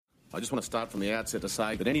I just want to start from the outset to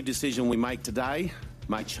say that any decision we make today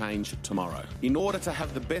may change tomorrow. In order to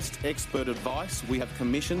have the best expert advice, we have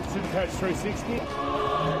commissioned Supercoach 360.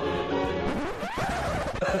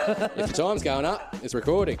 If your time's going up, it's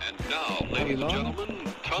recording. And now, ladies and gentlemen,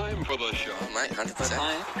 time for the show. Mate,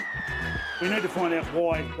 100%. We need to find out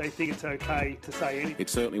why they think it's okay to say anything.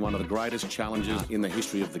 It's certainly one of the greatest challenges in the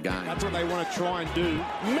history of the game. That's what they want to try and do.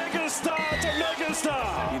 Megastar to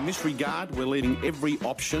megastar! In this regard, we're leaving every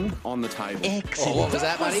option on the table. Oh, what was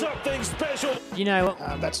that, buddy? Something special. You know,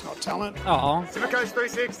 That's not talent. Supercoach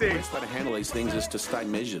 360. The best way to handle these things is to stay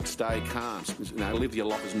measured, stay calm, live your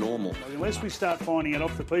life as normal. Unless we start finding it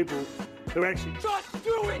off the people who actually just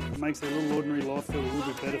do it, it makes their little ordinary life feel a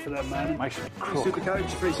little bit better for that moment. Makes it cool. Supercoach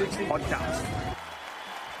 360 podcast.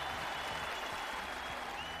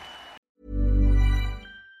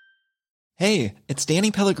 Hey, it's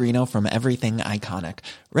Danny Pellegrino from Everything Iconic.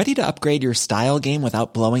 Ready to upgrade your style game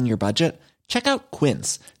without blowing your budget? Check out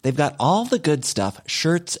Quince. They've got all the good stuff,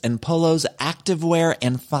 shirts and polos, activewear,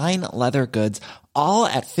 and fine leather goods, all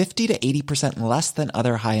at 50 to 80% less than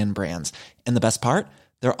other high-end brands. And the best part?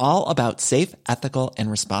 They're all about safe, ethical, and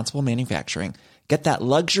responsible manufacturing. Get that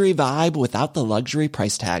luxury vibe without the luxury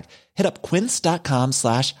price tag. Hit up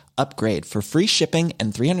quince.com/upgrade for free shipping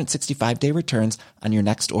and 365-day returns on your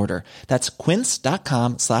next order. That's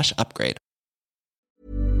quince.com/upgrade.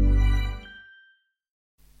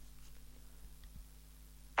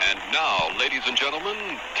 And now, ladies and gentlemen,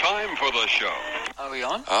 time for the show. Are we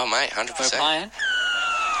on? Oh, mate, 100%. We're playing.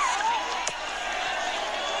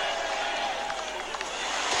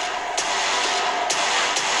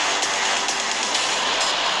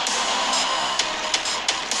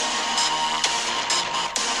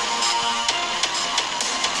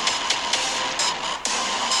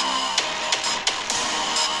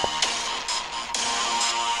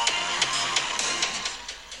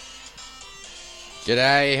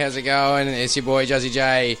 G'day, how's it going? It's your boy Juzzy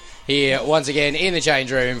J here once again in the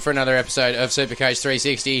change room for another episode of Supercoach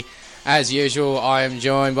 360. As usual, I am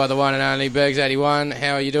joined by the one and only Bergs81.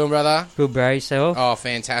 How are you doing, brother? good, bro. Yourself? Oh,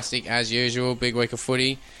 fantastic, as usual. Big week of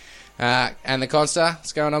footy. And the Consta,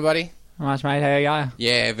 what's going on, buddy? Nice, mate. How are you?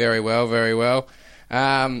 Yeah, very well, very well.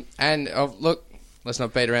 Look, let's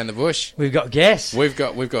not beat around the bush. We've got guests. We've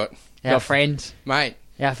got, Our friends. mate,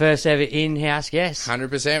 Our first ever in-house guests.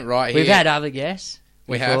 100% right here. We've had other guests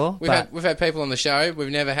We before, have. We've had people on the show. We've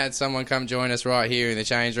never had someone come join us right here in the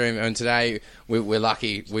change room. And today we're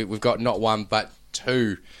lucky. We've got not one but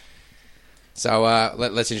two. So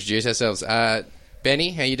let's introduce ourselves.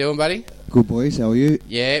 Benny, how you doing, buddy? Good, boys. How are you?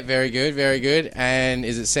 Yeah, very good, very good. And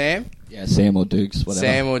is it Sam? Yeah, Sam or Dukes, whatever.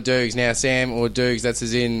 Sam or Dukes. Now, Sam or Dukes, that's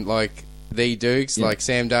as in like the Dukes, Yeah. like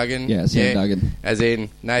Sam Duggan. Yeah, Sam Duggan. As in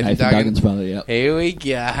Nathan Nathan Duggan. Duggan's brother, yeah. Here we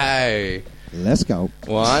go. Let's go.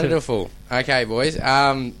 Wonderful. Okay, boys.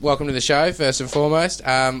 Welcome to the show, first and foremost.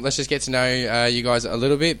 Let's just get to know you guys a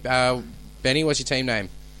little bit. Benny, what's your team name?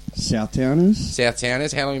 Southtowners.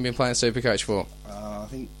 Southtowners. How long have you been playing Supercoach for? I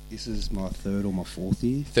think this is my third or my fourth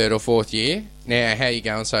year. Third or fourth year. Now, how are you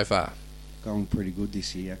going so far? Going pretty good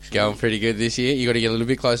this year, actually. Going pretty good this year. You got to get a little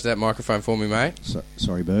bit closer to that microphone for me, mate.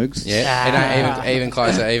 Sorry, Bergs. Yeah, even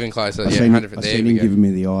closer, even closer. I Yeah, seen, 100%. I There seen we him go. giving me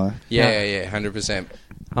the eye. Yeah, 100%.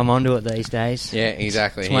 I'm onto it these days. Yeah,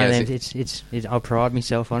 exactly. It's one of He them. has It's I pride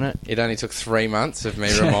myself on it. It only took 3 months of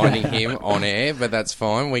me reminding him on air, but that's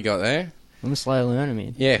fine. We got there. I'm a slow learner,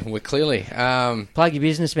 man. Yeah, we're clearly. Plug your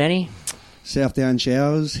business, Benny. Southdown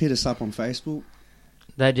Showers. Hit us up on Facebook.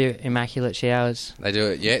 They do immaculate showers. They do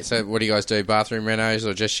it, yeah. So what do you guys do? Bathroom renos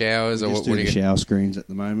or just showers? We Or just what do do the you shower screens at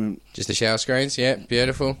the moment. Just the shower screens? Yeah,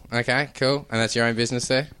 beautiful. Okay, cool. And that's your own business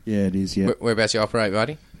there? Yeah, it is, yeah. Whereabouts you operate,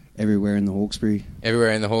 buddy? Everywhere in the Hawkesbury.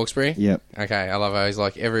 Everywhere in the Hawkesbury? Yep. Okay, I love how he's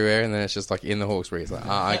like everywhere and then it's just like in the Hawkesbury. It's like,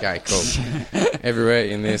 okay, cool. Everywhere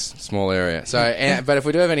in this small area. So, but if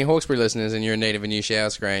we do have any Hawkesbury listeners and you're in need of a new shower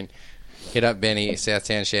screen, hit up Benny,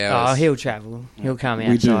 Southtown Showers. Oh, he'll travel. He'll come We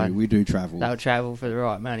outside. do. We do travel. They'll travel for the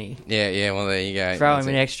right money. Yeah, well, there you go. Throw That's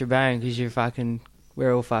him an it. extra bone because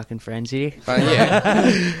we're all fucking friends here. But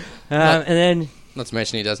yeah, And then not to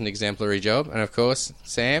mention he does an exemplary job. And of course,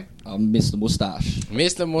 Sam, I'm Mr. Moustache.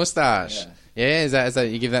 Mr. Moustache. Yeah, is that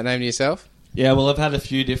you give that name to yourself? Yeah, well, I've had a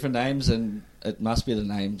few different names, and it must be the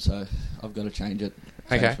name, so I've got to change it.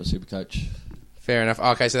 Okay. For Supercoach. Fair enough.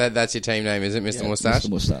 Okay, so that's your team name, is it, Mr. Yeah, Moustache? Mr.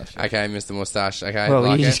 Moustache. Yeah. Okay, Mr. Moustache. Okay, well,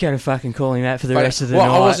 like you're it. just going to fucking call him out for the But- rest of the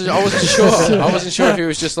well, night. I wasn't sure. I wasn't sure if he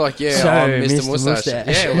was just like, So, Mr. Mr. Moustache.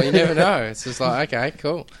 Moustache. Yeah, well, you never know. It's just like, okay,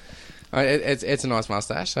 cool. It's a nice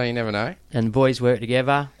moustache, so you never know. And the boys work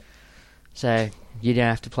together, so you don't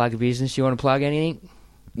have to plug a business. You want to plug anything?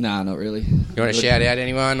 Nah, not really. You want to shout out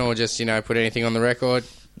anyone or just, put anything on the record?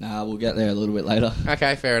 Nah, we'll get there a little bit later.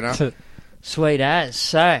 Okay, fair enough. Sweet as.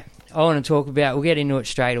 So, I want to talk about... We'll get into it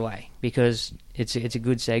straight away because it's a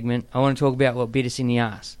good segment. I want to talk about what bit us in the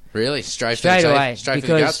arse. Really? Straight away. Straight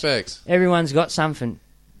for the Gutsbergs. Everyone's got something.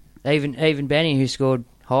 Even Benny, who scored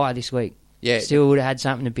high this week, still would have had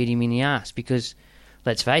something to bit him in the arse because...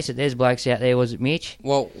 Let's face it, there's blokes out there, was it Mitch?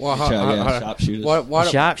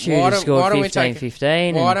 Sharpshooters. Sharpshooters scored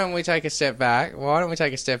 15-15. Why don't we take a step back?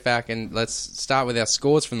 And let's start with our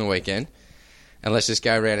scores from the weekend and let's just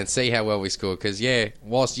go around and see how well we scored. Because,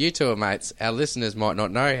 whilst you two are mates, our listeners might not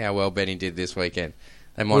know how well Benny did this weekend.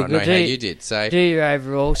 They might not know how you did. So do your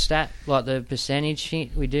overall stat, like the percentage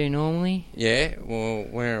shit we do normally? Yeah, well,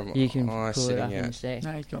 where am you can I pull sitting it up at? instead.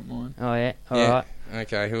 No, he's got mine. Oh, yeah. All right.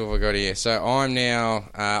 Okay, who have I got here? So I'm now...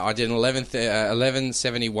 I did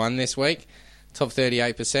 1171 this week. Top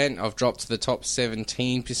 38%. I've dropped to the top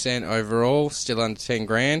 17% overall. Still under 10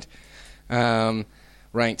 grand.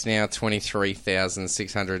 Ranked now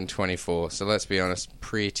 23,624. So let's be honest,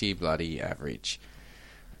 pretty bloody average.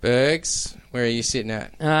 Bergs, where are you sitting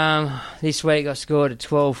at? This week I scored a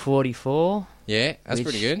 12.44. Yeah, that's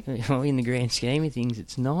pretty good. Well, in the grand scheme of things,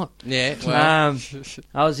 it's not. Yeah, well...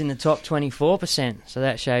 I was in the top 24%, so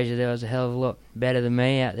that shows you there was a hell of a lot better than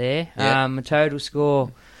me out there. Yeah. My total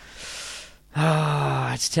score...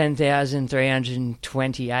 it's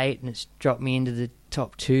 10,328, and it's dropped me into the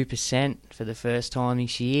top 2% for the first time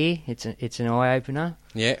this year. It's an eye-opener.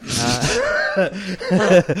 Yeah.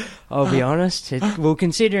 I'll be honest.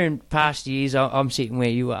 Considering past years, I'm sitting where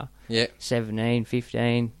you are. Yeah. 17,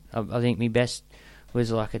 15. I think my best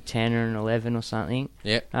was like a 10 or an 11 or something.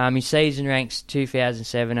 Yeah. My season ranks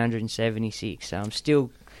 2,776, so I'm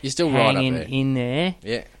still... You're still hanging right up there. in there.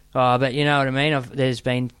 Yeah. Oh, but you know what I mean? There's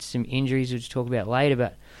been some injuries which we'll talk about later,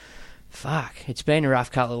 but fuck, it's been a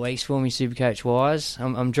rough couple of weeks for me, Supercoach-wise.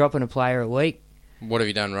 I'm dropping a player a week. What have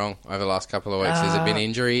you done wrong over the last couple of weeks? Has it been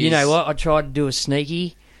injuries? You know what? I tried to do a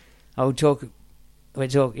sneaky. We'll talk,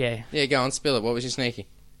 yeah. Yeah, go on, spill it. What was your sneaky?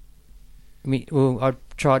 I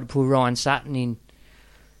tried to pull Ryan Sutton in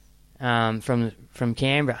from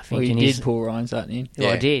Canberra. Well, you did pull Ryan Sutton in.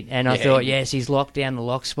 Well, I did, and I thought, yes, he's locked down the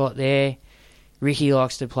lock spot there. Ricky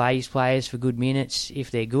likes to play his players for good minutes if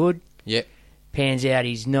they're good. Yep. Pans out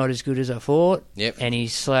he's not as good as I thought. Yep. And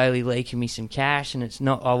he's slowly leaking me some cash, and it's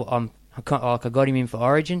not... I got him in for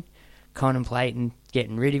Origin, contemplating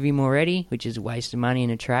getting rid of him already, which is a waste of money in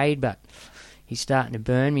a trade, but he's starting to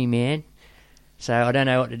burn me, man. So I don't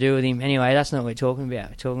know what to do with him. Anyway, that's not what we're talking about.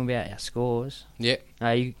 We're talking about our scores. Yep.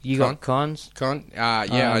 You got Cons? Yeah,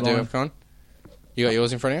 I do have Con. You got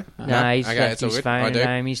yours in front of you? No, he's left his phone at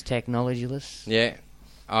home. He's technologyless. Yeah.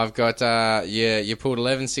 I've got, you pulled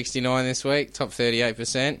 1169 this week, top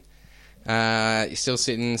 38%. You're still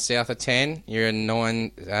sitting south of 10. You're a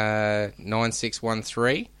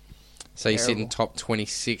 9613. So you're sitting top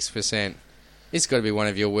 26%. It's got to be one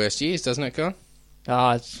of your worst years, doesn't it, Con? Oh,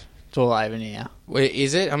 it's all over now. Well,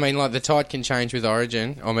 is it? I mean, like, the tide can change with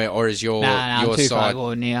Origin. I mean, or is your I'm too side...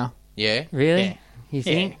 far now. Yeah? Really? Yeah. You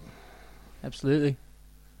think? Yeah. Absolutely.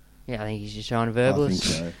 Yeah, I think he's just trying to verbal us.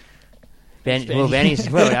 I think so. Benny's...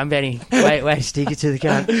 Well done, Benny. Way to stick it to the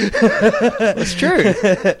gun. It's true.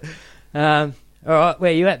 All right,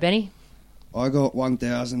 where are you at, Benny? I got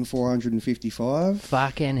 1,455.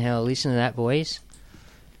 Fucking hell, listen to that, boys.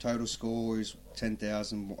 Total score is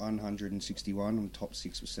 10,161. I'm top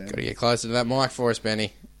 6%. Got to get closer to that mic for us,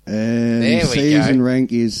 Benny. And there we season go.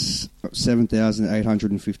 rank is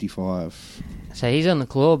 7,855. So he's on the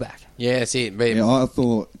clawback. Yeah, that's it. But, Yeah, I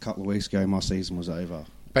thought a couple of weeks ago my season was over.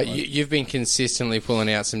 but you've been consistently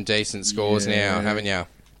pulling out some decent scores now, haven't you?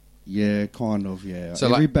 Yeah, kind of, yeah.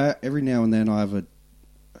 So every now and then I have a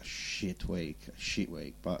shit week.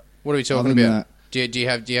 But what are we talking about? Do you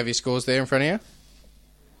have your scores there in front of you?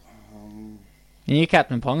 And you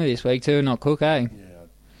Captain Ponga this week too, not Cook, eh?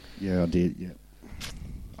 Yeah, I did, yeah.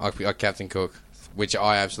 I Captain Cook, which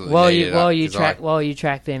I absolutely while you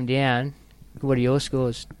track them down, what are your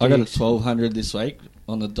scores? I got a 1,200 this week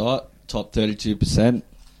on the dot, top 32%.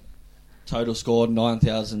 Total score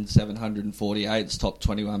 9,748, it's top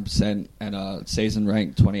 21%, and season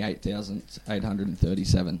rank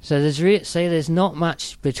 28,837. So there's not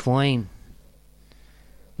much between.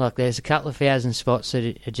 Like there's a couple of thousand spots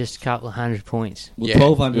that are just a couple of 100 points. Well,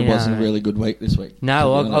 1,200 wasn't a really good week this week.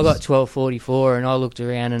 No, I got 1244, and I looked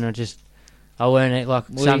around and I weren't like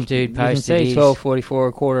some dude posted. You can see 1244,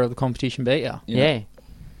 a quarter of the competition beat you. Yeah.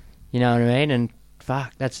 You know what I mean? And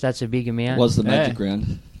fuck, that's a big amount. It was the magic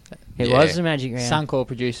round. It was the magic round. Suncorp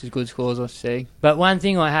produces good scores, I see. But one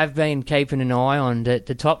thing I have been keeping an eye on, that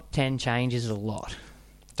the top 10 changes a lot.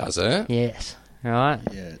 Does it? Yes. right?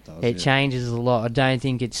 Yeah, it does. It changes a lot. I don't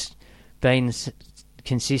think it's been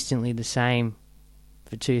consistently the same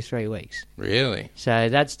for 2-3 weeks. Really? So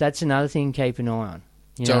that's another thing to keep an eye on.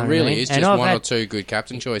 You know So what it really I mean? is And just I've one had- or two good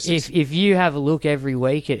captain choices. If you have a look every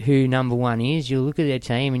week at who number one is, you'll look at their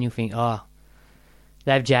team and you'll think, oh,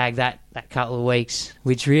 they've jagged that couple of weeks,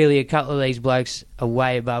 which really a couple of these blokes are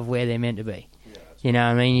way above where they're meant to be. You know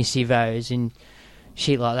what I mean? Your Sivos and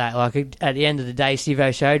shit like that. Like, at the end of the day,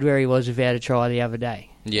 Sivo showed where he was without a try the other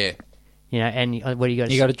day. Yeah. You know, and what do you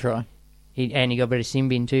got? You got to try. And he got a bit of sin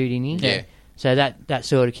bin too, didn't he? Yeah. So that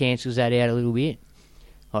sort of cancels that out a little bit.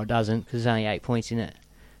 Well, it doesn't, because there's only 8 points in it.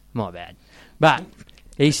 My bad. But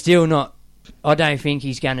he's still not... I don't think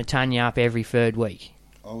he's going to ton you up every third week.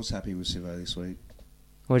 I was happy with Sivo this week.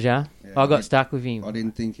 Was ya? Yeah, I got stuck with him. I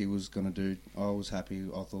didn't think he was going to do... I was happy.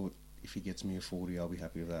 I thought if he gets me a 40, I'll be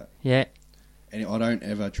happy with that. Yeah. And I don't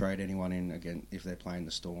ever trade anyone in again if they're playing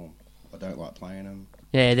the Storm. I don't like playing them.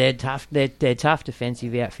 Yeah, they're tough. They're tough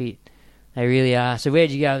defensive outfit. They really are. So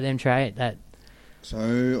where'd you go with them trade? So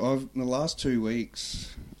in the last 2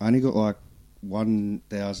 weeks, I only got like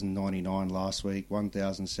 1,099 last week,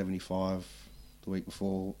 1,075 the week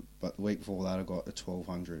before, but the week before that I got a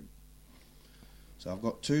 1,200. So I've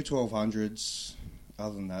got two 1,200s.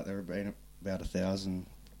 Other than that, there have been about 1,000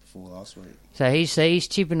 before last week. So he's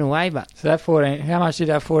chipping away, but So that 14. How much did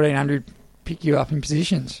that 1,400 pick you up in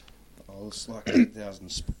positions? I was like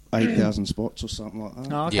 8,000 spots or something like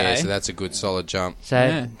that. Oh, okay. Yeah, so that's a good solid jump.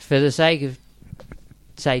 so for the sake of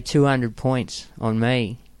say 200 points on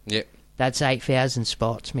me, Yep. that's 8,000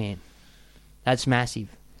 spots, man. That's massive.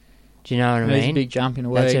 Do you know what I That's mean? a big jump in a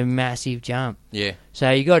week. That's a massive jump. Yeah. So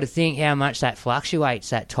you got to think how much that fluctuates.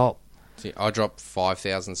 That top. See, I dropped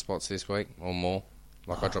 5,000 spots this week or more.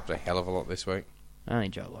 Like, I dropped a hell of a lot this week. I only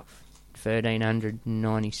dropped like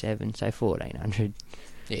 1,397, so 1,400.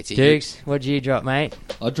 Yeah, it's Dukes, what did you drop, mate?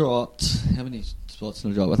 I dropped... How many spots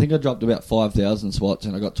did I drop? I think I dropped about 5,000 spots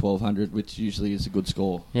and I got 1,200, which usually is a good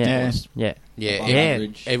score. Yeah. Yeah, Above yeah.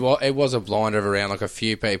 average. It was a blinder of around. Like, a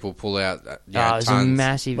few people pull out It was a tons.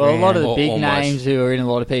 massive Well, a lot of the Or- big almost. names who are in a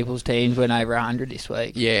lot of people's teams went over 100 this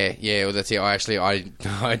week. Yeah, well, that's it.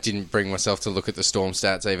 I didn't bring myself to look at the Storm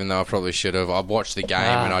stats, even though I probably should have. I watched the game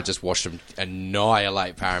and I just watched them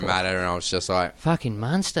annihilate Parramatta, and I was just like... Fucking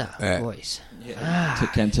Munster, Yeah. boys.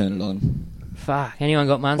 Can turn it on. Fuck. Anyone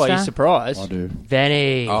got Munster? Well, you surprised? I do.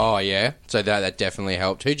 Benny. Oh, yeah. So that definitely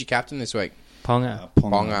helped. Who'd you captain this week? Ponga.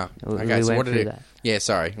 Ponga. We Okay, so went what did through it... that. Yeah,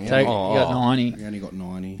 sorry. So you got 90. We only got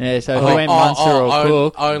 90. Yeah, so if we went Munster or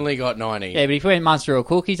Cook... Only got 90. Yeah, but if we went Munster or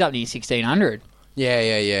Cook, he's up near 1,600. Yeah.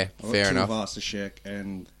 I got Fair enough. Varsashek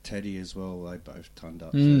and Teddy as well. They both turned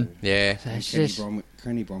up. Mm. So. Yeah. So it's Kenny, just...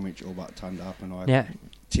 Kenny Bromwich all but turned up, and I Yeah.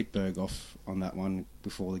 tipped Berg off on that one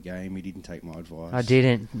before the game. He didn't take my advice. I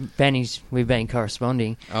didn't. We've been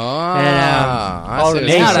corresponding. Oh, And, I see what's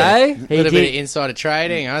he going on. said- A little bit of insider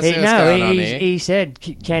trading. I see what's No, going on here. he said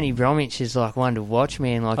Kenny Bromwich is like one to watch,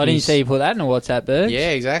 man. Like I didn't see you put that in a WhatsApp, Berg. Yeah,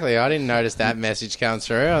 exactly. I didn't notice that message come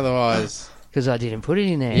through. Otherwise, because I didn't put it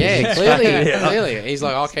in there. yeah, clearly. He's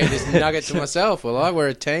like, I'll keep this nugget to myself. Well, we're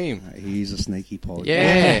a team. He's a sneaky pod.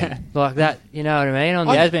 Yeah. like that. You know what I mean?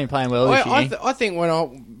 He has been playing well this year. I think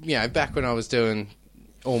back when I was doing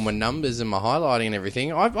all my numbers and my highlighting and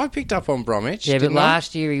everything, I picked up on Bromwich. Yeah, but didn't I?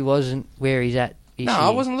 last year he wasn't where he's at this No, year. I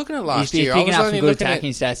wasn't looking at last He's year. I picking was up only some good looking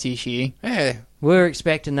attacking stats this year. Yeah. We were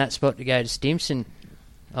expecting that spot to go to Stimson,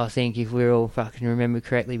 I think, if we all fucking remember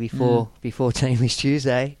correctly before Team List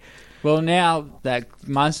Tuesday. Well, now that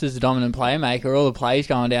Munster's the dominant playmaker, all the plays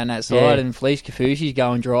going down that side, Yeah. and Felice Kafusi's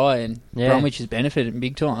going dry, and Bromwich has benefited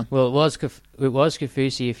big time. Well, it was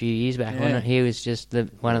Kafusi a few years back, wasn't it? He was just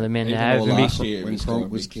one of the men to Even have. more last year, when was Cronk scoring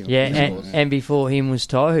was big killing. Yeah, scores. and before him was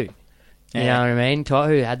Tohu. You Yeah. know what I mean?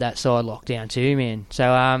 Tohu had that side locked down too, man.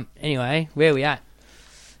 So, anyway, where we at?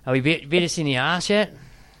 Are we bit us in the arse yet?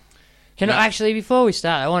 No. Actually, before we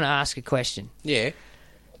start, I want to ask a question. Yeah.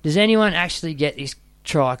 Does anyone actually get this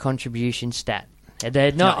try contribution stat?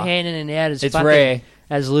 They're not No. handing it out as It's fucking rare.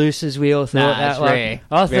 as loose as we all thought. Nah, that it's like, rare.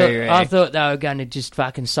 I Very rare. thought they were going to just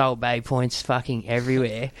fucking Salt Bay points fucking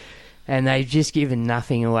everywhere, and they've just given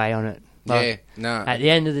nothing away on it. Like, No. at the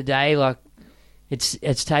end of the day, like it's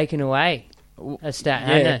taken away a stat, Yeah,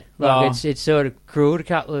 hasn't it? Like well- it's sort of cruelled a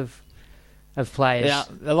couple of players. Yeah,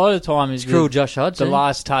 a lot of the time is It's cruel Josh Hodgson. the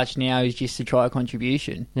last touch now is just to try a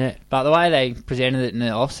contribution. Yeah, But the way they presented it in the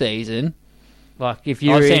off season, like if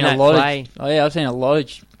you're in that play, I've seen a lot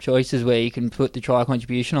of choices where you can put the try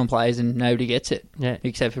contribution on players and nobody gets it. Yeah.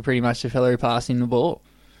 Except for pretty much the fella who passed in the ball.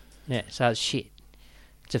 yeah, so it's shit.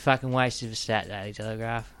 It's a fucking waste of a stat, Daily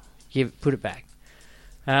Telegraph. Put it back.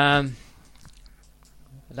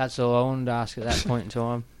 That's all I wanted to ask at that point in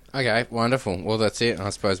time. Okay, wonderful. Well, that's it. I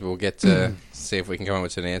suppose we'll get to see if we can come up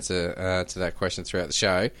with an answer to that question throughout the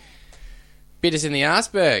show. Bit us in the arse,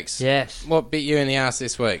 Bergs. Yes. What bit you in the arse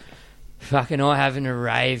this week? Fucking I have an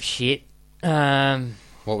array of shit.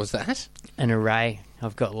 What was that? An array.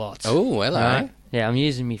 I've got lots. Oh, hello. Right? Yeah, I'm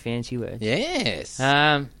using my fancy words. Yes.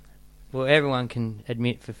 Well, everyone can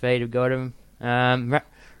admit Fafita got him.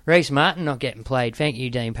 Reece Martin not getting played. Thank you,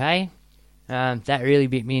 Dean Pay. That really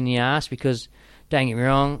bit me in the arse because, don't get me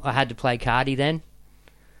wrong, I had to play Cardi then.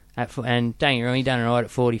 And don't get me wrong, he done it right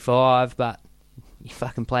at 45, but he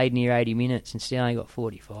fucking played near 80 minutes and still only got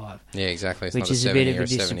 45. Yeah, exactly. It's which not is a bit of a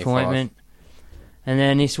 75. disappointment. And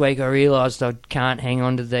then this week I realised I can't hang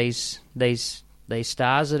on to these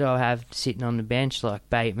stars that I have sitting on the bench, like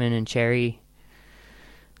Bateman and Cherry.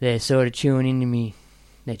 They're sort of chewing into me.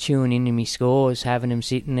 They're chewing into me scores, having them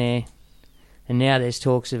sitting there. And now there's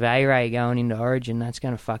talks of A-Ray going into Origin. That's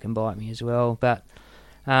going to fucking bite me as well. But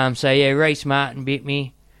so yeah, Reece Martin bit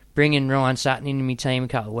me. Bringing Ryan Sutton into my team a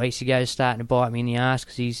couple of weeks ago is starting to bite me in the arse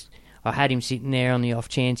because I had him sitting there on the off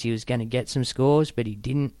chance he was going to get some scores, but he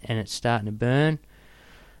didn't, and it's starting to burn.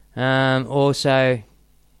 Also,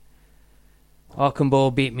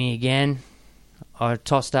 Ockenball bit me again. I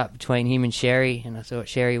tossed up between him and Sherry, and I thought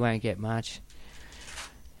Sherry won't get much.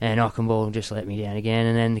 And Ockenball just let me down again.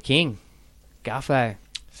 And then the king, Guffo.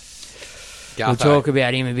 We'll talk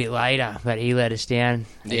about him a bit later, but he let us down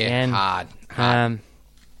again. Hard.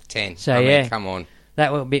 10. So, I mean, yeah. come on.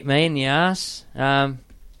 That will bit me in the arse. Con?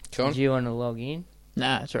 Did you want to log in?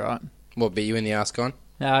 Nah, that's all right. What bit you in the arse, Con?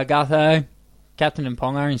 Gutho, Captain and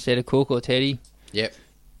Ponga instead of Cook or Teddy. Yep.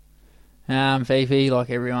 Fifi, like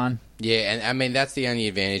everyone. Yeah, and I mean, that's the only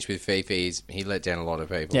advantage with Fifi is he let down a lot of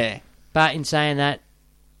people. Yeah. But in saying that,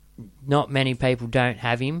 not many people don't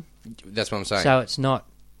have him. That's what I'm saying. So it's not...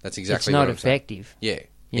 That's exactly it's what not I'm effective. saying. Yeah.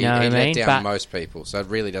 You know what I mean? He let down But most people, so it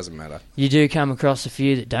really doesn't matter. you do come across a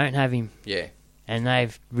few that don't have him. Yeah. And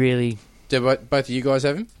they've really... Do both of you guys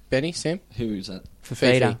have him? Benny, Sam? Who is that?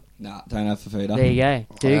 Fafita. Nah, don't have Fafita. There you go.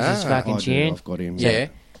 Dukes is fucking cheering. I've got him. Yeah.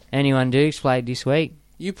 Anyone Dukes played this week?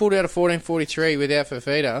 You pulled out a 1443 without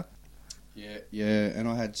Fafita. Yeah, and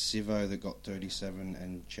I had Sivo that got 37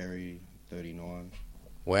 and Cherry 39.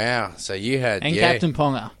 Wow, so you had... And Captain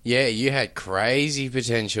Ponga. Yeah, you had crazy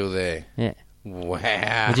potential there. Yeah. Wow.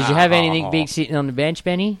 Well, did you have anything big sitting on the bench,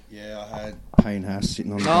 Benny? Yeah, I had Payne Haas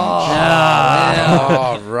sitting on the bench.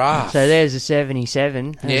 Oh, rough. So there's a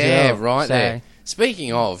 77. as Yeah, well. right So- there.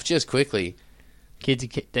 Speaking of, just quickly, Kid's a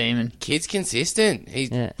demon. Kid's consistent. He's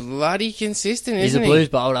bloody consistent, He's a isn't he? blues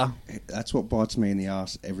bowler. That's what bites me in the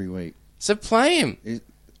arse every week. So play him.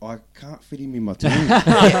 I can't fit him in my team.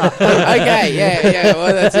 Okay, yeah,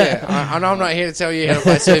 well, that's it. I'm not here to tell you how to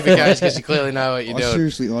play Supercoach because you clearly know what you're doing.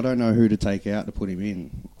 Seriously, I don't know who to take out to put him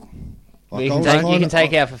in. Well, you can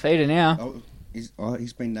take out Fafita now.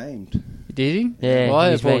 He's been named. Did he? Yeah. Why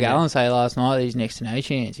did he's Paul been- Gallen say last night that he's next to no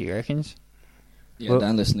chance, he reckons? Yeah,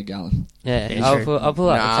 don't listen to Gallen. Yeah, Yeah, I'll true. pull up the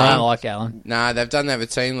I team. don't like Gallen. Nah, they've done that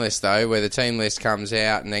with team list though, where the team list comes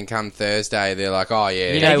out and then come Thursday they're like, oh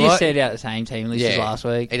yeah, You know know, what? just set out the same team list as last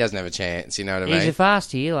week. he doesn't have a chance. You know what I He's mean? a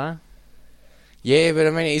fast healer. Yeah, but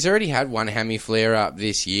I mean, he's already had one hammy flare up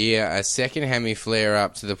this year, a second hammy flare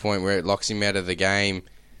up to the point where it locks him out of the game.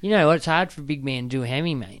 You know what? It's hard for a big man to do a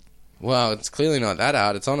hammy, mate. Well, it's clearly not that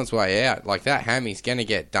hard. It's on its way out. Like, that hammy's going to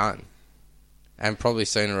get done. And probably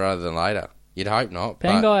sooner rather than later. You'd hope not. But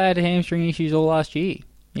Pangai had hamstring issues all last year.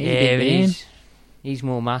 He's a Yeah, big but man. he's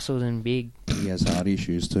more muscle than big. He has heart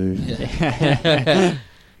issues too. Yeah,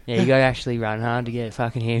 you got to actually run hard to get a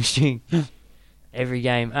fucking hamstring every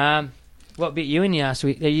game. What bit you in the ass?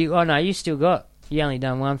 Oh no, you still got. You only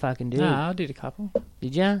done one fucking dude. No, I did a couple.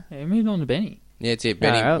 Did you? Yeah, moved on to Benny. yeah, it's it,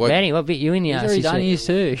 Benny. Alright, Benny, what bit you in the He's ass? already this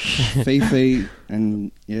done week? his too. Fifi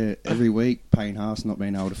and every week Payne Haas not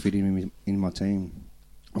being able to fit him in my team.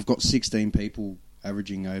 I've got 16 people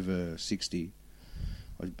averaging over 60,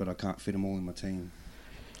 but I can't fit them all in my team.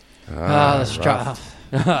 That's rough.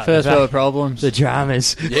 First world problems. The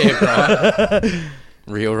dramas. Yeah, bro.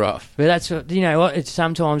 Real rough. But that's what, you know what? It's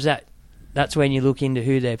sometimes that's when you look into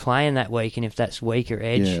who they're playing that week, and if that's weaker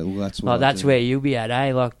edge, Yeah, well, that's what I that's do. where you'll be at,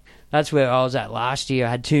 eh? Like that's where I was at last year. I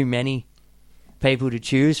had too many people to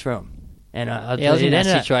choose from, and I was in that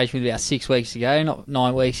ended up- situation with about 6 weeks ago, not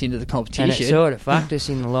 9 weeks into the and competition. it sort of fucked us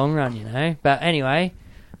in the long run, you know. But anyway,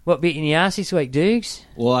 what bit in the ass this week, Dukes?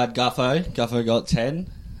 Well, I had Guffo. Guffo got 10.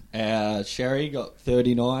 Sherry got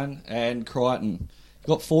 39. And Crichton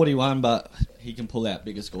got 41, but he can pull out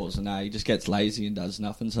bigger scores than that. He just gets lazy and does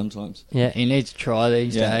nothing sometimes. Yeah, He needs to try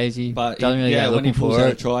these days. He But doesn't really go when he looking pulls for out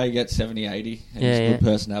a it. try, he gets 70, 80. And Yeah, he's a yeah. good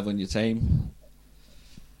person to have on your team.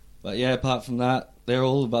 But yeah, apart from that, they're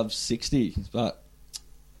all above 60. But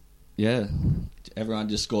yeah, everyone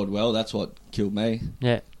just scored well. That's what killed me.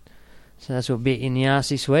 Yeah. So that's what bit in the arse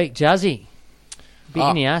this week. Juzzy. Bit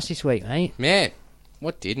in the arse this week, mate. Man,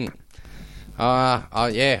 what didn't? I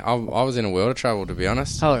was in a world of trouble, to be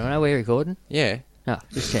honest. Hold on, are we recording? Yeah. Oh,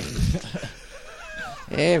 just checking.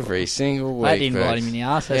 Every single week. That didn't bite him in the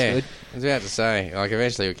arse, that's good. I was about to say, like,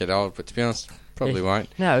 eventually we'll get old, but to be honest, probably won't.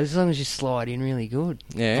 No, as long as you slide in really good.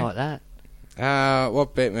 Yeah. Like that.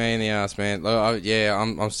 What bit me in the arse, man? Look,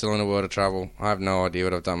 I'm still in a world of trouble. I have no idea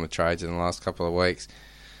what I've done with trades in the last couple of weeks.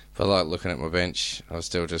 But, like, looking at my bench, I've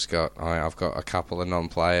still just got... I've got a couple of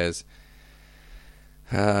non-players.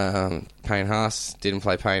 Payne Haas. Didn't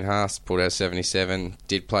play Payne Haas. Pulled out 77.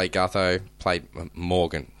 Did play Gutho. Played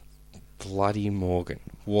Morgan. Bloody Morgan.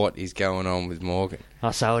 What is going on with Morgan?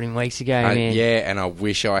 I sold him weeks ago, man. Yeah, and I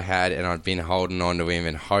wish I had, and I'd been holding on to him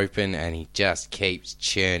and hoping, and he just keeps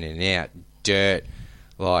churning out dirt.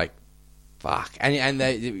 Like, fuck. And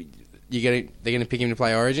they're gonna pick him to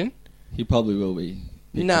play Origin? He probably will be.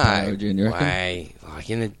 No Origin, you reckon? way. Like,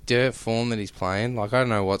 in the dirt form that he's playing, like, I don't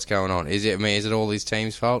know what's going on. Is it all his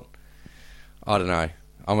team's fault? I don't know.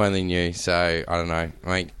 I'm only new, so I don't know.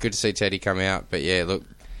 I mean, good to see Teddy come out, but yeah, look,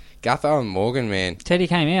 Gutho and Morgan, man. Teddy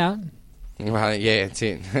came out. Well, yeah, that's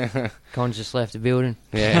it. Con just left the building.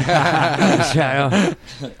 Yeah. Straight off.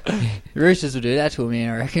 Roosters will do that to a man,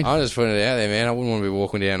 I reckon. I'm just putting it out there, man. I wouldn't want to be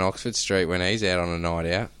walking down Oxford Street when he's out on a night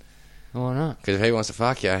out. Why not? Because if he wants to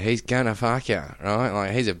fuck you, he's gonna fuck you, right?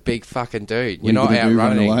 Like, he's a big fucking dude. What You're are you not gonna do,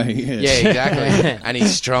 run outrunning away? him. Yes. Yeah, exactly. And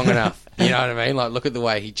he's strong enough. You know what I mean? Like, look at the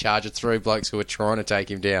way he charges through blokes who are trying to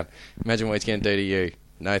take him down. Imagine what he's going to do to you.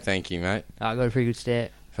 No, thank you, mate. I got a pretty good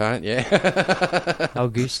step. Fine, yeah. I'll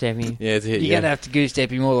goose step him. Yeah, that's it. You're going to have to goose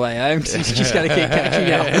step him all the way home because he's just going to keep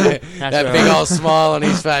catching up. That big old smile on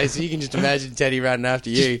his face. You can just imagine Teddy running after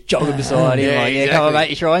you. Just jogging beside him. Like, exactly. come on, mate,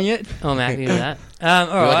 you trying yet? I'm happy with that. All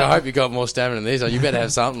right. Like, I hope you got more stamina than this. Like, you better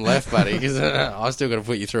have something left, buddy, because I've still got to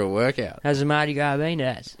put you through a workout. How's the Mardi Gras been,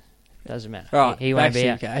 Daz? Doesn't matter. Right, he won't be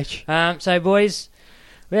out. So, boys,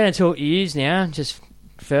 we're going to talk to yous now. Just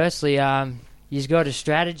firstly, you've got a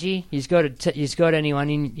strategy. You've got anyone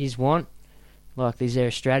in you want. Like, is there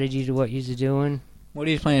a strategy to what you're doing? What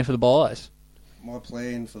are you planning for the buys? My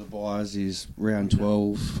plan for the buys is round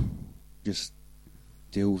 12, just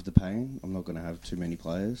deal with the pain. I'm not going to have too many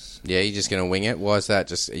players. Yeah, you're just going to wing it? Why is that?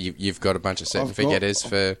 Just you've got a bunch of set and forgetters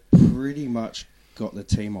for... I've pretty much got the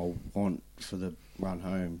team I want for the run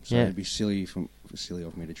home, so it'd be silly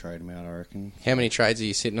of me to trade them out, I reckon. How many trades are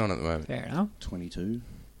you sitting on at the moment? Fair enough. 22.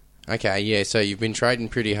 Okay, yeah, so you've been trading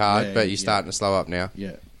pretty hard, but you're starting to slow up now.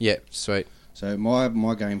 Yeah. Yeah, sweet. So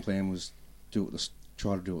my game plan was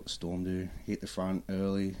try to do what the Storm do, hit the front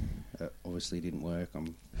early. Obviously didn't work.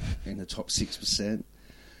 I'm in the top 6%,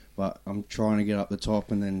 but I'm trying to get up the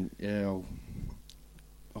top, and then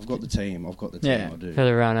I've got the team. I do for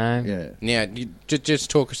the run home. Yeah. Now,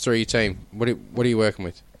 just talk us through your team. What are you working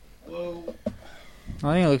with? Well,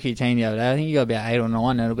 I think I looked at your team the other day. I think you got about 8 or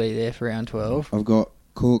 9 that'll be there for round 12. I've got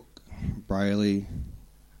Cook, Brayley.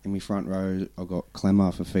 In my front row, I've got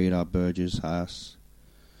Clemmer, Fafita, Burgess, Haas.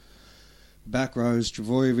 Back rows,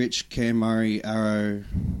 Travojevic, Cam Murray, Arrow,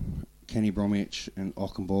 Kenny Bromwich, and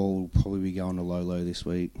Ockenball will probably be going to Lolo this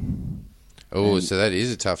week. Oh, so that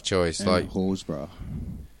is a tough choice. And like Horsburgh.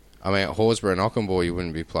 I mean, Horsburgh and Ockenball you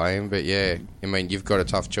wouldn't be playing, but yeah, I mean, you've got a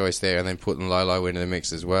tough choice there, and then putting Lolo into the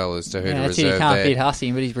mix as well as to who to that's reserve it, you can't there. fit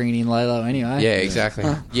Hussey, but he's bringing in Lolo anyway. Yeah, exactly.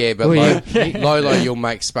 Yeah, but Lolo you'll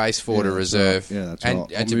make space for to reserve. Right. Yeah, that's and,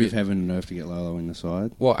 right. And I'll move heaven and earth to get Lolo in the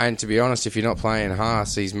side. Well, and to be honest, if you're not playing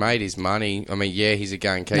Haas, he's made his money. I mean, yeah, he's a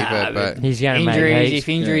gun keeper, but he's going to injuries. make If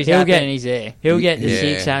injuries happen, he's there. He'll get the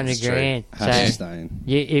 600 grand. Haas staying.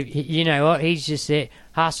 You know what? He's just there.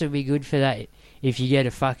 Haas would be good for that. If you get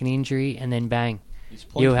a fucking injury and then bang. His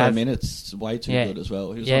points per minute's way too good as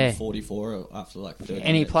well. He was on 44 after like 30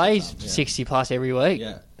 and he plays 60 plus every week.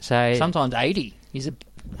 Yeah. So sometimes 80. He's an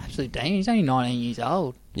absolute danger. He's only 19 years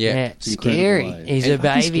old. Yeah. Scary. He's a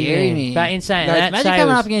baby. Scary, man. But in saying that, imagine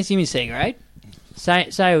coming up against him in C grade. Say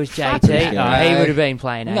it was JT. He would have been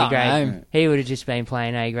playing A grade. No. He would have just been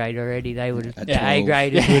playing A grade already. They would have A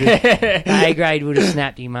grade would have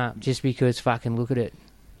snapped him up just because fucking look at it.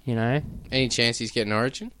 You know? Any chance he's getting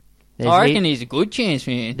Origin? I reckon he's a good chance,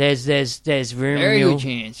 man. There's room. Very good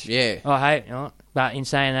chance. Yeah. I hope not. But in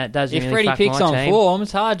saying that, doesn't if really Freddie fuck picks my on team. form,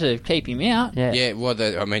 it's hard to keep him out. Yeah. Well,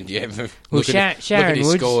 I mean, yeah. Well, Look at his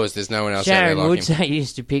Woods, scores. There's no one else out Sharon there like Woods him. they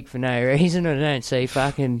used to pick for no reason. I don't see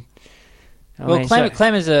fucking.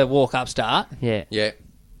 Clemmer's a walk-up start. Yeah. Yeah.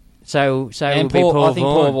 So and will be Paul I think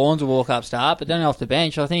Vaughan. Paul Vaughan's a walk-up start, but then off the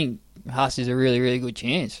bench, I think Huss is a really, really good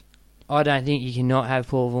chance. I don't think you can not have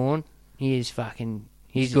Paul Vaughan. He is fucking...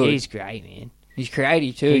 He's great, man. He's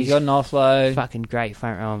creative too. He's got an offload. Fucking great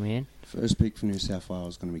front row, man. First pick for New South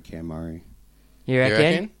Wales is going to be Cam Murray. You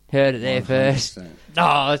reckon? Heard it there 100%. first. Oh,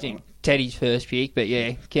 I think Teddy's first pick, but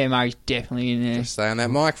yeah, Cam Murray's definitely in there. Just stay on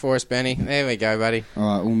that mic for us, Benny. There we go, buddy.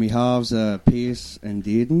 All right, well, my halves are Pearce and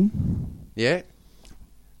Dearden. Yeah.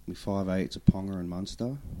 My 5'8's are Ponga and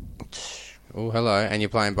Munster. Oh, hello. And you're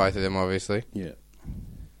playing both of them, obviously. Yeah.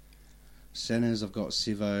 Centres, I've got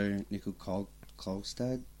Sivo, Nickel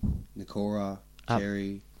Kolstad, Nikora,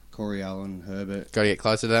 Cherry, Corey Allen, Herbert. Got to get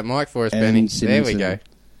closer to that mic for us, and Benny. Simonson. There we go.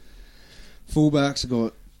 Fullbacks, I've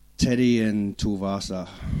got Teddy and Tuivasa.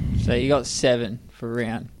 So you got 7 for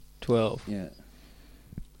round 12. Yeah.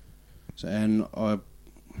 So, and I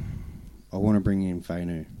want to bring in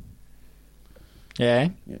Fainu. Yeah?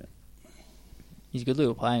 Yeah. He's a good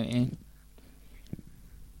little player, man.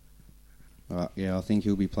 Yeah, I think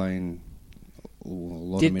he'll be playing a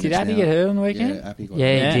lot of minutes Did Appy now. get hurt on the weekend? Yeah, Appy got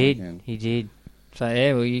Yeah, hurt. he did. He did. So,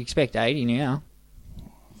 yeah, well, you expect 80 now.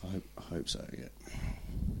 I hope so, yeah.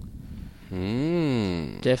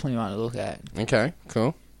 Definitely one to look at. Okay,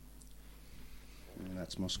 cool. And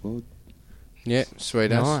that's my squad. Yeah,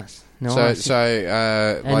 sweet as. Nice.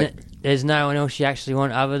 So like... There's no one else you actually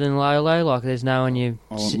want other than Lolo? Like, there's no one you...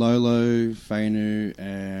 I want Lolo, Fainu,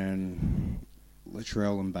 and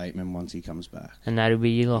Latrell and Bateman once he comes back. And that'll be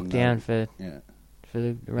you locked down for the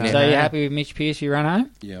run. So you happy with Mitch Pearce, you run home?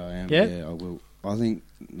 Yeah, I am. Yeah? Yeah, I will. I think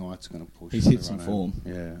Knights are going to push. He's the hit some run form. home.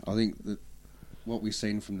 Yeah, I think that what we've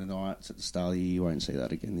seen from the Knights at the start of the year, you won't see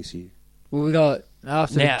that again this year. Well, we got,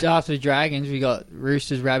 after the Dragons, we got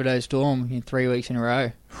Roosters, Rabbitohs, Storm in 3 weeks in a row.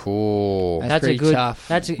 Ooh. That's pretty a good, tough.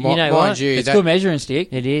 That's a, you Mind know what? you, It's a good measuring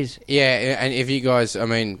stick. It is. Yeah, and if you guys, I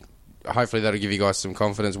mean, hopefully that'll give you guys some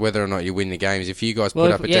confidence whether or not you win the games. If you guys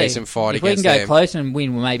put up a decent fight if we against can go them... close and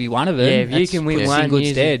win maybe one of them, Yeah, if you can win one, good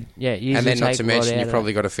usually- stead. Yeah, usually and then not take to a lot mention, out you've of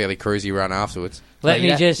probably got a fairly cruisy run afterwards. Let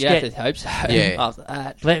me just you get... have to hope so. Yeah. After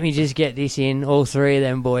that. Let me just get this in. All three of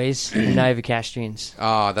them boys are Novocastrians.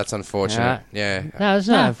 Oh, that's unfortunate. Right. Yeah. No, it's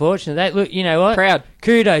not unfortunate. They, look, you know what? Proud.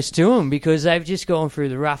 Kudos to them because they've just gone through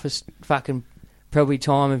the roughest fucking probably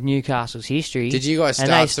time of Newcastle's history. Did you guys and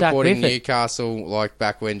start they stuck supporting with it. Newcastle like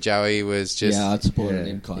back when Joey was just... Yeah, I'd supported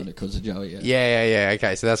him kind of because of Joey. Yeah.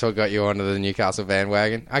 Okay, so that's what got you onto the Newcastle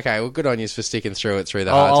bandwagon. Okay, well, good on you for sticking through it through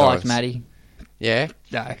the hard I times. like Matty. Yeah?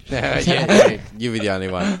 No. yeah, you'll be the only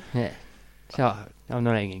one. Yeah. So, I'm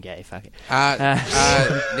not even going to get it. Fuck it.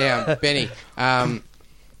 Now, Benny,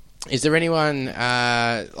 is there anyone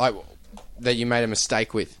like that you made a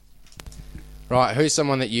mistake with? Right, who's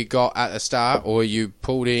someone that you got at the start or you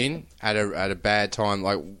pulled in at a bad time?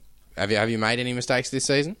 Like, have you made any mistakes this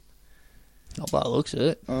season? Not by the looks of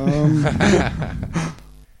it.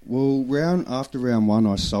 Well, after round one,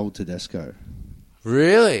 I sold Tedesco.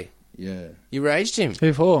 Really? Yeah. You raged him?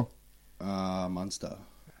 Who for? Munster.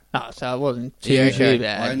 Oh, so it wasn't too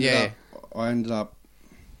bad. It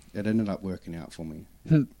ended up working out for me.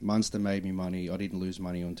 Munster made me money. I didn't lose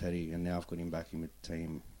money on Teddy, and now I've got him back in with the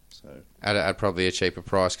team. So At probably a cheaper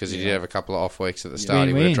price because he did have a couple of off weeks at the start.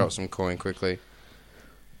 He would have dropped some coin quickly.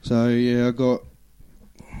 So yeah, I got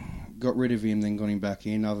rid of him, then got him back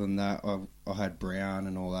in. Other than that, I had Brown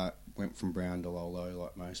and all that. Went from Brown to Lolo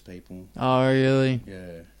like most people. Oh, really?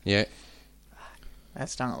 Yeah. Yeah. That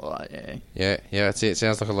stung a lot, yeah. Yeah, that's it.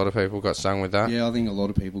 Sounds like a lot of people got stung with that. Yeah, I think a lot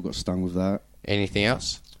of people got stung with that. Anything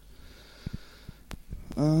else?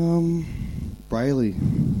 Brayley.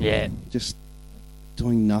 Yeah. Just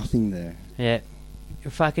doing nothing there. Yeah.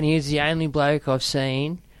 Fucking he's the only bloke I've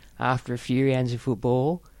seen after a few rounds of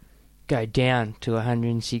football go down to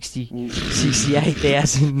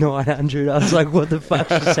 68,900. I was like, what the fuck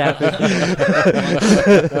just happened?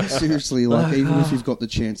 Seriously, even if you've got the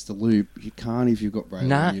chance to loop, you can't if you've got Brayley.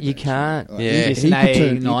 Nah, you can't. He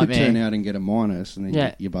could turn out and get a minus, and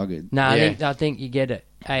then you're buggered. No, I think you get it.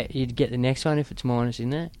 Hey, you'd get the next one if it's minus,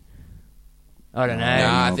 isn't it? I don't know.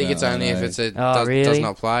 Nah, I think it's only if it's does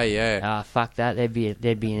not play. Yeah. Ah, fuck that. There'd be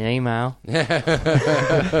an email.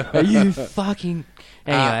 Are you fucking?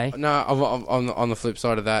 Anyway. No. On the flip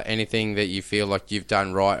side of that, anything that you feel like you've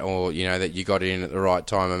done right, or you know that you got in at the right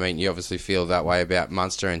time. I mean, you obviously feel that way about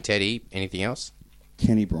Munster and Teddy. Anything else?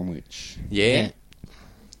 Kenny Bromwich. Yeah.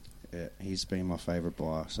 Yeah, he's been my favourite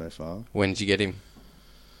buyer so far. When did you get him?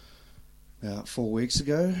 About 4 weeks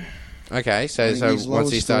ago. Okay, so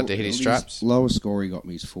once he started to hit his straps? Lowest score he got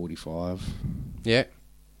me is 45. Yeah.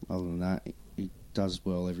 Other than that, he does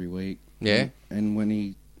well every week. Yeah. And when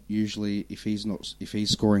he usually if he's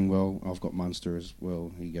scoring well, I've got Munster as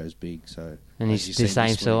well. He goes big, so and he's the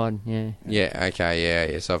same side. Yeah. Yeah.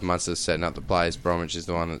 Okay. Yeah. So if Munster's setting up the plays, Bromwich is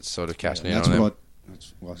the one that's sort of cashing in that's on them.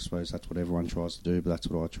 I suppose that's what everyone tries to do, but that's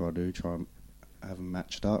what I try to do. Try and have them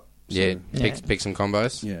matched up. So. Yeah. Pick some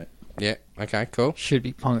combos. Yeah. Yeah. Okay. Cool. Should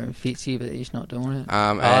be Ponga and Fitzy, but he's not doing it.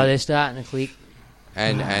 They're starting to click.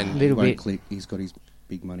 And little he won't bit. click. He's got his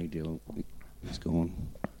big money deal. He's gone.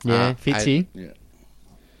 Yeah, Fitzy. Yeah.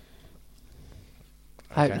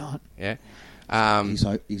 Hope not. Yeah.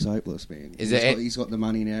 He's hopeless, man. He's got the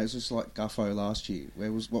money now. It's just like Guffo last year.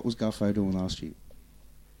 What was Guffo doing last year?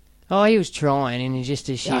 Oh, he was trying, and he's just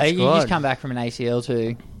a shit squad. He just come back from an ACL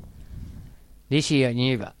too. This year I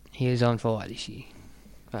knew, but he was on fire this year.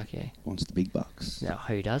 Fuck yeah. Wants the big bucks. No,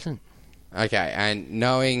 who doesn't? Okay, and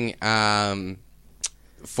knowing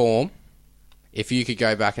form, if you could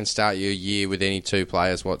go back and start your year with any two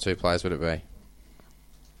players, what two players would it be?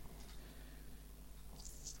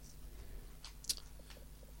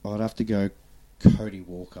 I'd have to go Cody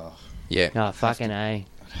Walker. Yeah. Oh, fucking A.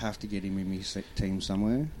 I'd have to get him in my team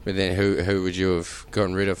somewhere. But then who would you have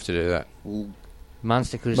gotten rid of to do that? Well,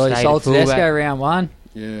 Munster could have Well, stayed sold at fullback. Tedesco round one.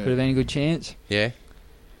 Yeah. Could have been a good chance. Yeah.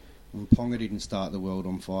 And Ponga didn't start the world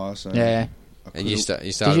on fire, so Yeah. And you started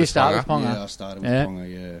Did you with start Ponga? with Ponga? Yeah, I started with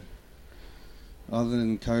Ponga, yeah. Other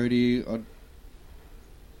than Cody, I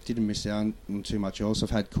didn't miss out on too much else. I've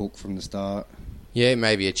had Cook from the start. Yeah,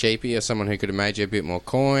 maybe a cheapie or someone who could have made you a bit more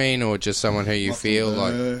coin, or just someone who you feel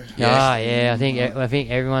like. Yeah. I think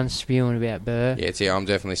everyone's spewing about Burr. Yeah, I'm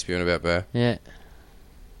definitely spewing about Burr. Yeah.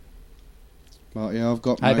 Well, yeah, I've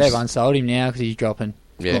got. I hope everyone sold him now because he's dropping.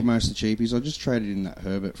 Yeah. Got most of the cheapies. I just traded in that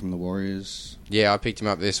Herbert from the Warriors. Yeah, I picked him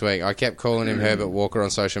up this week. I kept calling him Herbert Walker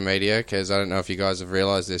on social media because I don't know if you guys have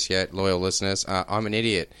realised this yet, loyal listeners. I'm an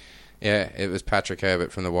idiot. Yeah, it was Patrick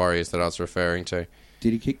Herbert from the Warriors that I was referring to.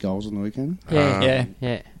 Did he kick goals on the weekend? Yeah.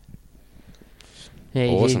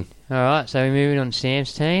 Awesome. All right, so we're moving on to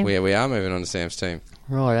Sam's team. We are moving on to Sam's team.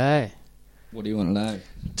 Righto. What do you want to know?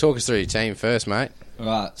 Talk us through your team first, mate. All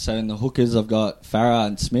right, so in the hookers, I've got Farah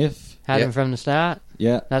and Smith. Had him from the start?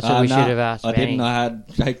 Yeah. That's what we should have asked I Benny. didn't. I had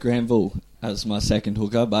Jake Granville as my second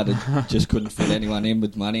hooker, but I just couldn't fit anyone in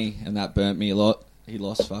with money, and that burnt me a lot. He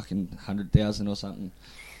lost fucking 100,000 or something.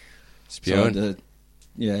 Spewing. So I had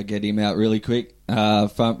to, get him out really quick.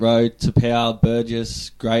 Front row, Tapau, Burgess,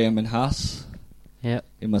 Graham and Huss. Yep.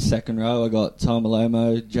 In my second row, I got Tom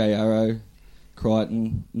Alomo, Jay Arrow,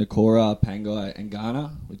 Crichton, Nakora, Pangai, and Garner,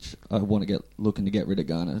 which I want to looking to get rid of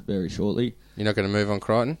Garner very shortly. You're not going to move on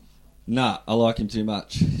Crichton? Nah, I like him too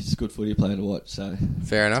much. He's a good footy player to watch. So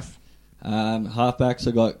fair enough. Halfbacks,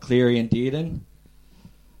 I got Cleary and Dearden.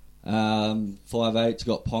 5'8",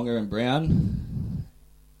 got Ponga and Brown.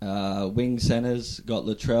 Wing centres, got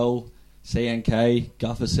Latrell, CNK,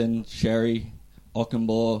 Gufferson, Sherry,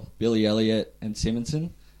 Ockenbaugh, Billy Elliott, and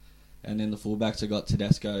Simonson. And then the fullbacks, I got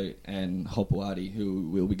Tedesco and Hopewadi, who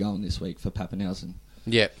will be going this week for Pappenhausen.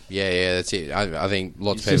 Yep, yeah, that's it. I think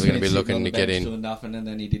lots of people are going to be looking to get in. Doing nothing, and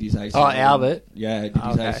then he did his ACL. Oh, Albert? Yeah, he did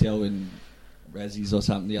his ACL in Razzies or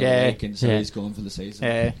something the other week, and so he's gone for the season.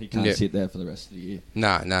 Yeah. He can't sit there for the rest of the year.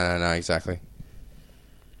 No, exactly.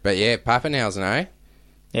 But yeah, Pappenhausen, eh?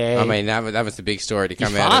 Yeah. I mean, that was the big story to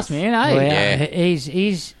come he's out fast, of. man, eh? Well, Yeah.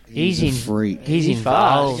 He's a in freak. He's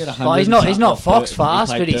fast. involved. Well, he's not Fox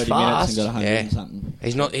fast, but he's fast. And got 100 Yeah. and something.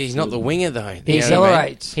 He's not the winger though. He You know what I mean?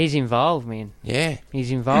 accelerates. He's involved, man. Yeah.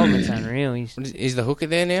 His involvement's unreal. He's Is the hooker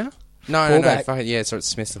there now? No. Fullback. Fuck it, yeah, so it's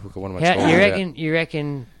Smith's the hooker. What am I talking you about?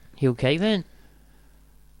 reckon he'll keep it?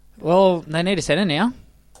 Well, they need a centre now.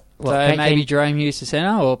 What, So can- maybe can- Jerome Hughes to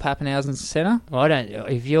centre or Pappenhausen to centre. I don't.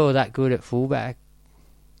 If you're that good at fullback,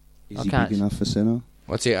 Is I he can't- big enough for centre?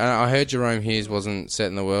 What's it? I heard Jerome Hughes wasn't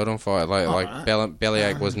setting the world on fire.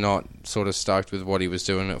 Bellyache was not sort of stoked with what he was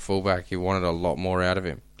doing at fullback. He wanted a lot more out of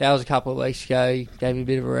him. That was a couple of weeks ago. He gave me a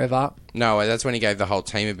bit of a rev up. No, that's when he gave the whole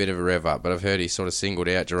team a bit of a rev up. But I've heard he sort of singled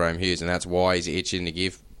out Jerome Hughes, and that's why he's itching to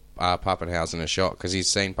give Pappenhausen a shot, because he's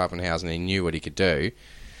seen Pappenhausen and he knew what he could do.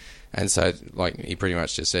 And so, he pretty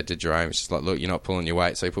much just said to Jerome, it's just like, look, you're not pulling your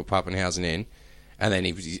weight. So he put Pappenhausen in, and then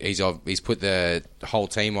he's put the whole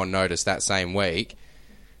team on notice that same week,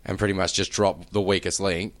 and pretty much just dropped the weakest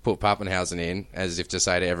link, put Pappenhausen in, as if to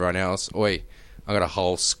say to everyone else, oi, I got a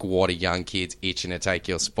whole squad of young kids itching to take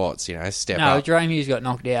your spots, step No, up. Jerome Hughes got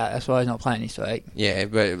knocked out. That's why he's not playing this week. Yeah,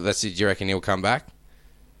 but do you reckon he'll come back?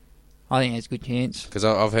 I think there's a good chance. Because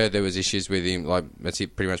I've heard there was issues with him, that's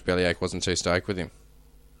it, pretty much Bellyache wasn't too stoked with him.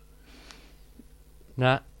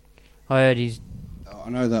 no. I heard he's I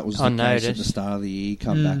know that was the On case at notice. the start of the year.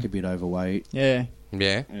 Come back a bit overweight. Yeah.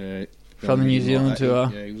 Yeah? Yeah, From the New Zealand tour.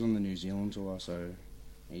 Yeah, he was on the New Zealand tour, so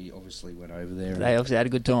He obviously went over there. They obviously had a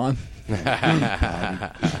good time.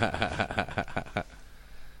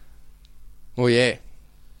 Well, yeah.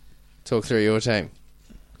 Talk through your team.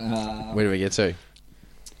 Where do we get to?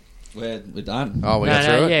 We're done. Oh, we got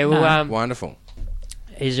through it? Yeah, well, wonderful.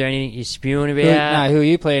 Is there anything you're spewing about? Who are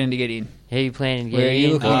you planning to get in? Who are you planning to Where get are you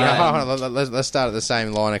in? looking Hold on, let's start at the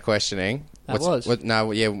same line of questioning. What's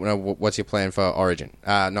your plan for Origin?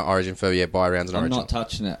 Not Origin, for buy rounds in I'm Origin. not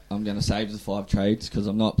touching it. I'm going to save the 5 trades because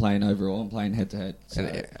I'm not playing overall. I'm playing head-to-head. So.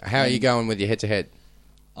 And how are you going with your head-to-head?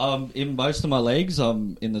 In most of my leagues,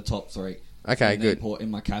 I'm in the top 3. Okay, good. In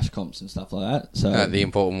my cash comps and stuff like that. So the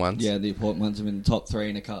important ones. Yeah, the important ones. I'm in the top 3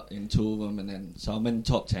 in 2 of them, and then so I'm in the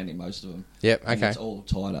top 10 in most of them. Yep. And okay. it's all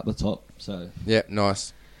tied up the top. So. Yep.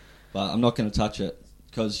 Nice. But I'm not going to touch it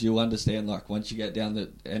because you'll understand. Like once you get down the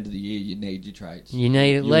end of the year, you need your trades. You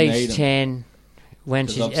need at least 10.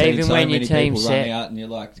 Even when your team's set, run out and you're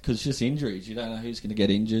like, because it's just injuries. You don't know who's going to get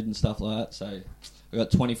injured and stuff like that. So I've got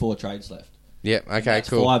 24 trades left. Yep. Okay. That's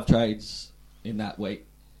cool. 5 trades in that week.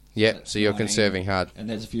 Yep. So you're conserving hard. And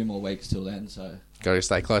there's a few more weeks till then. So got to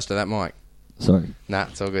stay close to that mic. Sorry. Nah,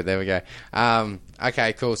 it's all good. There we go.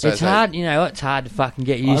 Okay, cool. So it's hard. You know, it's hard to fucking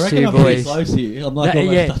get used I reckon to, I'm boys. pretty close here. I'm like,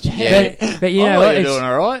 but you know what? You're doing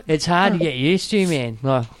all right. It's hard to get used to, man.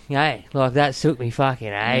 Like that took me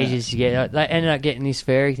fucking ages to get. I ended up getting this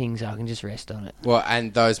fairy thing, so I can just rest on it. Well,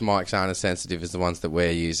 and those mics aren't as sensitive as the ones that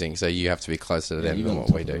we're using, so you have to be closer to them than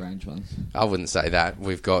what we do. Range ones. I wouldn't say that.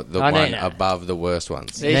 We've got the one above the worst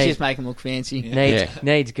ones. These just make them look fancy.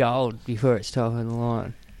 Needs gold before it's top of the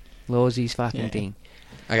line. Lawsy's fucking thing.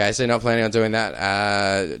 Okay, so you're not planning on doing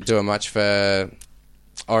that. Doing much for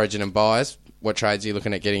Origin and buys. What trades are you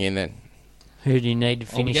looking at getting in then? Who do you need to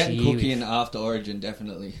finish the year I'm getting Cook with? in after Origin,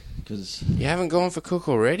 definitely. Cause you haven't gone for Cook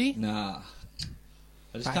already? Nah.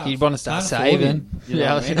 I just you'd want to start saving. You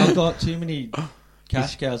know what I mean? I've got too many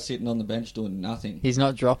cash cows sitting on the bench doing nothing. He's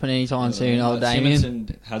not dropping anytime soon, old Damien.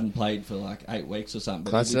 Simonson hasn't played for like 8 weeks or something.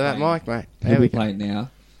 Close to that mic, mate. He'll be playing now.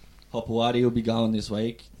 Hopewadi will be going this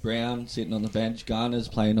week. Brown sitting on the bench. Garner's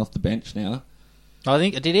playing off the bench now. I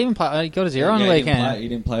think did he even play? He got a 0 on the weekend. He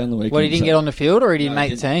didn't play on the weekend. Well, he didn't get on the field, or he didn't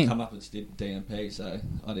make the team. Come up and did DMP, so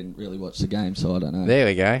I didn't really watch the game, so I don't know. There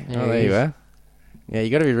we go. There you are. Yeah, you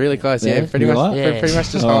got to be really close. Yeah, pretty much. Right? Yeah. Pretty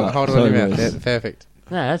much just hold it on your mouth. Yeah, perfect.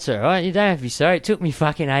 No, that's all right. You don't have to be sorry. It took me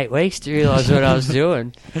fucking 8 weeks to realise what I was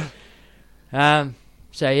doing.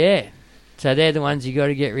 So yeah, so they're the ones you got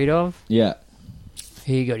to get rid of. Yeah.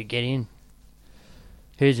 Who you got to get in?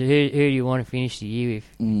 Who do you want to finish the year with?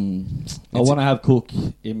 I want to have Cook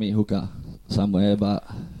in me hooker somewhere, but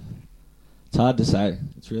it's hard to say.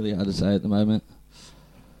 It's really hard to say at the moment.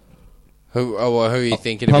 Who are you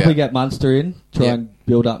thinking probably about? Get Munster in, try and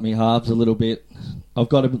build up me halves a little bit. I've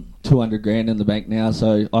got $200,000 in the bank now,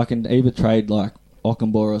 so I can either trade like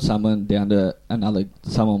Ockenbaugh or someone down to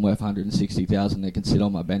someone worth 160,000 that can sit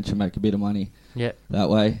on my bench and make a bit of money. Yep. That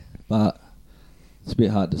way, but it's a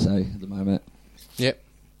bit hard to say at the moment. Yep.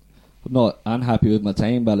 I'm not unhappy with my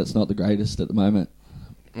team, but it's not the greatest at the moment.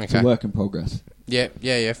 Okay. It's a work in progress.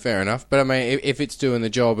 Yeah, fair enough. But I mean, if it's doing the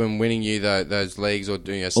job and winning you those leagues or all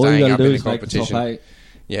staying you up do in the is competition, make the top 8.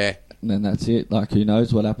 Yeah. And then that's it. Like, who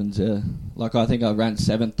knows what happens there? Like, I think I ran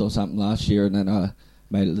 7th or something last year, and then I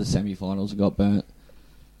made it to the semi-finals and got burnt.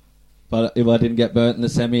 But if I didn't get burnt in the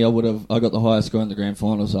semi, I got the highest score in the grand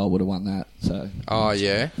final, so I would have won that. So. Oh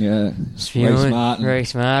yeah. Yeah. Very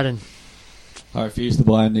smart, and I refuse to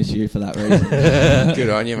buy him this year for that reason. Good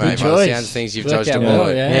on you, mate. By the sounds of things, you've dodged a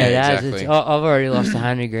bullet. Yeah, exactly. I've already lost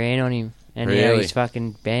 $100,000 on him, and now he's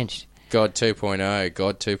fucking benched. God 2.0.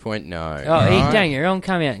 God 2.0. Oh, right. Don't get me wrong,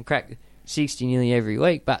 come out and crack 60 nearly every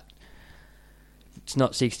week, but it's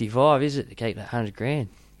not 65, is it, to keep that $100,000?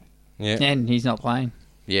 Yeah. And he's not playing.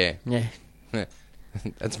 Yeah. Yeah.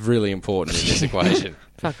 That's really important in this equation.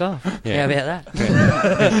 Fuck off. Yeah. How about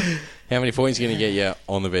that? How many points are you going to get you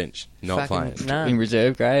on the bench? Not playing. No. In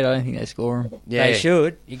reserve grade, I don't think they score him. Yeah. They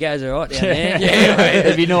should. He goes all right down there. Yeah,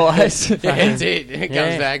 it'd be nice. Yeah, that's it. It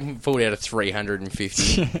comes back and pulled out of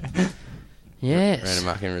 350. Yes. Ran a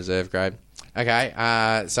muck in reserve grade. Okay,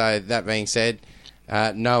 so that being said,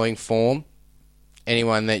 knowing form,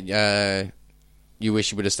 anyone that you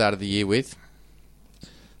wish you would have started the year with?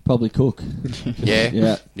 Probably Cook.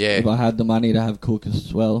 Yeah. If I had the money to have Cook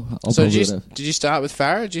as well, so did you start with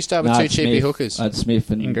Farah? Did you start with two cheapy hookers? I had Smith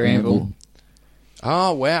and Granville.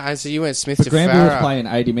 Oh wow! And so you went Smith to Granville Farah. was playing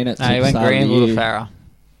 80 minutes. No, he went Granville to Farah.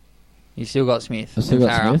 You still got Smith. I still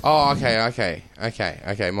got Smith. Oh,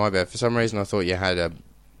 okay. My bad. For some reason, I thought you had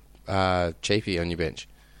a cheapy on your bench.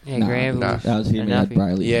 Yeah, Granville. No, that was him. He had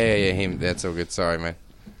Brayley. Yeah, him. That's all good. Sorry, man.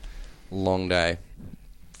 Long day.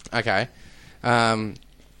 Okay.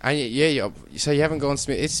 And so you haven't gone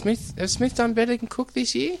Smith. Has Smith done better than Cook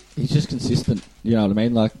this year? He's just consistent. You know what I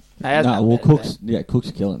mean? Like,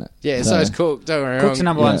 Cook's killing it. Yeah, so is Cook. Don't worry. Cook's the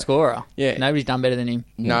number one scorer. Yeah. Nobody's done better than him.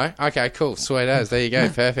 No? Okay, cool. Sweet as. There you go.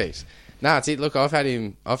 Perfect. No, it's it. Look, I've had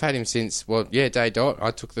him since, day dot. I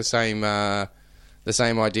took the same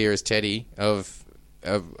idea as Teddy of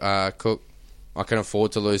Cook. I can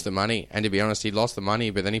afford to lose the money. And to be honest, he lost the money,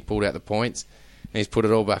 but then he pulled out the points. And he's put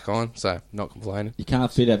it all back on, so not complaining. You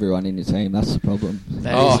can't fit everyone in your team. That's the problem.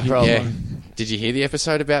 That is the problem. Yeah. Did you hear the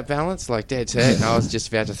episode about balance? Like, dead set. I was just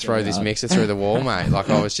about to throw this mixer through the wall, mate. Like,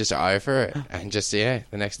 I was just over it. And just, the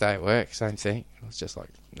next day at work, same thing. I was just like,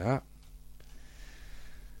 nah.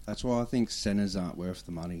 That's why I think centres aren't worth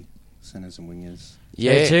the money. Centres and wingers.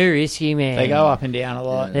 Yeah. They're too risky, man. They go up and down a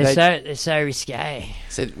lot. Yeah. They're so risque.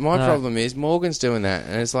 So my problem is Morgan's doing that,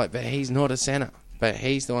 and it's like, but he's not a centre. But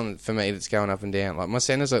he's the one, for me, that's going up and down. Like, my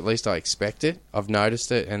centres, at least I expect it. I've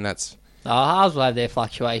noticed it, and that's... halves will have their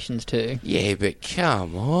fluctuations too. Yeah, but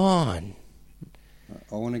come on.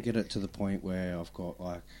 I want to get it to the point where I've got,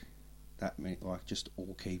 just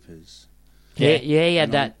all keepers. Yeah,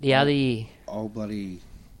 that the other year. I'll bloody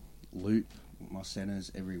loop my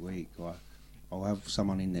centres every week. Like, I'll have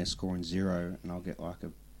someone in there scoring 0, and I'll get, a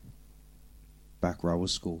back rower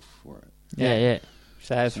score for it. Yeah.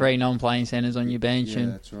 So have 3 non-playing centres on your bench. Yeah,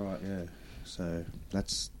 that's right, yeah. So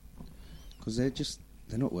that's... Because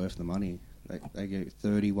they're not worth the money. They get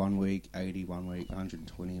 30 1 week, 80 1 week,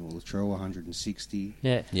 120, or Latrell 160.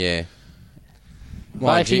 Yeah. Yeah.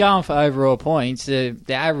 Well, if you're going for overall points, the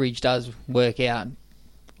average does work out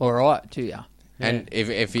all right to you. And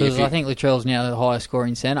if because I think Latrell's now the highest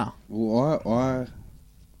scoring centre. Well,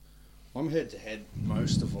 I'm head to head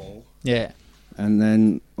most of all. Yeah. And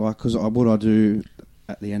then, because what I do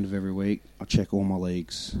at the end of every week, I check all my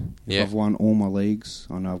leagues. If I've won all my leagues,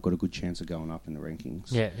 I know I've got a good chance of going up in the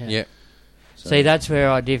rankings. Yeah. So, see, that's where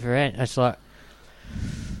I different. It's like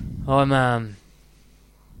I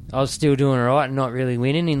was still doing all right and not really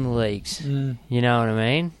winning in the leagues. You know what I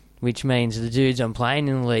mean? Which means the dudes I'm playing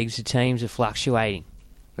in the leagues, the teams are fluctuating.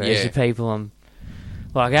 Whereas the people I'm...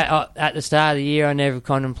 Like, at the start of the year, I never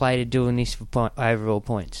contemplated doing this for overall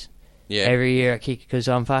points. Yeah. Every year I kick because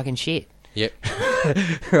I'm fucking shit. Yep.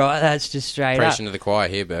 Right, that's just straight up. Preaching to the choir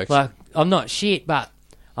here, Burks. Like, I'm not shit, but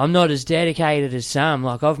I'm not as dedicated as some.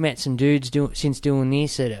 Like, I've met some dudes since doing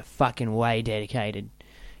this that are fucking way dedicated.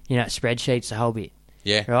 You know, spreadsheets, the whole bit.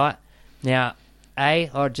 Yeah. Right? Now,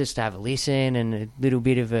 I'll just have a listen and a little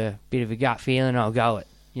bit of a gut feeling, I'll go it,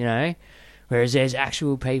 you know? Whereas there's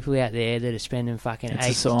actual people out there that are spending fucking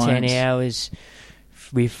 8 to 10 hours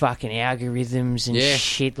with fucking algorithms and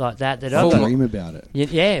shit like that. I dream about it.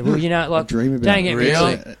 Yeah, well, you know, like, I dream about don't get me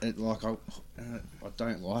wrong. I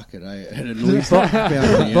don't like it, eh? It annoys me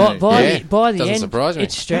about by the Doesn't end, surprise me.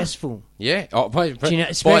 it's stressful. Yeah. Oh, by you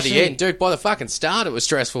know, the end, dude, by the fucking start, it was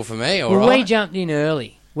stressful for me, all well, right? we jumped in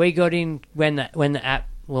early. We got in when the app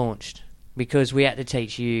launched because we had to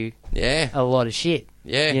teach you a lot of shit.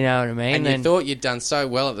 Yeah. You know what I mean? And you thought you'd done so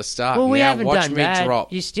well at the start. Well, we now haven't watch done me bad.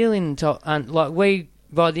 drop. You're still in the top.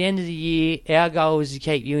 By the end of the year, our goal was to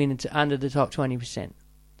keep you under the top 20%,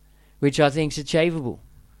 which I think is achievable.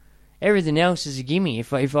 Everything else is a gimme.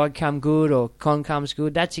 If I come good or Con comes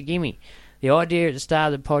good, that's a gimme. The idea at the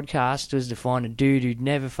start of the podcast was to find a dude who'd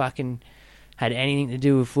never fucking had anything to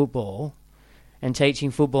do with football and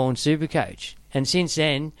teaching football and Supercoach. And since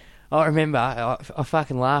then, I remember, I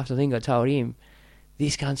fucking laughed. I think I told him,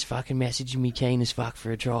 this cunt's fucking messaging me keen as fuck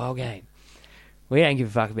for a trial game. We don't give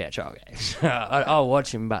a fuck about trial games. I'll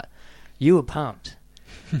watch him, but you were pumped.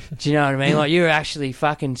 Do you know what I mean? Like, you were actually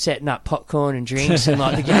fucking setting up popcorn and drinks and,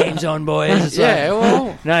 like, the game's on, boys. It's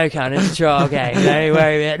no, cunt, it's a trial game. Don't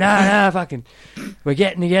worry about it. No, fucking, we're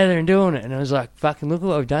getting together and doing it. And I was like, fucking, look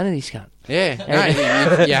what we've done to this cunt.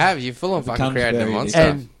 Yeah, you have. You're full on fucking creating a monster.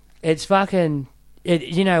 And it's fucking,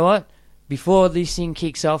 you know what? Before this thing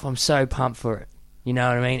kicks off, I'm so pumped for it. You know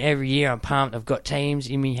what I mean? Every year I'm pumped. I've got teams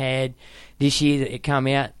in my head. This year that it come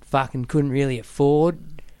out, fucking couldn't really afford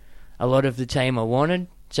a lot of the team I wanted.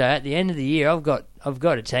 So at the end of the year, I've got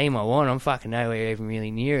a team I want. I'm fucking nowhere even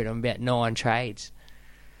really near it. I'm about 9 trades.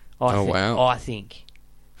 I think,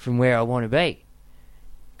 from where I want to be.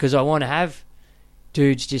 Because I want to have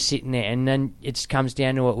dudes just sitting there. And then it comes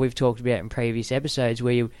down to what we've talked about in previous episodes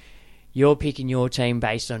where you're picking your team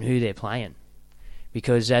based on who they're playing.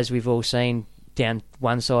 Because as we've all seen down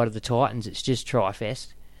one side of the Titans, it's just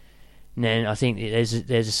Tri-Fest. And then I think there's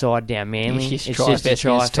a side down Manly. It's just a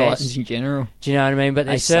Tri-Fest. Titans in general. Do you know what I mean? But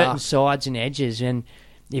there's certain sides and edges, and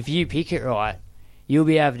if you pick it right, you'll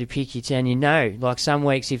be able to pick your 10. You know, like some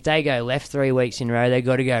weeks, if they go left 3 weeks in a row, they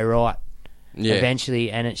got to go right. Yeah.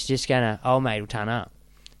 eventually, and it's just going to, old mate will turn up.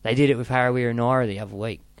 They did it with Harawira Naira the other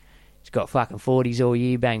week. He's got fucking 40s all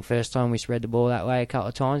year, bang, first time we spread the ball that way a couple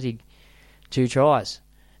of times, he 2 tries.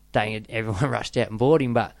 Dang it, everyone rushed out and bought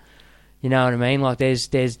him, but you know what I mean? Like, there's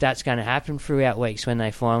that's going to happen throughout weeks when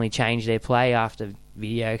they finally change their play after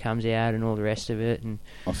video comes out and all the rest of it. And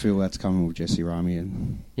I feel that's coming with Jesse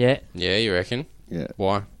Ramian. Yeah. Yeah, you reckon? Yeah.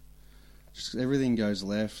 Why? Just everything goes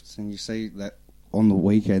left, and you see that on the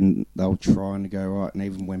weekend they were trying to go right, and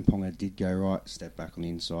even when Ponga did go right, step back on the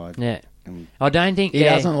inside. Yeah. And I don't think he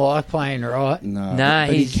doesn't like playing right. No, nah,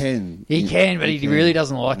 but he can. He can, but he really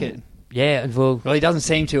doesn't like it. Yeah, well, he doesn't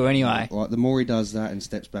seem to anyway. Like, the more he does that and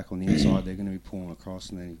steps back on the inside, they're going to be pulling across,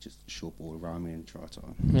 and then he just short ball to Rami and try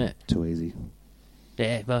time. Yeah. Too easy.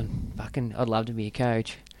 Yeah, but fucking, I'd love to be a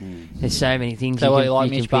coach. There's so many things. So, you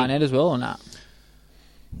like Mitch Barnett as well or not?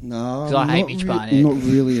 No, because I hate Mitch Barnett. I'm not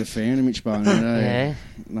really a fan of Mitch Barnett. No. Yeah,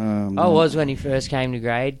 no, I was when he first came to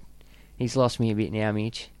grade. He's lost me a bit now,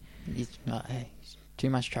 Mitch. He's too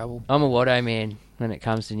much trouble. I'm a Watto man when it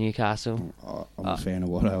comes to Newcastle. I'm a fan of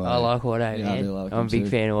Watto. I like Watto, Yeah, man. I do like I'm a him big too.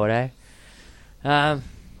 fan of Watto.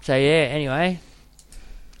 So yeah. Anyway,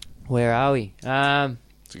 where are we?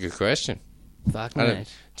 It's a good question. Fuck I don't-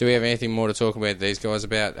 mate. Do we have anything more to talk about these guys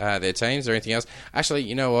about their teams or anything else? Actually,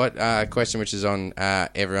 you know what? A question which is on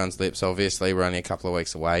everyone's lips. Obviously, we're only a couple of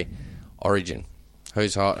weeks away. Origin.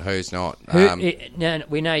 Who's hot? Who's not? No,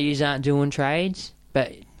 we know you aren't doing trades,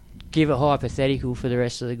 but give a hypothetical for the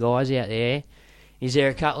rest of the guys out there. Is there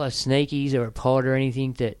a couple of sneakies or a pod or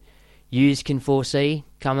anything that yous can foresee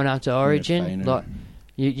coming up to Origin? Fainu. Like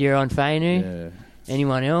you're on Fainu. Yeah.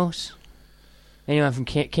 Anyone else? Anyone from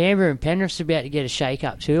Canberra and Penrith's about to get a shake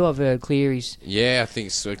up too. I've heard Cleary's. Yeah, I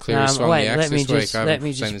think so. Cleary swung wait, the axe let me this week. just I let haven't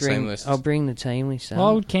me seen just the team bring. list. I'll bring the team list.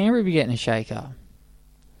 Why would Canberra be getting a shake-up?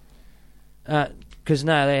 Because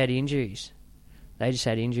no, they had injuries. They just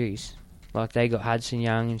had injuries. Like they got Hudson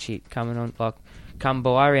Young and shit coming on. Like come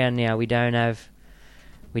by around now, we don't have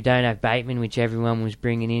Bateman, which everyone was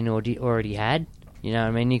bringing in or already had. You know what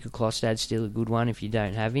I mean? Nico Klostad's still a good one if you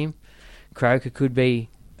don't have him. Croker could be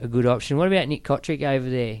a good option. What about Nick Kotrick over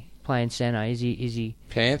there playing centre? Is he?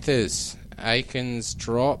 Panthers. Aikens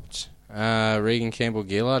dropped. Regan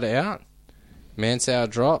Campbell-Gillard out. Mansell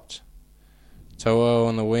dropped. To'o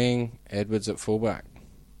on the wing. Edwards at fullback.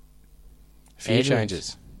 A few Edwards.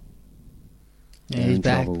 changes. Yeah, he's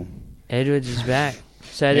back. Edwards is back.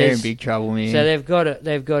 So They're there's in big trouble, man. So they've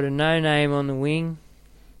got a no name on the wing.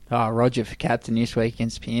 Oh, Roger for captain this week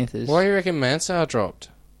against Panthers. Why do you reckon Mansell dropped?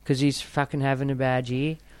 Because he's fucking having a bad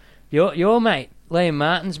year. Your mate, Liam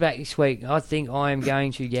Martin's back this week. I think I am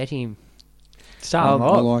going to get him. Start him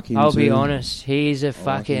up. I like him I'll be too. honest. He's a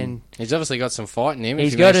fucking... He's obviously got some fight in him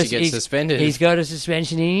He's if he got managed to get suspended. He's got a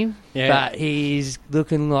suspension in him, Yeah. but he's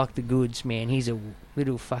looking like the goods, man. He's a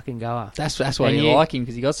little fucking goer. That's why And you like him,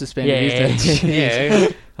 because he got suspended. Yeah, isn't it? yeah.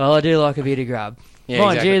 Well, I do like a bit of grub. Yeah,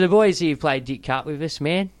 Mind exactly. you, the boys here played Dick Cup with us,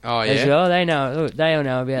 man. Oh, As yeah? well, they all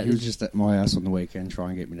know about He was this. just at my house on the weekend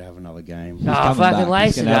trying to get me to have another game. Oh, fucking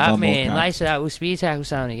lace it up, one more man. cup. Lace it up. We'll spear tackle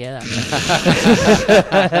something together.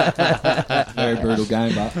 Very brutal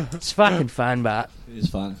game, but It's fucking fun, but... it is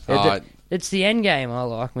fun. It's the end game I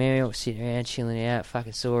like, man. We're all sitting around chilling out,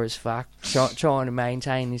 fucking sore as fuck, trying to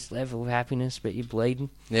maintain this level of happiness, but you're bleeding.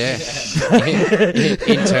 Yeah.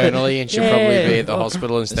 Internally, and should probably be at the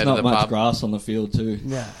hospital There's instead not of the much pub. grass on the field too.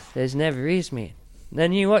 No, there's never is, man.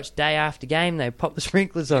 Then you watch day after game, they pop the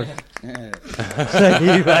sprinklers on. Yeah. So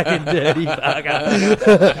you fucking dirty fucker.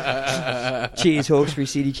 Cheers, Hawkesbury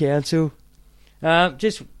City Council.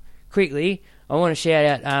 Just quickly, I want to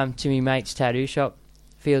shout out to me mate's tattoo shop,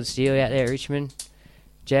 Field Steel out there at Richmond.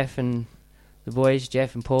 Jeff and the boys,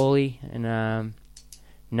 Jeff and Paulie and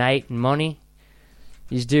Nate and Monty.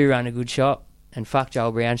 He's do run a good shop, and fuck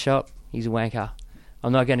Joel Brown shop. He's a wanker.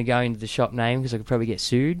 I'm not going to go into the shop name because I could probably get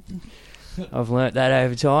sued. I've learnt that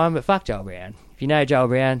over time, but fuck Joel Brown. If you know Joel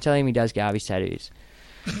Brown, tell him he does garbage tattoos.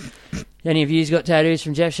 Any of you's got tattoos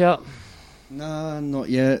from Jeff's shop? No, not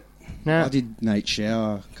yet. No. I did Nate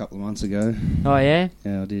Shower a couple of months ago. Oh, yeah?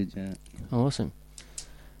 Yeah, I did, yeah. Awesome.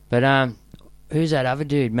 But who's that other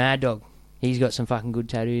dude? Mad Dog. He's got some fucking good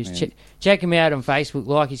tattoos. Man. Check him out on Facebook.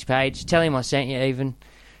 Like his page. Tell him I sent you even.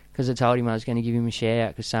 Because I told him I was going to give him a shout out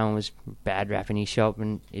because someone was bad rapping his shop,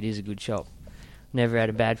 and it is a good shop. Never had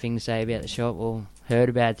a bad thing to say about the shop or heard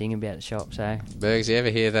a bad thing about the shop. So Bergs, you ever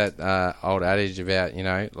hear that old adage about,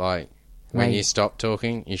 like, when Mate. you stop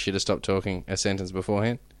talking, you should have stopped talking a sentence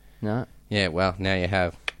beforehand? No. Yeah, well, now you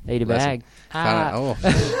have. Eat a bag.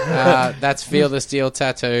 That's Feel the Steel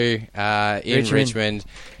Tattoo in Richmond.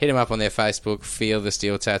 Hit them up on their Facebook, Feel the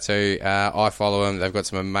Steel Tattoo. I follow them. They've got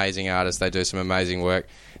some amazing artists. They do some amazing work.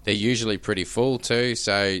 They're usually pretty full too,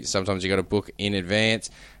 so sometimes you got to book in advance.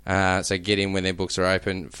 So get in when their books are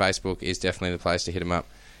open. Facebook is definitely the place to hit them up.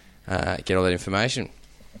 Get all that information.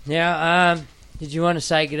 Now, did you want to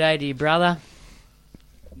say good day to your brother?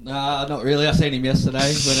 Nah, not really. I seen him yesterday.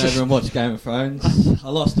 Went over and watched Game of Thrones. I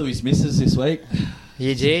lost to his missus this week.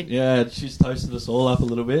 You did? Yeah, she's toasted us all up a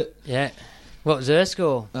little bit. Yeah. What was her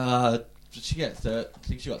score? She got I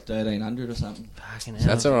think she got 1,300 or something. Fucking hell.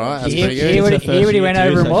 That's all right. That's pretty Hear good. what he went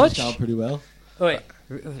over and watched? She's going pretty well. Wait,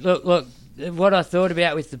 look. What I thought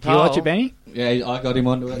about with the Do you poll. watch it, Benny? Yeah, I got him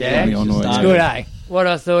onto it. Yeah, It's good, eh? What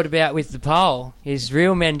I thought about with the poll is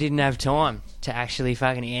real men didn't have time to actually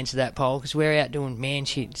fucking answer that poll because we're out doing man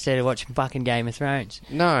shit instead of watching fucking Game of Thrones.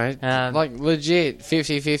 No, like legit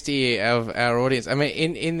 50-50 of our audience. I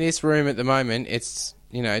mean, in this room at the moment, it's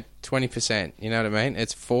 20%. You know what I mean?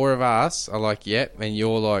 It's 4 of us are like, yep, and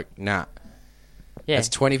you're like, nah. Yeah. It's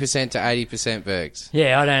 20% to 80%, Bergs.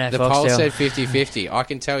 Yeah, I don't know. The poll said 50-50. I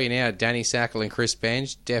can tell you now, Danny Sackle and Chris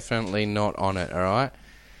Benj definitely not on it. All right.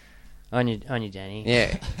 On you, Danny.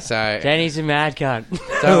 Yeah. So Danny's a mad cunt.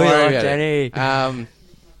 Don't worry about Danny. it.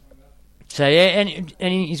 So yeah,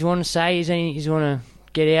 any you want to say? Is any you want to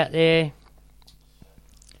get out there?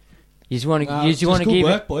 You want to give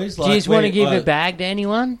work, it, boys. do you just want to give a bag to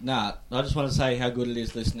anyone? Nah, I just want to say how good it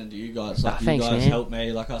is listening to you guys. Like, thanks, you guys man. helped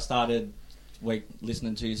me. Like, I started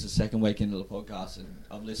listening to you the second week into the podcast, and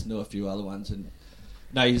I've listened to a few other ones, and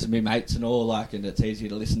using me mates and all, like, and it's easy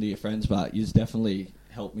to listen to your friends, but you've definitely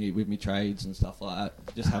helped me with me trades and stuff like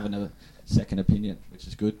that. Just having a second opinion, which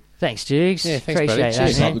is good. Thanks, Dukes. Yeah, thanks, Appreciate buddy. that,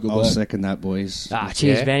 Cheers. man. I'll second that, boys.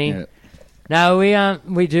 Cheers, Yeah. Benny. Yeah. No, we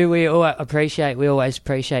always appreciate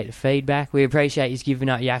the feedback. We appreciate you giving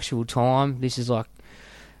up your actual time. This is like,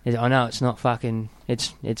 I know it's not fucking,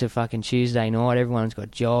 it's a fucking Tuesday night. Everyone's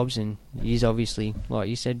got jobs, and he's obviously, like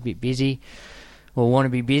you said, a bit busy. Or want to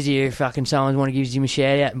be busier if fucking someone want to give him a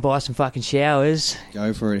shout out and buy some fucking showers.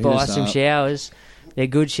 Go for it. Buy some showers. They're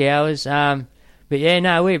good showers. But yeah,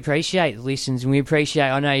 no, we appreciate the listens, and we appreciate.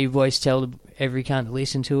 I know you boys tell every cunt to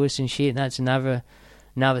listen to us and shit. And that's another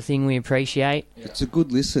thing we appreciate. It's a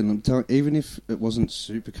good listen. I'm telling, even if it wasn't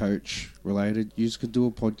Supercoach related, you could do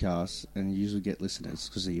a podcast and you usually get listeners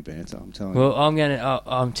because of your banter. I'm telling you. Well,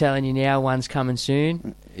 I'm telling you now, one's coming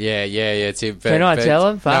soon. Yeah. It's it. Can I tell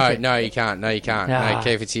him? Fuck it. No, you can't. No,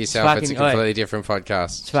 keep it to yourself. Fucking- It's a completely different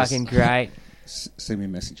podcast. It's fucking great. Send me a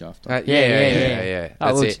message after. Yeah.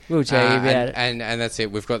 That's it. We'll tell you about it. And that's it.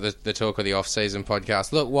 We've got the talk of the off-season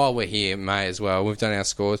podcast. Look, while we're here, May as well, we've done our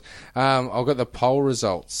scores. I've got the poll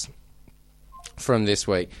results from this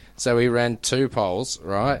week. So we ran 2 polls,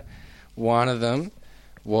 right? One of them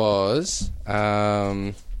was...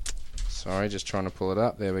 sorry, just trying to pull it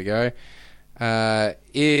up. There we go.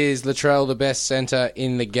 Is Latrell the best centre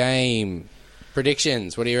in the game?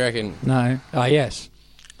 Predictions, what do you reckon? No. Oh, yes.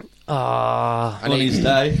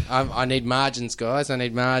 I need margins, guys. I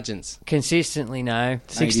need margins. Consistently, no.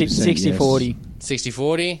 60-40.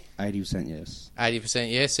 60-40? 80% yes.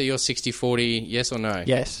 80% yes. So you're 60-40 yes or no?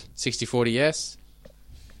 Yes. 60-40 yes?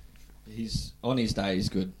 He's on his day, he's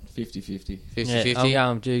good. 50-50. 50-50? Yeah,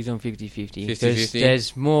 I'm going Dukes on 50-50. 50-50?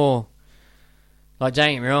 There's more... Like,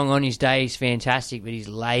 don't get me wrong, on his day he's fantastic, but he's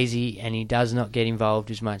lazy and he does not get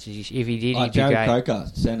involved as much as if he did, he'd be Joe great. Coker,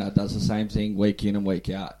 centre, does the same thing week in and week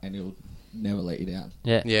out, and he'll never let you down.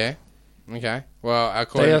 Yeah. Okay. Well,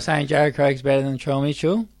 So you're saying Joe Craig's better than Latrell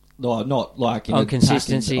Mitchell? No, not like in On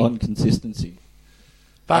consistency. On consistency.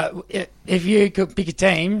 But if you could pick a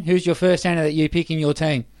team, who's your first centre that you pick in your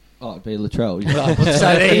team? Oh, it'd be Latrell.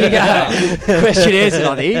 So there you go. Question answered,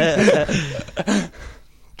 I think.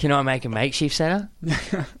 Can I make a makeshift centre?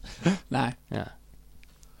 No. No.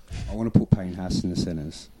 I want to put Payne Haas in the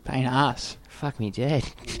centres. Payne Haas. Fuck me dead.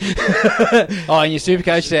 Oh, and your super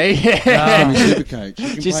coach there? Supercoach. You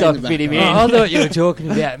can Just play in like the fit him in. background. I thought you were talking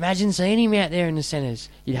about... Imagine seeing him out there in the centres.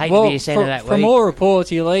 You'd hate to be a centre that from week. all reports,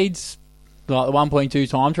 he leads like the 1.2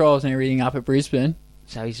 time trials and everything up at Brisbane.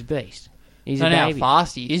 So he's a beast. He's I a don't know baby. how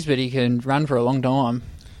fast he is, but he can run for a long time.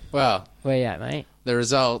 Well, Where you at, mate? the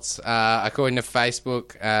results, according to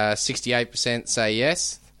Facebook, 68% say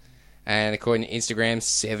yes. And according to Instagram,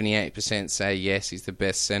 78% say yes, he's the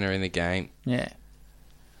best centre in the game. Yeah.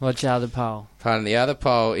 What's the other poll? Pardon, the other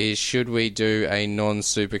poll is, should we do a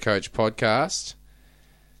non-Supercoach podcast?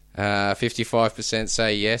 55%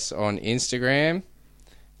 say yes on Instagram.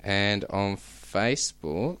 And on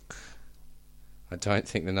Facebook, I don't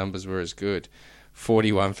think the numbers were as good.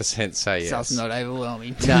 41% say yes. So it's not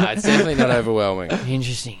overwhelming. No, it's definitely not overwhelming.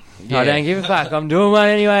 Interesting. Yeah. I don't give a fuck. I'm doing one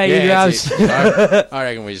anyway, you Yeah, grubs. that's it. I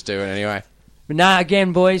reckon we just do it anyway. But nah,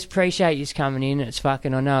 again, boys, appreciate you coming in. It's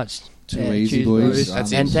fucking, I know it's Too easy, boys.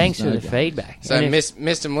 That's and it. thanks for the feedback. So, And if-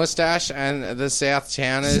 Mr. Moustache and the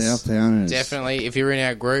Southtowners. Southtowners. Definitely, if you're in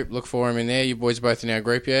our group, look for him in there. You boys are both in our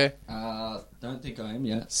group, yeah? Don't think I am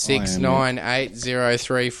yet.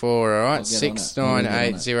 698034, all right?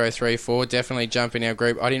 698034. Definitely jump in our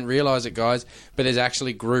group. I didn't realise it, guys, but there's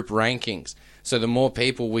actually group rankings. So the more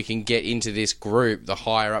people we can get into this group, the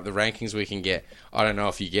higher up the rankings we can get. I don't know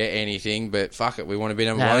if you get anything, but fuck it, we want to be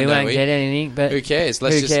number No, one, we don't won't we? get anything, but who cares?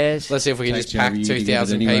 who cares? Let's see if we can Takes just pack you over a year to get it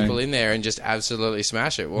 2,000 anyway. people in there and just absolutely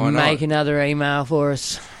smash it. Why not? Make another email for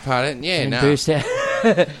us. Pardon? Yeah, And no. boost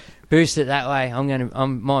it. Boost it that way.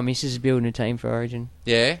 My missus is building a team for Origin.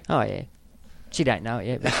 Yeah? Oh yeah. She don't know it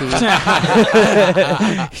yet, but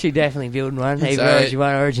she definitely building one. Either So- Origin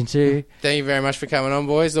 1 or Origin 2. Thank you very much for coming on,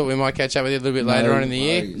 boys. Thought we might catch up with you a little bit later on in the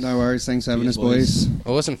year. No worries. Thanks for having us, boys.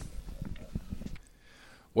 Awesome.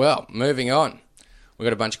 Well, moving on. We've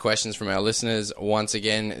got a bunch of questions from our listeners once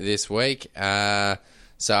again this week. So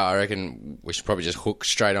I reckon we should probably just hook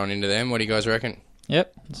straight on into them. What do you guys reckon?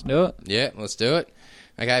 Yep, let's do it. Yeah, let's do it.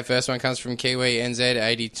 Okay, first one comes from Kiwi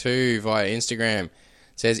NZ82 via Instagram. It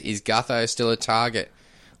says, is Gutho still a target?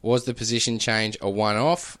 Was the position change a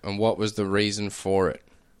one-off, and what was the reason for it?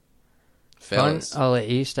 Fellas. I'll let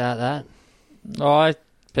you start that. I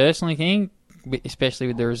personally think, especially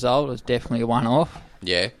with the result, it was definitely a one-off.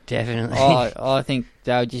 Yeah. Definitely. I think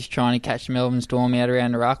they were just trying to catch the Melbourne Storm out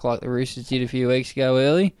around the ruck like the Roosters did a few weeks ago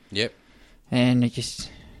early. Yep. And it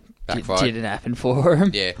just Backfired. didn't happen for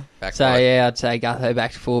him. Yeah, backfired. So, yeah, I'd say Gutho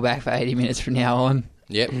back to fullback for 80 minutes from now on.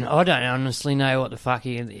 Yep. I don't honestly know what the fuck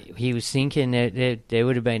he was thinking. There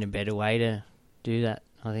would have been a better way to do that,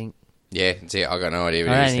 I think. Yeah, see, I got no idea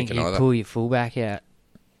what I he don't was think thinking you either. pull your fullback out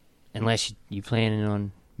unless you're planning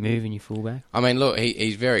on moving your fullback. I mean, look,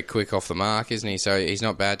 he's very quick off the mark, isn't he? So he's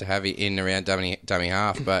not bad to have in and around dummy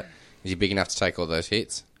half, but is he big enough to take all those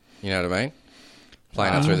hits? You know what I mean?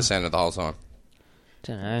 Playing up through the centre the whole time.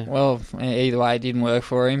 Don't know. Well, either way, it didn't work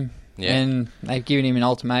for him. Yeah. And they've given him an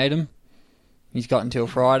ultimatum. He's got until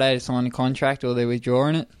Friday to sign the contract or they're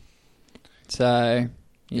withdrawing it. So,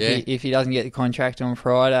 if he doesn't get the contract on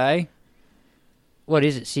Friday... What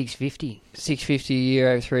is it, $650? $650 a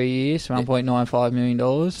year over 3 years, $1.95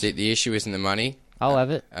 million. See, the issue isn't the money. I'll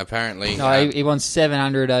have it. Apparently... No, he wants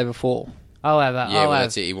 700 over 4. I'll have it. Yeah, well,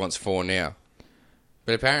 that's it. He wants 4 now.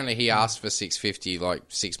 But apparently he asked for 650 like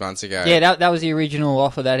 6 months ago. Yeah, that was the original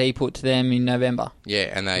offer that he put to them in November.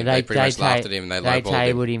 Yeah, and they pretty much laughed at him and they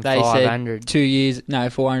lowballed him. They 500. said 2 years, no,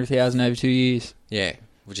 400,000 over 2 years. Yeah,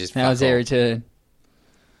 which is That was their return.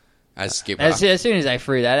 As skipper. As soon as they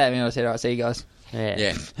threw that at me, I said, all right, see you guys.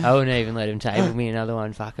 Yeah. I wouldn't even let him table me another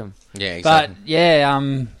one. Fuck him. Yeah, exactly. But,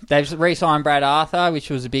 yeah, they've re-signed Brad Arthur, which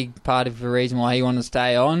was a big part of the reason why he wanted to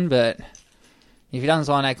stay on, but if he doesn't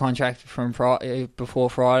sign that contract from before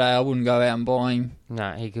Friday, I wouldn't go out and buy him.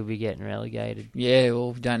 No, he could be getting relegated. Yeah,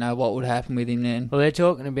 well, don't know what would happen with him then. Well, they're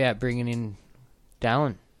talking about bringing in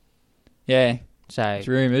Dallin. Yeah, so it's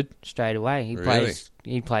rumoured. Straight away.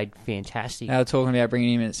 He played fantastic. They were talking about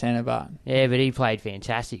bringing him in at centre, but... Yeah, but he played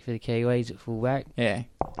fantastic for the Kiwis at fullback. Yeah.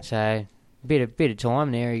 So, bit of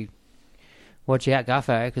time there. Watch out,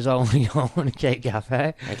 Guffo, because I want to keep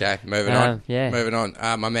Guffo. Okay, moving on. Yeah. Moving on.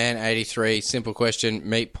 My man, 83, simple question,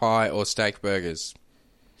 meat pie or steak burgers?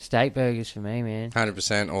 Steak burgers for me, man.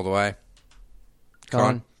 100% all the way.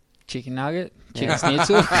 Con. Chicken nugget, chicken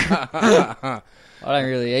schnitzel. I don't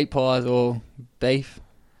really eat pies or beef.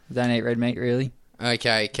 I don't eat red meat, really.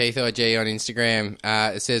 Okay, Keith IG on Instagram.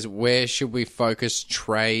 It says, where should we focus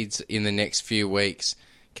trades in the next few weeks?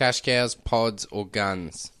 Cash cows, pods, or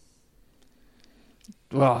guns?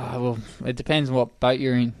 Well, it depends on what boat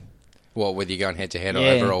you're in. Well, whether you're going head-to-head or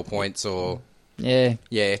Yeah. overall points or... Yeah.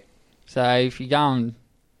 Yeah. So if you're going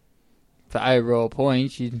for overall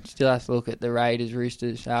points, you still have to look at the Raiders,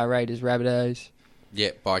 Roosters, Raiders, Rabbitohs.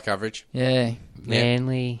 Yeah, by coverage. Yeah.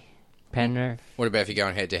 Manly, Penrith. What about if you're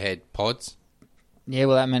going head-to-head? Pods? Yeah,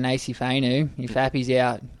 well, that Manasi Fainu, if Appy's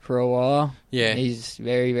out for a while, Yeah. he's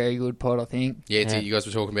very, very good pod, I think. Yeah, you guys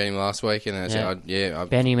were talking about him last week, and I said,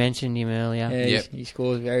 Benny mentioned him earlier. Yeah, he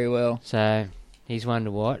scores very well. So, he's one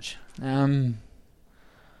to watch. Who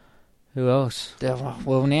else?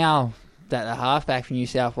 Well, now that the halfback from New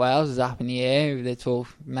South Wales is up in the air,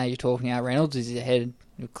 maybe talking out Reynolds is ahead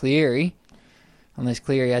of Cleary, unless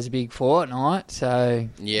Cleary has a big fortnight. So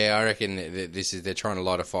yeah, I reckon they're trying to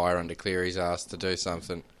light a fire under Cleary's ass to do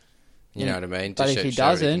something. You know what I mean? But To if he show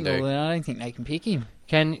what he can doesn't, do. well, then I don't think they can pick him.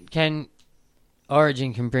 Can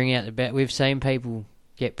Origin can bring out the bet? We've seen people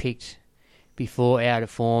get picked before out of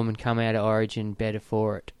form and come out of Origin better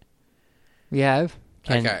for it. We have.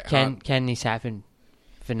 Can this happen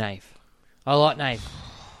for Nath? I like Nath.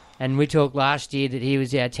 And we talked last year that he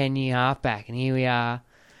was our 10-year halfback, and here we are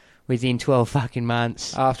within 12 fucking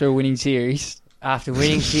months. After a winning series. After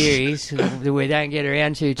winning series that we don't get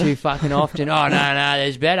around to too fucking often. Oh, no,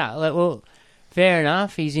 there's better. Like, well, fair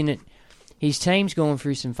enough. He's in it. His team's gone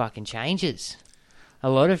through some fucking changes. A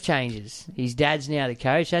lot of changes. His dad's now the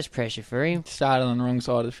coach. That's pressure for him. Started on the wrong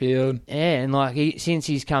side of the field. Yeah, and like since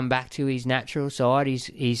he's come back to his natural side,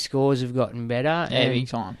 his scores have gotten better. Yeah, big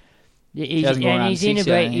time. He's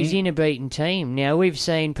in a beaten team. Now, we've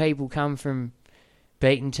seen people come from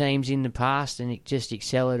beaten teams in the past and just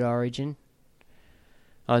excel at Origin.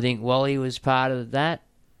 I think Wally was part of that,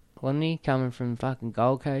 wasn't he? Coming from fucking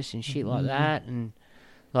Gold Coast and shit like that. And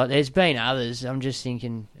like, there's been others. I'm just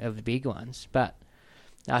thinking of the big ones. But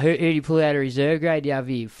who did he pull out of reserve grade the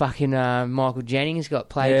other year? Fucking Michael Jennings got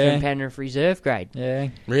played from Penrith reserve grade. Yeah.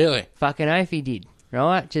 Really? Fucking oath he did,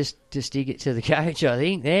 right? Just to stick it to the coach, I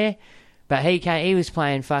think, there. But he was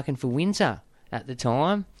playing fucking for Windsor at the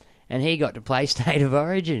time, and he got to play State of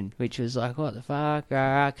Origin, which was like, what the fuck?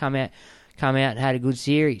 Come out and had a good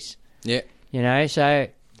series. Yeah. You know, so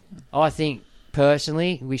I think,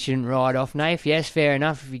 personally, we shouldn't ride off Nath. Yes, fair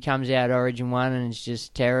enough, if he comes out Origin 1 and it's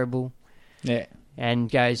just terrible. Yeah. And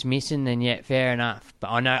goes missing, then yeah, fair enough. But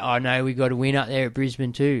I know we got to win up there at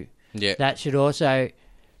Brisbane too. Yeah. That should also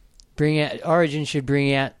Origin should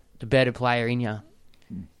bring out the better player in you.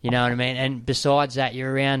 You know what I mean? And besides that,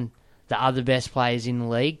 you're around the other best players in the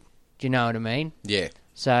league. Do you know what I mean? Yeah.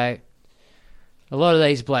 So a lot of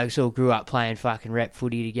these blokes all grew up playing fucking rep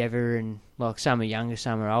footy together, and like some are younger,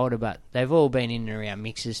 some are older, but they've all been in and around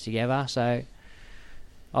mixes together. So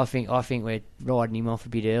I think we're riding him off a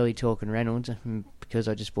bit early talking Reynolds, because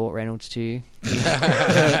I just bought Reynolds to you.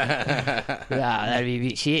 That'd be a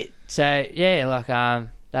bit shit. So yeah, like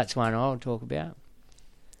that's one I'll talk about.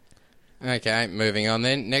 Okay, moving on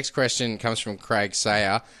then. Next question comes from Craig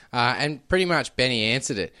Sayer, and pretty much Benny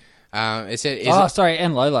answered it. It said,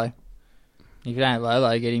 and Lolo. If you don't have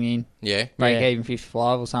Lolo, get him in. Yeah. Break even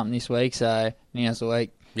 55 or something this week, so now's the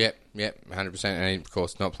week. Yep, 100%, and of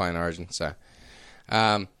course not playing Origin, so...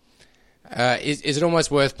 is it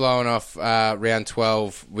almost worth blowing off round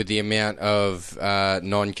 12 with the amount of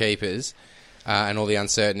non-keepers and all the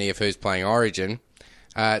uncertainty of who's playing Origin?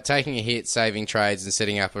 Taking a hit, saving trades and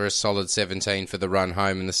setting up a solid 17 for the run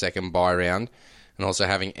home in the second bye round, and also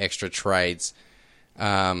having extra trades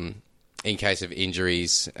in case of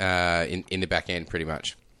injuries in the back end, pretty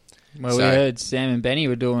much. Well, we heard Sam and Benny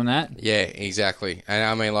were doing that. Yeah, exactly. And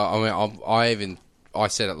I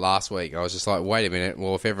said it last week. I was just like, wait a minute.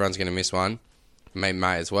 Well, if everyone's going to miss one, may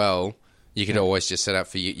as well. You could always just set up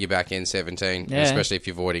for your back end 17, especially if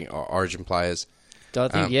you're avoiding Origin players. I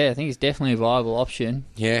think it's definitely a viable option.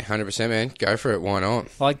 Yeah, 100%, man. Go for it. Why not?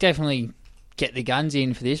 Like, definitely get the guns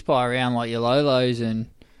in for this bye round, like your Lolos and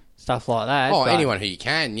stuff like that. Oh, anyone who you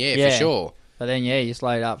can, for sure. But then, you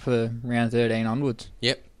slow it up for round 13 onwards.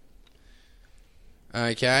 Yep.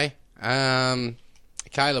 Okay.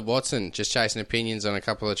 Caleb Watson, just chasing opinions on a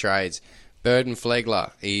couple of trades. Bird and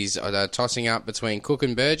Flegler, he's tossing up between Cook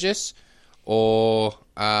and Burgess or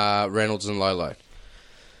Reynolds and Lolo.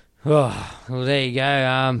 Oh, well, there you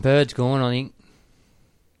go. Bird's gone, I think.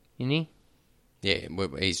 Isn't he? Yeah,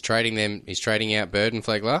 he's trading them. He's trading out Bird and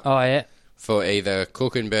Flegler. Oh, yeah. For either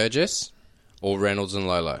Cook and Burgess or Reynolds and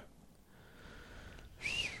Lolo.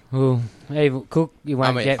 Well, Cook, you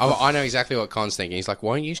won't get... I know exactly what Con's thinking. He's like,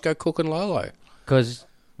 why don't you just go Cook and Lolo? Because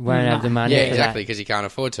you won't have the money Yeah, for exactly, because you can't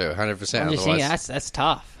afford to, 100%. I'm just otherwise. thinking, that's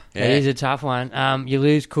tough. Yeah. It is a tough one. You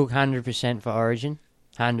lose Cook 100% for Origin.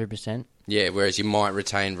 100%. Yeah, whereas you might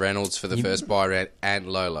retain Reynolds for the first bye round and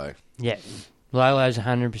Lolo. Yeah. Lolo's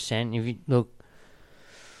 100%. If you look...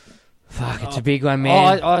 Fuck, it's a big one,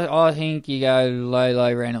 man. I think you go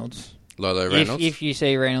Lolo Reynolds. Lolo Reynolds? If you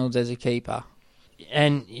see Reynolds as a keeper.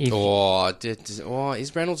 And if...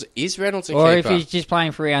 is Reynolds a keeper? Or if he's just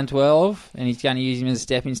playing for round 12 and he's going to use him as a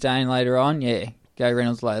stepping stone later on, go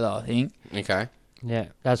Reynolds Lolo, I think. Okay. Yeah,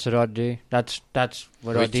 that's what I'd do. That's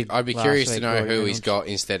what I did. I'd be curious to know who he's got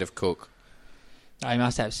instead of Cook. He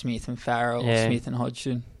must have Smith and Farrell or Smith and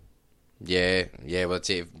Hodgson. Yeah, well,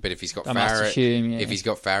 that's it. But if he's got if he's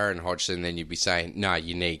got Farrell and Hodgson, then you'd be saying, no,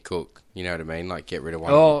 you need Cook. You know what I mean? Like, get rid of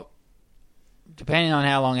one. Or, depending on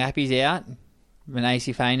how long Appy's out,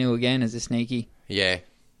 Manasi Fainu again as a sneaky. Yeah,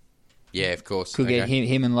 of course. Could get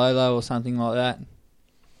him and Lolo or something like that.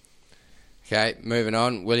 Okay, moving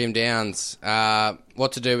on. William Downs.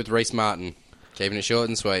 What to do with Reece Martin? Keeping it short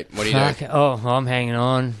and sweet. What are you doing? Oh, I'm hanging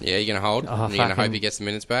on. Yeah, you're going to hold? Oh, You're going to hope he gets the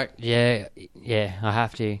minutes back? Yeah, I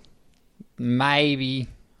have to. Maybe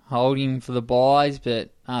hold him for the buys, but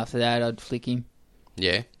after that, I'd flick him.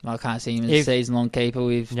 Yeah. I can't see him as a season-long keeper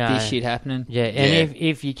with this shit happening. Yeah, and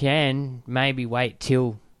if you can, maybe wait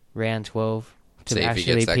till round 12 to See if he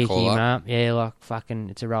actually gets that pick call him up. up. Yeah, like fucking,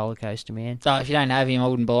 it's a roller coaster, man. So if you don't have him, I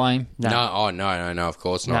wouldn't buy him. No, of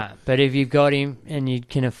course not. No, but if you've got him and you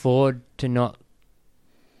can afford to not...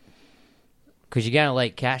 Because you're going to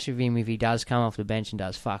leak cash with him if he does come off the bench and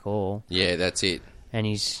does fuck all. Yeah, that's it. And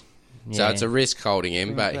he's... So it's a risk holding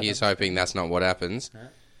him, but he's hoping that's not what happens.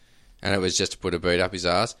 And it was just to put a boot up his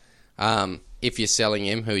ass. If you're selling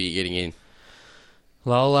him, who are you getting in?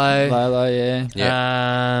 Lolo,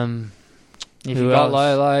 yeah. If you've got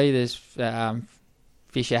Lolo, there's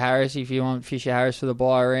Fisher Harris if you want Fisher Harris for the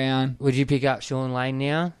buy around. Would you pick up Sean Lane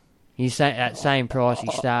now? You say at same price he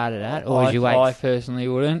started at, or would you wait? I personally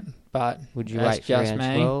wouldn't, but would you that's wait for just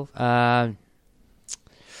round me. 12?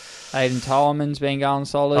 Aiden Tolman's been going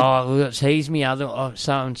solid. Oh, he's me other. Oh,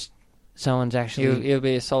 someone's actually. He'll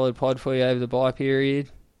be a solid pod for you over the buy period.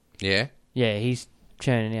 Yeah? Yeah, he's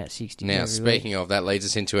churning out 60. Now, speaking of, that leads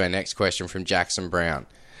us into our next question from Jackson Brown.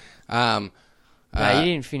 No, you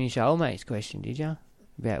didn't finish old mate's question, did you?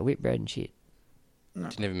 About Whitbread and shit. No.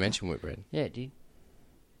 Didn't even mention Whitbread. Yeah, it did.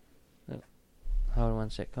 Look, hold on 1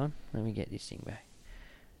 sec, Con. Let me get this thing back.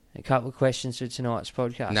 A couple of questions for tonight's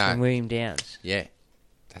podcast from William Downs. Yeah.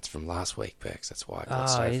 That's from last week, Bex. That's why I got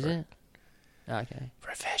so is it? Okay.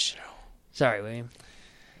 Professional. Sorry, William.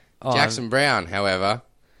 Jackson Brown, however,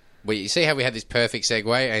 you see how we had this perfect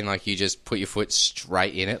segue and like you just put your foot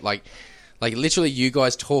straight in it? Like literally you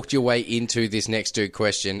guys talked your way into this next dude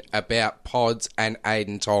question about pods and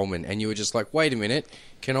Aiden Tolman, and you were just like, wait a minute,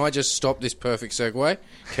 can I just stop this perfect segue?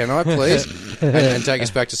 Can I please? and take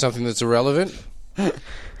us back to something that's irrelevant?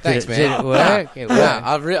 Thanks, man. Did it work? It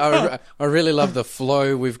worked. I really love the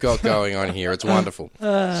flow we've got going on here. It's wonderful.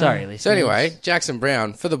 Sorry, listeners. So anyway, Jackson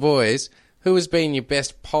Brown, for the boys, who has been your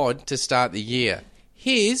best pod to start the year?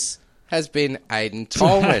 His has been Aiden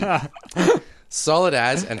Tolman. Solid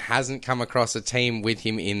as, and hasn't come across a team with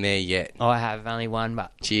him in there yet. I have only one,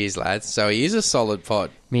 but... Cheers, lads. So he is a solid pod.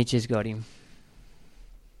 Mitch has got him.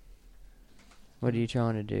 What are you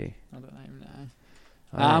trying to do? I don't even know.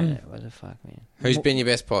 What the fuck, man? Who's been your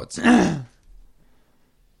best pods? To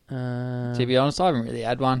be honest, I haven't really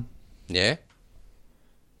had one. Yeah?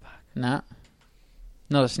 Nah.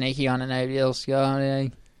 Not a sneaky one that nobody else got.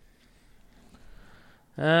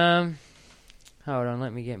 Hold on,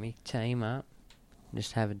 let me get my team up.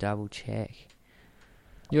 Just have a double check.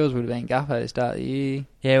 Yours would have been Guffo to start the year.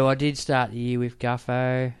 Yeah, well, I did start the year with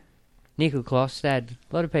Guffo. Nickel Klostad.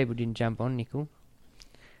 A lot of people didn't jump on Nickel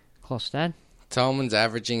Klostad. Tolman's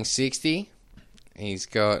averaging 60. He's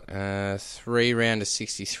got 3 round of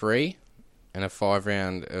 63 and a 5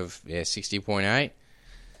 round of 60.8.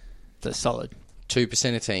 That's solid.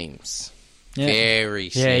 2% of teams. Yeah. Very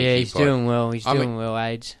sneaky. Yeah, he's pod. doing well. He's doing well,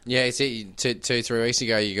 AIDS. Yeah, see, 2-3 weeks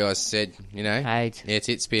ago, you guys said, AIDS. Yeah,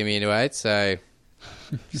 Tit spear me into AIDS, so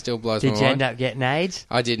still blows my mind. Did you end up getting AIDS?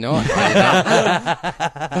 I did not.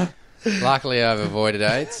 Luckily, I've avoided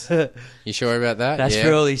AIDS. You sure about that? That's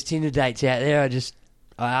for all these Tinder dates out there.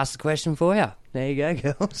 I asked the question for you. There you go,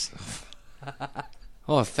 girls.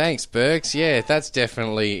 Oh, thanks, Bergs. Yeah, that's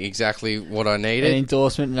definitely exactly what I needed. An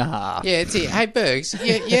endorsement and a half. Yeah, it's it. Hey, Bergs,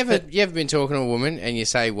 you ever been talking to a woman and you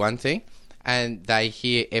say one thing and they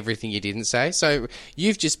hear everything you didn't say? So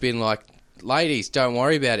you've just been like, ladies, don't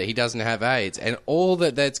worry about it. He doesn't have AIDS. And all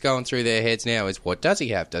that's going through their heads now is, what does he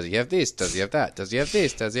have? Does he have this? Does he have that? Does he have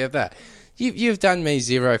this? Does he have that? You've done me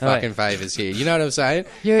zero fucking favours here. You know what I'm saying?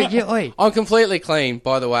 I'm completely clean,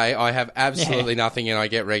 by the way. I have absolutely nothing, and I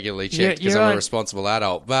get regularly checked because I'm a responsible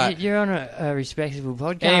adult. But you're on a respectable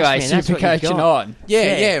podcast. Anyway, man. super coaching on.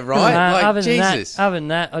 Yeah, right. Like, other Jesus. Than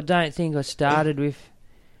that, I don't think I started with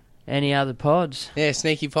any other pods. Yeah,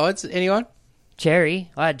 sneaky pods. Anyone? Cherry.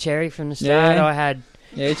 I had Cherry from the start. Yeah. I had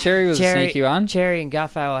Cherry was a sneaky one. Cherry and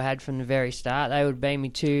Guffo I had from the very start. They would be me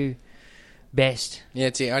two best. Yeah, I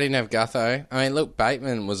didn't have Gutho. I mean, look,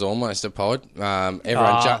 Bateman was almost a pod.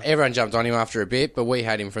 Everyone jumped on him after a bit, but we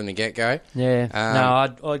had him from the get-go. Yeah.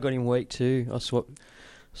 No, I got him week 2. I swapped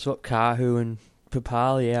Kahu and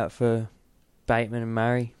Papali out for Bateman and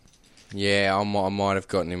Murray. Yeah, I might have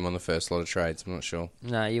gotten him on the first lot of trades. I'm not sure.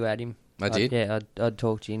 No, you had him. I did? I'd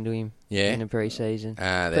talked you into him in the pre-season.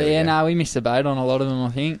 We missed the boat on a lot of them, I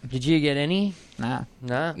think. Did you get any? Nah.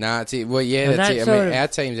 Nah, it's it. Well, yeah, that's it. I mean, our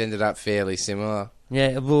teams ended up fairly similar.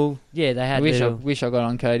 Yeah, well, yeah, they had I wish I got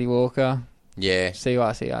on Cody Walker. Yeah.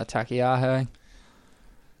 CYCR Takiaho.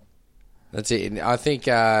 That's it. I think,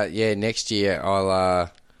 next year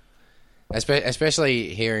I'll,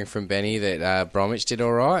 especially hearing from Benny that Bromwich did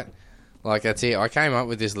all right. Like, that's it. I came up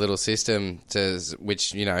with this little system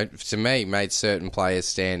which, to me, made certain players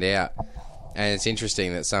stand out. And it's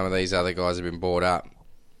interesting that some of these other guys have been bought up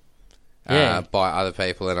by other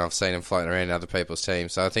people, and I've seen them floating around in other people's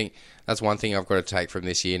teams. So I think that's one thing I've got to take from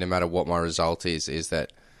this year, no matter what my result is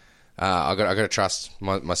that I've got to trust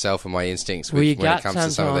myself and my instincts when it comes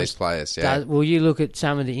to some of these players. Yeah. Well, you look at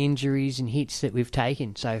some of the injuries and hits that we've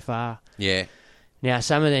taken so far. Yeah. Now,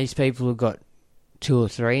 some of these people have got 2 or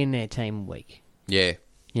 3 in their team a week. Yeah.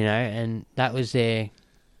 And that was and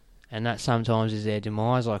that sometimes is their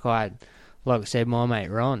demise. Like I said, my mate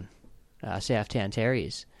Ron, Southtown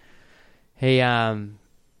Terriers, he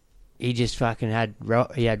just fucking had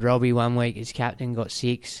Robbie one week as captain, got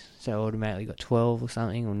 6, so automatically got 12 or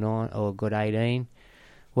something, or 9, or got 18.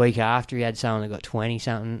 Week after he had someone that got 20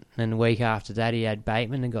 something, and the week after that he had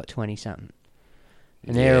Bateman that got 20 something.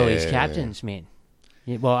 And they're all his captains, man.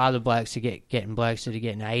 Yeah, well, other blokes are getting blokes that are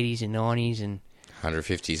getting 80s and 90s and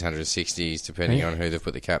 150s, 160s, depending on who they've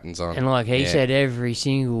put the captains on. And like he said, every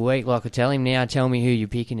single week, like I tell him now, tell me who you're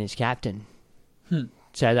picking as captain.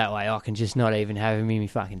 So that way I can just not even have him in my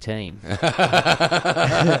fucking team. And,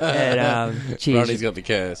 cheers. Ronnie's got the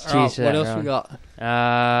curse. Cheers what else we got? We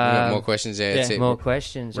got more questions there. Yeah, more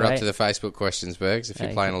questions. We're up to the Facebook questions, Bergs, if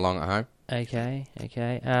you're playing along at home. Okay.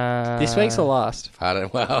 This week's the last. Pardon?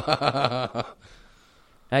 Well.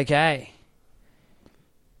 Okay.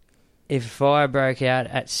 If a fire broke out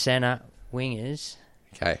at centre wingers...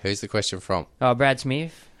 Okay, who's the question from? Oh, Brad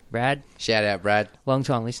Smith. Brad. Shout out, Brad.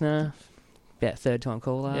 Long-time listener. About third-time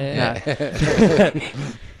caller. Yeah. No.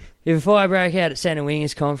 If a fire broke out at centre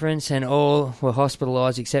wingers conference and all were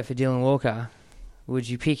hospitalised except for Dylan Walker, would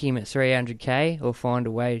you pick him at 300k or find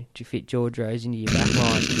a way to fit George Rose into your back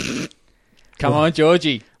line? Come on,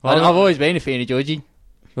 Georgie. I've always been a fan of Georgie.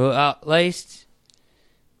 Well, at least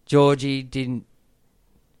Georgie didn't...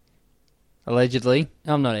 Allegedly.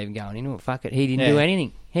 I'm not even going into it. Fuck it. He didn't do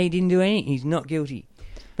anything. He's not guilty.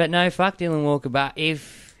 But no, fuck Dylan Walker. But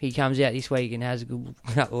if he comes out this week and has a good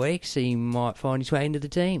couple of weeks, he might find his way into the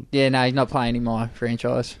team. Yeah, no, he's not playing in my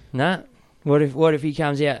franchise. No. What if he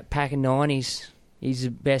comes out packing 90s? He's the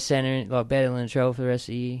best centre, like better than Latrell for the rest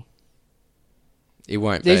of the year. He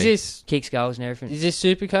won't Is be. this Kicks goals and everything. Is this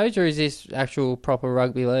Supercoach or is this actual proper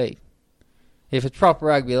rugby league? If it's proper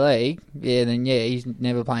rugby league, then he's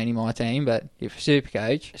never playing in my team. But if it's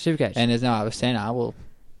Supercoach, and there's no other centre, well,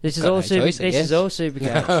 this is all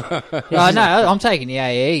Supercoach. No, I'm taking the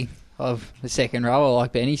AE of the second row. I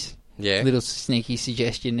like Benny's. Yeah, little sneaky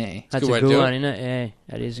suggestion there. That's a good one, isn't it? Yeah,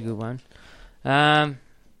 that is a good one.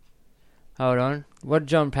 Hold on. What did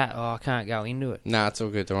John Pat? Oh, I can't go into it. Nah, it's all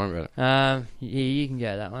good. Don't worry about it. Yeah, you can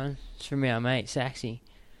go that one. It's from our mate Saxy.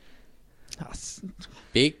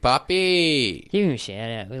 Big puppy. Give him a shout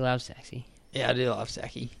out. We love Saxy. Yeah, I do love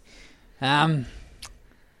Saxy. How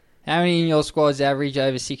many in your squads average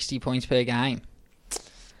over 60 points per game?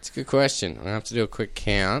 It's a good question. I'm going to have to do a quick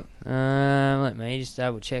count. Let me just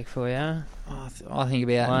double check for you. I think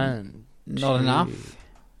about 1, not 2, enough.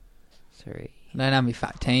 3. I don't have my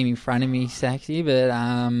fat team in front of me, Saxy, but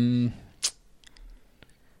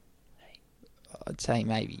I'd say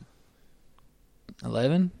maybe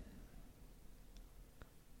 11.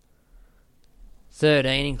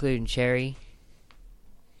 13, including Cherry.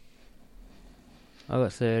 I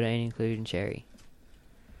got 13, including Cherry.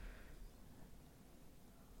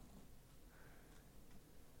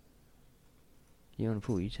 You want to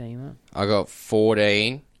pull your team up? I got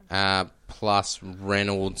 14 plus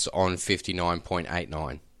Reynolds on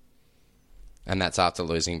 59.89. And that's after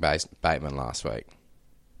losing Bateman last week.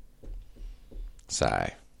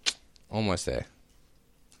 So, almost there.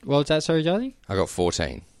 What was that, sorry, Josie? I got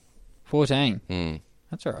 14. 14?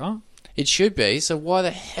 That's all right. It should be, so why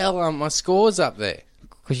the hell aren't my scores up there?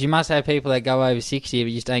 Because you must have people that go over 60 but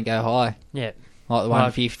just don't go high. Yeah. Like the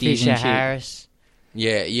 150s Fisher and shit. Harris.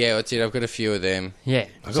 Yeah, that's it. I've got a few of them. Yeah.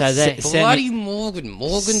 I've got bloody Morgan.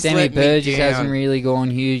 Morgan's Sammy let me Burgess down. hasn't really gone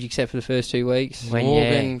huge except for the first 2 weeks.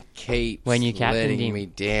 Morgan keeps when you captained letting him. me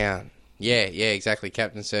down. Yeah, exactly.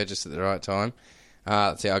 Captain Surgis at the right time.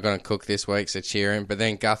 See, I got to cook this week, so cheer him. But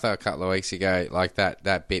then Gutho a couple of weeks ago, like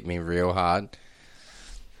that bit me real hard.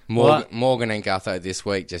 Morgan and Gutho this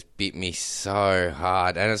week just bit me so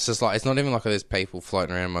hard. And it's just like, it's not even like there's people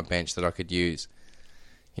floating around my bench that I could use.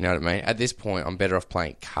 You know what I mean? At this point, I'm better off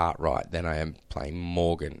playing Cartwright than I am playing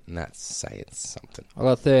Morgan. And that's saying something. I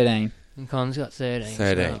got 13. And Con's got 13.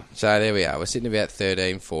 13. So there we are. We're sitting about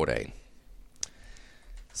 13, 14.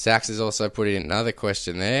 Sax has also put in another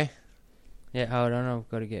question there. Yeah, hold on. I've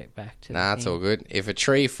got to get back to Nah, it's all good. If a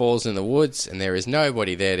tree falls in the woods and there is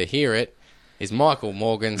nobody there to hear it, is Michael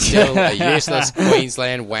Morgan still a useless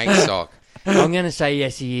Queensland wank sock? I'm going to say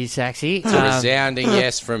yes, he is, Saxy. It's a resounding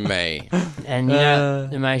yes from me. And you know,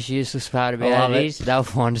 the most useless part about it is they'll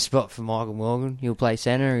find a spot for Michael Morgan. He'll play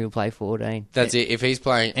centre or he'll play 14. That's it. If he's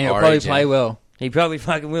playing And he'll Origin, probably play well. He probably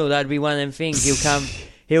fucking will. That'd be one of them things.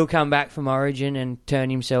 He'll come back from Origin and turn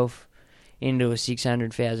himself into a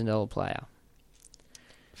 $600,000 player.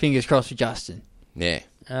 Fingers crossed for Justin. Yeah.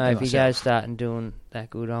 If he goes starting doing that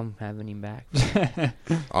good, I'm having him back.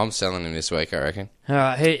 I'm selling him this week, I reckon. All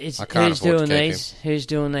right, who's afford to doing keep these? Who's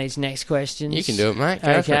doing these next questions? You can do it, mate.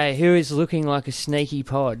 Go for Okay, it. who is looking like a sneaky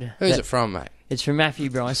pod? Who's it from, mate? It's from Matthew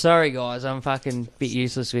Bryan. Sorry, guys, I'm fucking a bit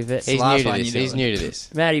useless with it. He's new to this. He's new to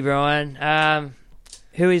this. Matty Bryan,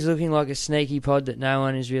 who is looking like a sneaky pod that no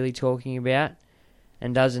one is really talking about,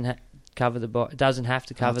 and doesn't have to cover the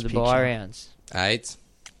bye rounds? AIDS.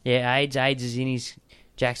 Yeah, AIDS is in his.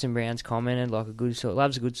 Jackson Brown's commented like a good sort,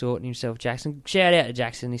 loves a good sort in himself. Jackson, shout out to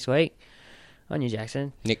Jackson this week. On you,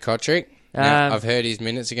 Jackson. Nick Kotrick. Now, I've heard his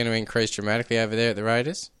minutes are going to increase dramatically over there at the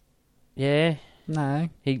Raiders. Yeah. No.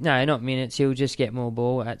 No, not minutes. He'll just get more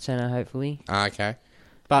ball at centre, hopefully. Okay.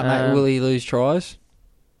 But, mate, will he lose tries?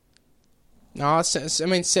 No, I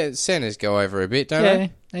mean, centres go over a bit, don't they? Yeah,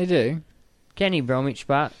 they do. Kenny Bromwich,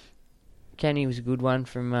 but Kenny was a good one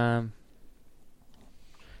from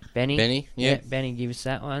Benny. Benny, yeah. Benny, give us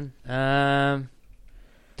that one.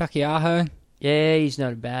 Takiaho. Yeah, he's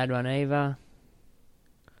not a bad one either.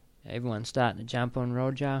 Everyone's starting to jump on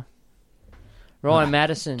Roger. Ryan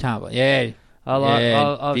Madison. Yeah.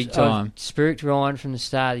 I've big time. I've spooked Ryan from the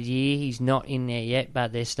start of the year. He's not in there yet,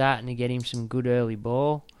 but they're starting to get him some good early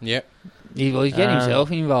ball. Yep. He's getting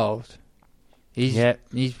himself involved. He's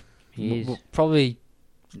probably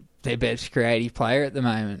their best creative player at the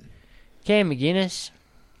moment. Cam McGuinness.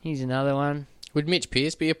 He's another one. Would Mitch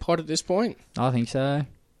Pearce be a pod at this point? I think so.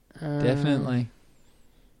 Definitely.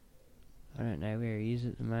 I don't know where he is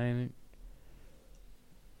at the moment.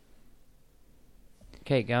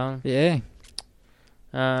 Keep going. Yeah.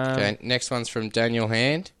 Okay, next one's from Daniel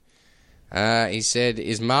Hand. He said,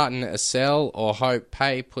 is Martin a sell or hope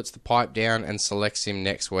Pay puts the pipe down and selects him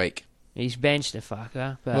next week? He's benched a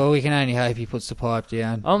fucker. But well, we can only hope he puts the pipe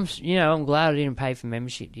down. I'm glad I didn't pay for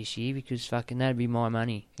membership this year because fucking that'd be my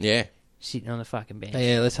money. Yeah. Sitting on the fucking bench.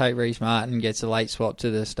 Yeah, let's hope Reece Martin gets a late swap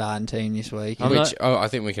to the starting team this week. I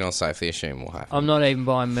think we can all safely assume will happen. I'm not even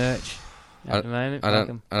buying merch at the moment. I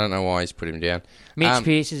don't know why he's put him down. Mitch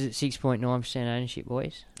Pearce is at 6.9% ownership,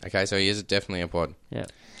 boys. Okay, so he is definitely a pod. Yeah.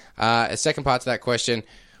 A second part to that question,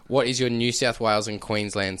 what is your New South Wales and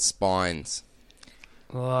Queensland spines?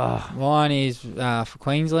 Oh. Mine is for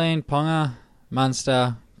Queensland, Ponga,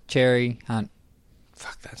 Munster, Cherry, Hunt.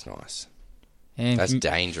 Fuck, that's nice. And that's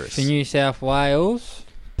dangerous. For New South Wales,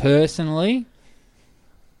 personally,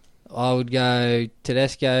 I would go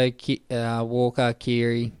Tedesco, Walker,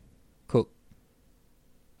 Keary, Cook.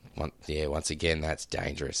 Once again, that's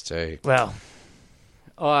dangerous too. Well,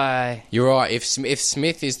 you're right. If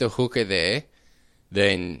Smith is the hooker there,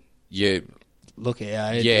 then you... Look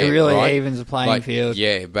out. It really evens the playing field.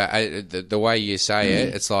 Yeah, but the way you say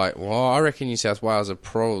it, it's like, well, I reckon New South Wales have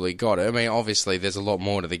probably got it. I mean, obviously, there's a lot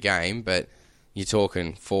more to the game, but you're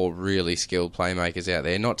talking 4 really skilled playmakers out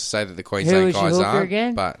there. Not to say that the Queensland guys aren't,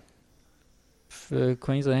 again? but... For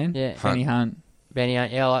Queensland? Yeah. Benny Hunt. Benny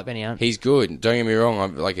Hunt. Yeah, I like Benny Hunt. He's good. Don't get me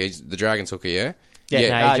wrong. He's the Dragons hooker, yeah?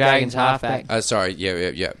 Yeah, Dragons halfback. Sorry,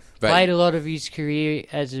 yeah. But played a lot of his career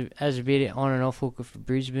as a bit on and off hooker for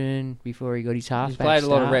Brisbane before he got his halfback. He's played a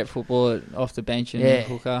lot of rep football off the bench and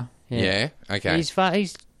hooker. Yeah, okay. He's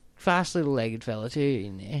fast little legged fella too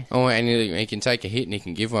in there. Oh, and he can take a hit and he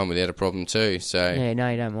can give one without a problem too. So yeah, no,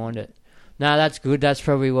 you don't mind it. No, that's good. That's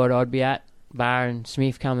probably what I'd be at, barring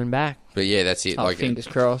Smith coming back. But yeah, that's it. Fingers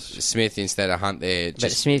crossed. Smith instead of Hunt there, just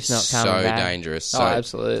but Smith's not coming so back. dangerous. So,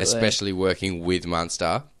 absolutely. Especially working with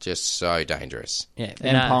Munster, just so dangerous. Yeah,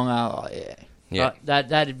 and Ponga, yeah.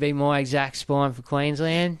 That'd be my exact spine for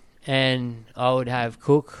Queensland, and I would have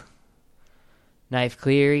Cook, Nath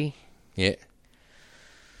Cleary, yeah,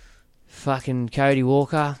 fucking Cody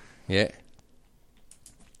Walker, yeah,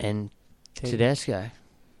 and Tedesco.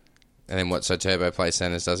 And then what? So Turbo plays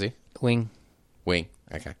centres, does he? Wing.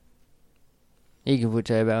 Okay. You can put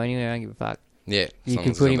Turbo anywhere. I don't give a fuck. Yeah, you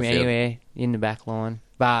can put him anywhere in the back line.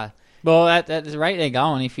 But well, at the rate they're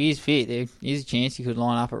going, if he's fit, there's a chance he could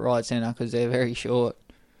line up at right centre because they're very short.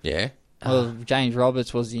 Yeah. Well, James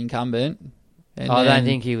Roberts was the incumbent, And I then- don't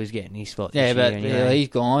think he was getting his spot. Yeah, this but year anyway. he's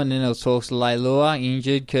gone. Then there was talks of Leilua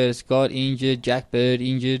injured, Curtis Scott injured, Jack Bird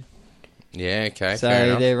injured. Yeah, okay, So fair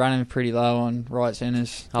enough. they're running pretty low on right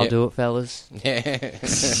centres. I'll do it, fellas. Yeah.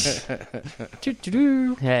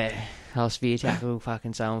 Yeah, I'll spear tackle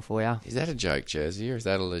fucking someone for you. Is that a joke jersey or is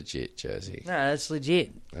that a legit jersey? No, that's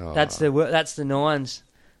legit. Oh. That's the Nines,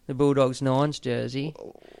 the Bulldogs Nines jersey.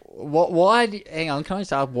 Hang on, can I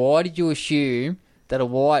just ask, why did you assume that a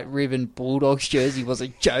white ribbon Bulldogs jersey was a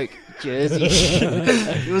joke jersey?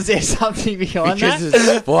 Was there something behind Because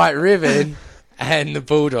that? it's white ribbon and the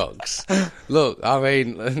Bulldogs. Look, I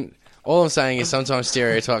mean, all I'm saying is sometimes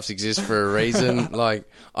stereotypes exist for a reason. Like,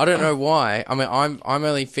 I don't know why. I mean, I'm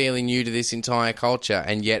only fairly new to this entire culture,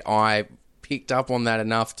 and yet I picked up on that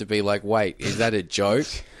enough to be like, wait, is that a joke?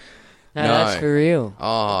 No, that's for real.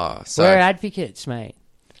 Oh, so We're advocates, mate.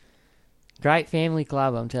 Great family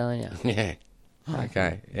club, I'm telling you. yeah.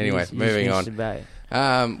 Okay. Anyway, You moving just on. missed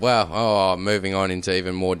the boat. Moving on into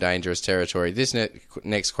even more dangerous territory. This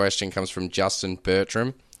next question comes from Justin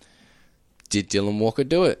Bertram. Did Dylan Walker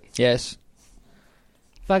do it? Yes.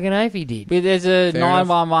 Fucking oath he did. But there's a Fair enough.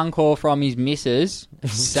 911 call from his missus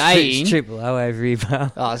saying... It's triple O over here,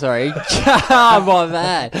 pal. Oh, sorry. My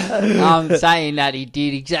bad. Saying that he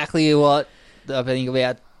did exactly what I think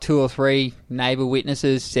about 2 or 3 neighbour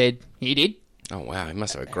witnesses said he did. Oh, wow. He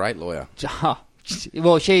must have a great lawyer.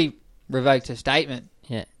 Well, she revoked her statement,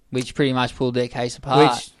 Yeah. which pretty much pulled their case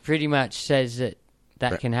apart. Which pretty much says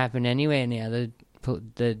that can happen anywhere now. The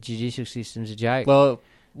judicial system's a joke. Well,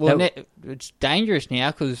 it's dangerous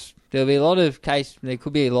now because there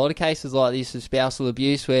could be a lot of cases like this of spousal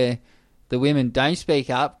abuse where the women don't speak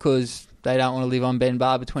up because they don't want to live on Ben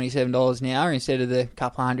Barber $27 an hour instead of the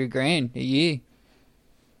couple $100,000 a year.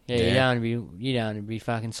 Yeah, you don't want to be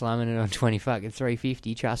fucking slumming it on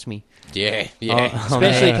 $350. Trust me. Yeah.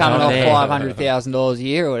 Especially coming off $500,000 a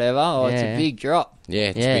year or whatever. Oh, it's a big drop. Yeah,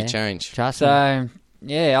 it's a big change. Trust me. So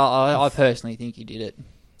yeah, I personally think he did it.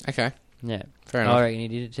 Okay. Yeah. Fair enough. I reckon he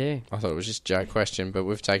did it too. I thought it was just a joke question, but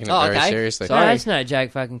we've taken it very seriously. No, it's no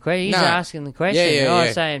joke fucking question. He's No. asking the question. Yeah, I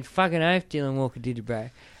was saying, fucking oath, Dylan Walker did it, bro.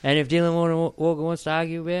 And if Dylan Walker wants to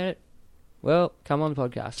argue about it, well, come on the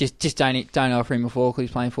podcast. Just don't offer him a fork because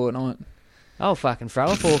he's playing Fortnite. I'll fucking throw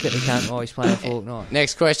a fork at the cunt while he's playing Fortnite.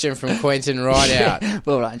 Next question from Quentin Rideout.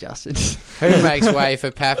 Well done, Justin. Who makes way for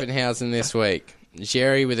Pappenhausen this week?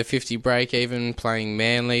 Jerry with a 50 break-even playing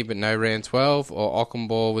Manly but no round 12, or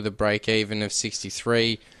Ockenbaugh with a break-even of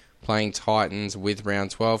 63 playing Titans with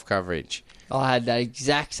round 12 coverage? I had that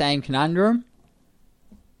exact same conundrum.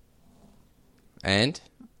 And?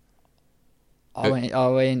 I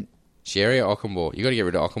went. Sherry or Ockenbaugh? You got to get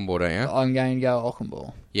rid of Ockenbaugh, don't you? I'm going to go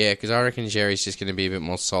Ockenbaugh. Yeah, because I reckon Jerry's just going to be a bit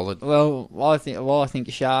more solid. Well, I think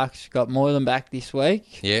the Sharks got Moylan back this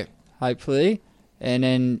week. Yeah. Hopefully. And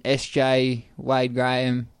then SJ, Wade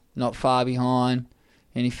Graham, not far behind.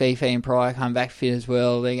 And if Fifi and Pryor come back fit as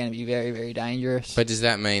well, they're going to be very, very dangerous. But does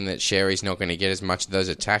that mean that Sherry's not going to get as much of those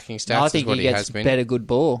attacking stats I think as what he he gets has been? better good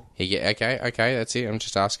ball. Okay, that's it. I'm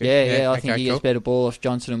just asking. Yeah, I think he cool. gets better ball off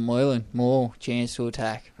Johnson and Moylan. More chance to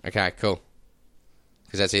attack. Okay, cool.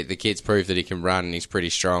 Because that's it. The kid's proved that he can run and he's pretty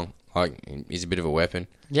strong. Like, he's a bit of a weapon.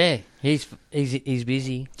 Yeah, he's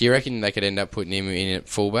busy. Do you reckon they could end up putting him in at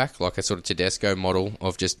fullback, like a sort of Tedesco model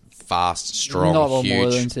of just fast, strong, Not while huge?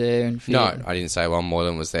 Moylan's there. And fit. No, I didn't say while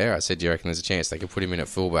Moylan was there. I said, do you reckon there's a chance they could put him in at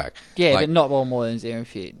fullback? Yeah, Like, but not while Moylan's there and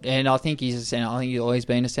fit. And I think he's a centre. I think he's always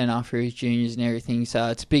been a centre for his juniors and everything. So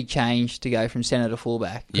it's a big change to go from centre to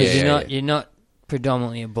fullback. Because you're not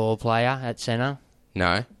predominantly a ball player at centre.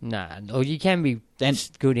 No. Nah, or you can be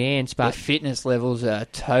good hands, but the fitness levels are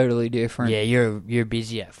totally different. Yeah, you're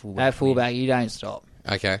busy at fullback. At fullback, you don't stop.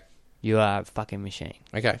 Okay. You are a fucking machine.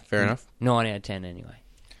 Okay, fair enough. 9 out of 10 anyway.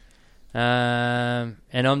 And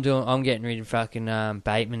I'm getting rid of fucking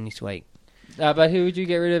Bateman this week. But who would you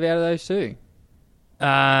get rid of out of those two?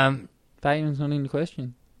 Bateman's not in the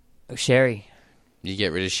question. Sherry. You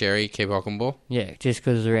get rid of Sherry, keep Ockenbaugh? Yeah, just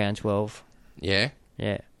because of around 12. Yeah?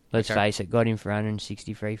 Yeah. Let's face it, got him for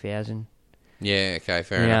 163,000. Yeah, okay,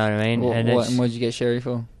 fair you enough. You know what I mean? And what did you get Sherry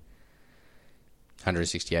for?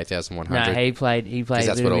 168,100. No, he played. Because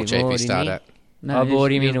that's what all GPs start at. No, I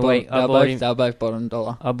bought him in a week. They were both bottom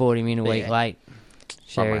dollar. I bought him in a week late.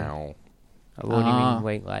 Sherry. Wow. I bought him in a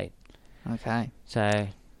week late. Okay. So,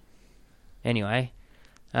 anyway.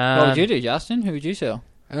 What would you do, Justin? Who would you sell?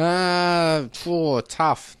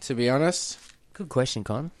 Tough, to be honest. Good question,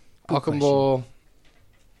 Con. Ockenbaugh,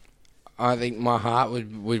 I think my heart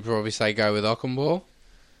would probably say go with Ockenbaugh.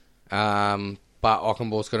 But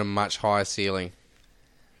Ockenbaugh's got a much higher ceiling.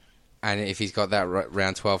 And if he's got that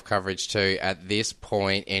round 12 coverage too, at this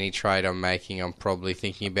point, any trade I'm making, I'm probably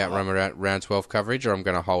thinking about round 12 coverage, or I'm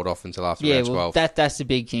going to hold off until after round 12. That's the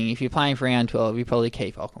big thing. If you're playing for round 12, you probably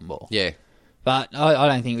keep Ockenball. Yeah. But I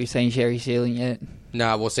don't think we've seen Sherry ceiling yet.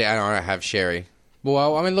 No, we'll see. I don't have Sherry.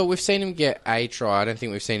 Well, I mean, look, we've seen him get a try. I don't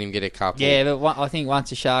think we've seen him get a couple. Yeah, but I think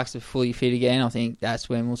once the Sharks are fully fit again, I think that's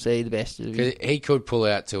when we'll see the best of him. He could pull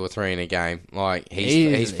out 2 or 3 in a game. Like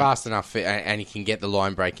he's fast enough, and he can get the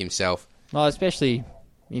line break himself. Well, especially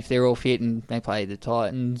if they're all fit and they play the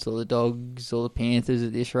Titans or the Dogs or the Panthers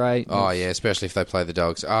at this rate. Oh, yeah, especially if they play the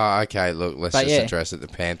Dogs. Oh, okay, look, let's address it. The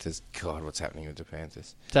Panthers. God, what's happening with the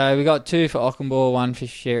Panthers? So we got 2 for Ockenball, 1 for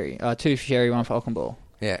Sherry. 2 for Sherry, 1 for Ockenball.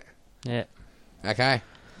 Yeah. Yeah. Okay.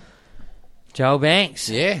 Joel Banks.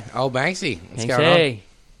 Yeah, old Banksy. What's going on?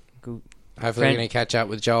 Good. Hopefully we're going to catch up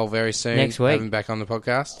with Joel very soon. Next week. Have him back on the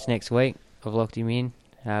podcast. It's next week. I've locked him in.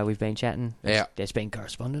 We've been chatting. Yeah. There's been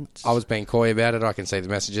correspondence. I was being coy about it. I can see the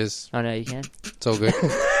messages. I know you can. It's all good.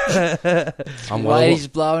 I'm Ladies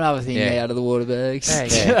blowing other thing out of the Waterbergs.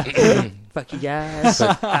 Hey, fuck you guys.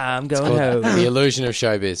 I'm going home. The illusion of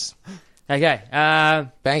showbiz. Okay.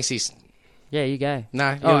 Banksy's. Yeah, you go. No,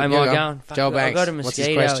 am I going? Fuck, Joel Banks. I've got a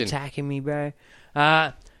mosquito attacking me, bro.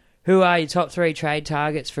 Who are your top 3 trade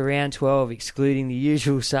targets for round 12, excluding the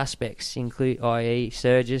usual suspects, i.e.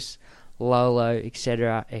 Surgis, Lolo,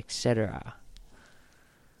 etc., etc.?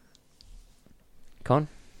 Con,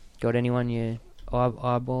 got anyone you're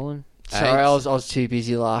eyeballing? Sorry, I was too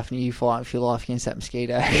busy laughing at you fighting for your life against that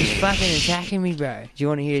mosquito. He's fucking attacking me, bro. Do you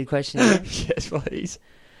want to hear the question again? Yes, please.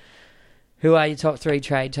 Who are your top 3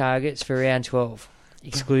 trade targets for round 12,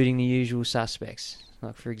 excluding the usual suspects?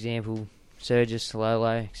 Like, for example, Surgis, Lolo,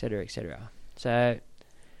 etc., etc. So,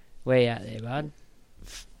 where you at there, bud?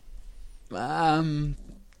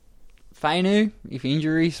 Fainu, if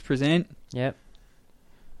injuries present. Yep.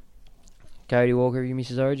 Cody Walker, if you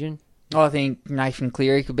misses Origin. I think Nathan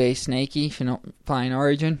Cleary could be sneaky for not playing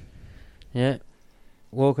Origin. Yeah.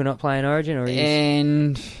 Walker not playing Origin, or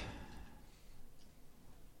and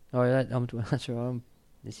that's right.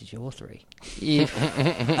 This is your 3.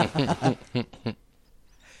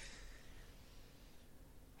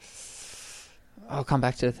 I'll come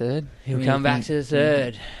back to the third. He'll come back to the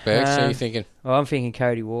third. Bergs, what are you thinking? Well, I'm thinking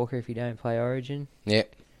Cody Walker if you don't play Origin. Yeah.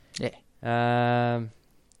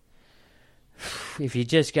 If you're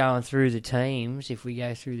just going through the teams, if we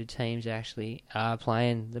go through the teams actually are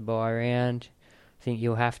playing the bye round, I think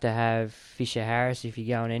you'll have to have Fisher Harris if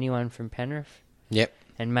you're going anyone from Penrith. Yep.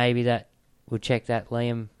 And maybe that we'll check that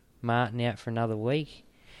Liam Martin out for another week.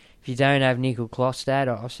 If you don't have Nickel Klostad,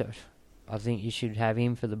 I think you should have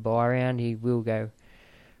him for the bye round. He will go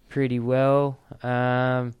pretty well.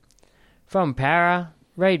 From Para,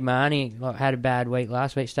 Reid Marnie had a bad week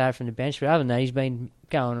last week, started from the bench, but other than that, he's been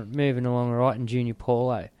moving along all right. And Junior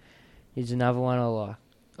Paulo is another one I like.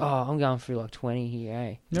 Oh, I'm going through like 20 here,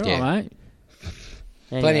 eh? You're all right, mate.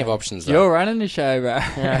 Anyway. Plenty of options, though. You're running the show, bro.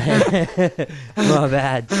 My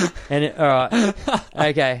bad. All right.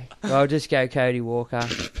 Okay. Well, I'll just go Cody Walker.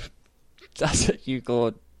 That's what you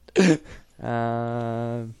got.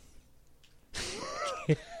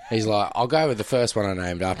 He's like, I'll go with the first one I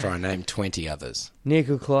named after I named 20 others.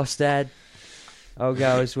 Nickel Klostad. I'll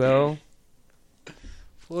go as well.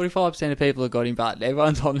 45% of people have got him, but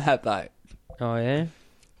everyone's on that boat. Oh, yeah?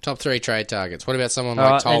 Top 3 trade targets. What about someone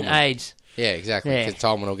like Tolman? And AIDS. Yeah, exactly. Because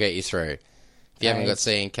Tolman will get you through. If you haven't got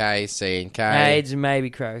C&K. AIDS and maybe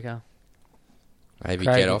Croker. Maybe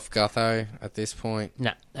get off Gutho at this point.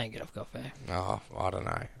 No, don't get off Gutho. Oh, I don't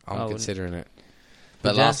know. I'm considering it.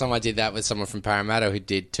 But last time I did that with someone from Parramatta who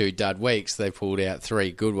did 2 dud weeks, they pulled out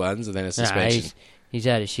 3 good ones and then a suspension. No, he's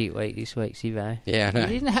had a shit week this week, Sivo. Yeah, I know.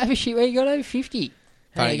 He didn't have a shit week. He got over 50.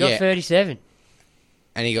 Hey, he got 37.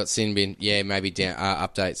 And he got sin bin. Yeah, maybe down,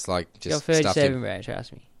 updates like just he got 37, bro.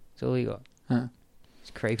 Trust me. That's all he got. Huh.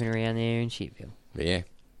 He's creeping around there in Shipville. Yeah.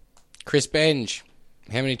 Chris Benge.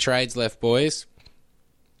 How many trades left, boys?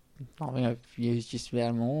 I think I've used just about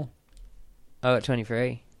them all. I got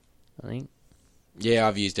 23, I think. Yeah,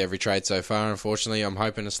 I've used every trade so far, unfortunately. I'm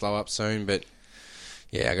hoping to slow up soon, but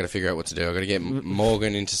yeah, I got to figure out what to do. I got to get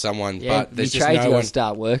Morgan into someone, but there's just no one.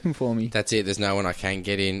 Start working for me. That's it. There's no one I can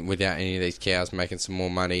get in without any of these cows making some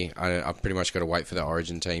more money. I've pretty much got to wait for the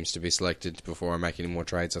Origin teams to be selected before I make any more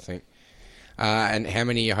trades, I think. And how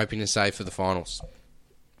many are you hoping to save for the finals?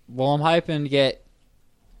 Well, I'm hoping to get.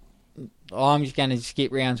 I'm just going to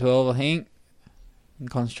skip round 12, I think, and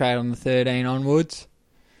concentrate on the 13 onwards.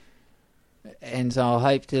 And so I'll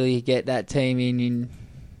hopefully get that team in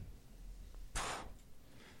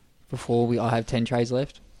before I have 10 trades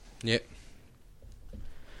left. Yep.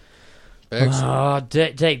 Bergs? Oh,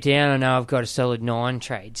 deep down, I know I've got a solid 9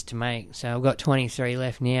 trades to make, so I've got 23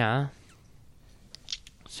 left now.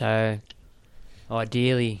 So,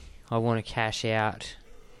 ideally, I want to cash out.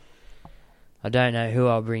 I don't know who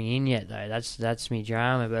I'll bring in yet, though. That's me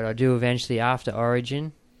drama, but I do eventually after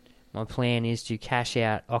Origin. My plan is to cash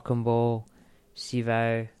out Ockenball,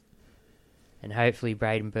 Sivo, and hopefully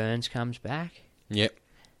Braden Burns comes back. Yep.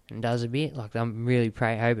 And does a bit. Like, I'm really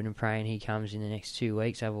hoping and praying he comes in the next 2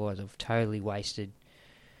 weeks. Otherwise, I've totally wasted.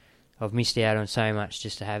 I've missed out on so much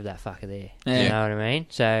just to have that fucker there. Yeah. You know what I mean?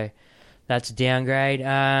 So, that's a downgrade.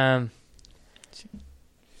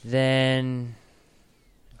 Then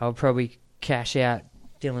I'll probably cash out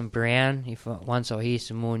Dylan Brown once I hear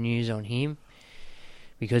some more news on him.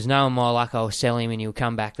 Because knowing my luck, I'll sell him and he'll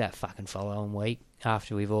come back that fucking following week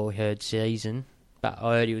after we've all heard season. But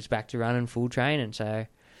I heard he was back to running full training, so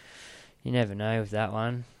you never know with that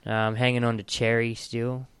one. Hanging on to Cherry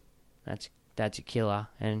still. That's a killer.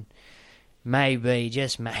 And maybe,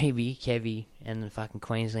 just maybe, Kevy and the fucking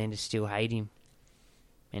Queenslanders still hate him.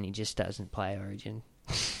 And he just doesn't play Origin.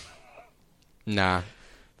 Nah.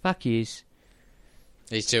 Fuck yous.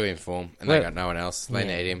 He's too in form, and they got no one else. They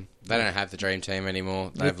need him. They don't have the dream team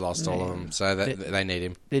anymore. They've lost all of them, so they need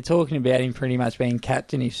him. They're talking about him pretty much being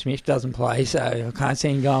captain if Smith doesn't play, so I can't see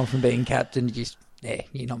him going from being captain to just,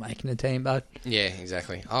 you're not making the team, bud. Yeah,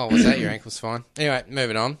 exactly. Oh, what's that? Your ankle's fine. Anyway,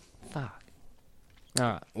 moving on. Fuck. All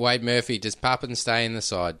right. Wade Murphy, does Pappen stay in the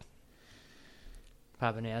side?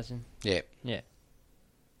 Pappenhausen? Yeah. Yeah.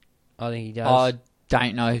 I think he does. I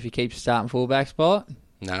don't know if he keeps the starting fullback spot.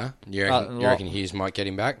 No? You reckon Hughes might get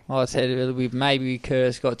him back? Like I said, maybe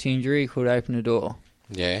Kerr got to injury, could open the door.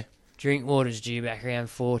 Yeah. Drinkwater's due back around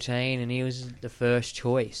 14, and he was the first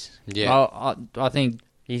choice. Yeah. I think...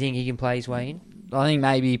 Do you think he can play his way in? I think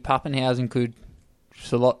maybe Pappenhausen could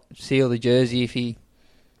seal the jersey if he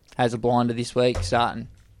has a blinder this week starting.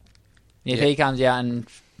 If he comes out and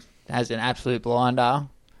has an absolute blinder,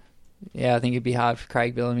 I think it'd be hard for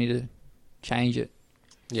Craig Bellamy to change it.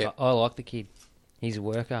 Yeah. I like the kid. He's a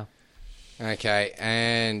worker. Okay,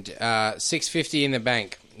 and $650 in the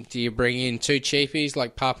bank. Do you bring in 2 cheapies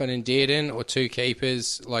like Pappen and Dearden, or 2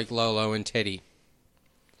 keepers like Lolo and Teddy?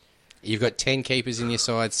 You've got 10 keepers in your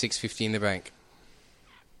side, $650 in the bank.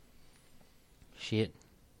 Shit.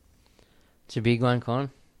 It's a big one,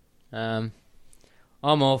 Con. I'm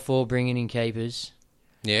all for bringing in keepers.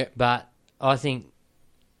 Yeah. But I think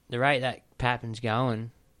the rate that Pappen's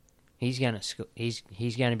going, he's going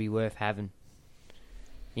to be worth having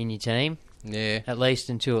in your team. Yeah. At least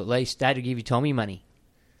that'll give you Tommy money.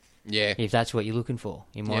 Yeah. If that's what you're looking for.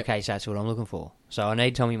 In my case, that's what I'm looking for. So I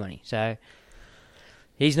need Tommy money. So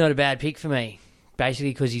he's not a bad pick for me.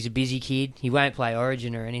 Basically because he's a busy kid. He won't play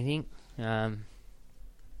Origin or anything.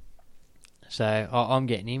 So I'm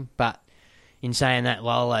getting him. But in saying that,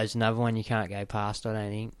 Lolo's another one you can't go past, I don't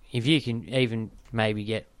think. If you can even maybe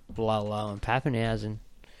get Lolo and Pappenhausen,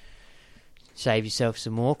 save yourself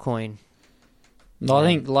some more coin. I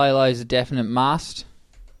think Lolo's a definite must.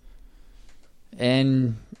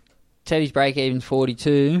 And Teddy's break-even's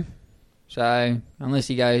 42. So, unless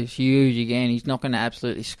he goes huge again, he's not going to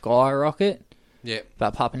absolutely skyrocket. Yep.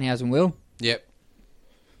 But Pappenhausen will. Yep.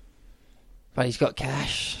 But he's got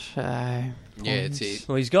cash, so... Yeah, it's it.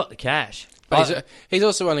 Well, he's got the cash. But he's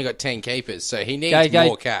also only got 10 keepers, so he needs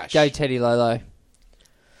more cash. Go Teddy Lolo.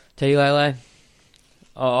 Teddy Lolo.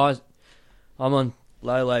 I'm on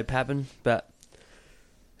Lolo Pappen, but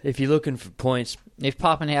if you're looking for points... If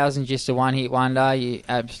Pappenhausen's just a one-hit wonder, you're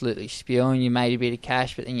absolutely spewing. You made a bit of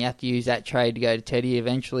cash, but then you have to use that trade to go to Teddy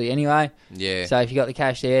eventually anyway. Yeah. So if you got the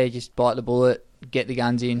cash there, just bite the bullet, get the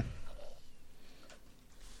guns in.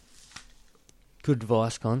 Good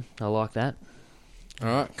advice, Con. I like that. All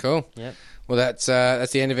right, cool. Yep. Well, that's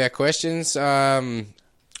the end of our questions. I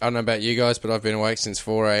don't know about you guys, but I've been awake since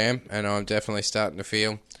 4 a.m. and I'm definitely starting to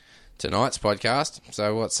feel tonight's podcast.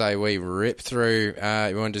 So what say we rip through,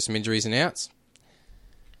 you want to do some injuries and outs?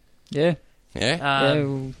 Yeah.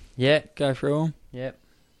 Yeah? Yeah. Go through them. Yep.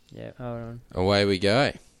 Hold on. Away we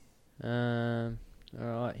go. All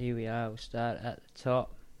right, here we are. We'll start at the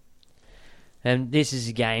top. And this is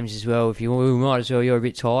the games as well. We might as well. You're a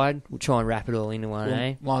bit tired. We'll try and wrap it all into one,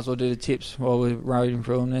 eh? Might as well do the tips while we're rolling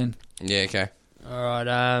through them then. Yeah, okay. All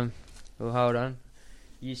right. Well, hold on.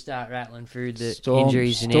 You start rattling through the Storm,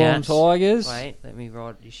 injuries and Storm outs. Tigers. Wait, let me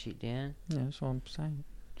write this shit down. Yeah, that's what I'm saying.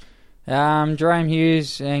 Jerome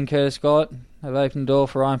Hughes and Curtis Scott have opened the door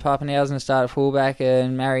for Ryan Pappenhausen to start at fullback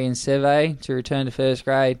and Marion Seve to return to first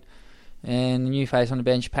grade. And the new face on the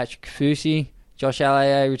bench, Patrick Kafusi. Josh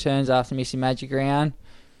Alea returns after missing Magic Round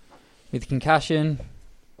with concussion.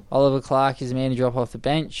 Oliver Clark is the man to drop off the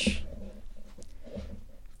bench.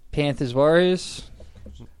 Panthers Warriors.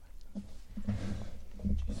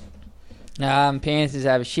 Panthers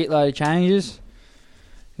have a shitload of changes.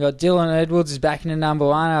 We've got Dylan Edwards is back into number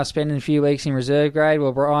one after spending a few weeks in reserve grade,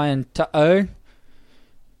 while Brian To'o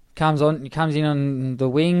comes in on the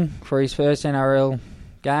wing for his first NRL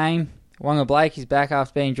game. Wonga Blake is back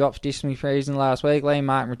after being dropped for disciplinary reason last week. Liam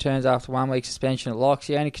Martin returns after 1 week suspension at locks.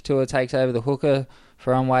 Yoni Couture takes over the hooker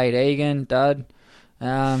from Wade Egan, dud.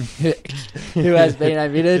 Who has been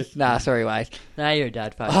omitted? Nah, sorry, Wade. No, you're a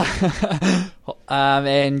dad, folks.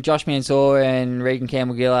 And Josh Mansour and Regan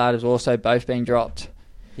Campbell-Gillard have also both been dropped.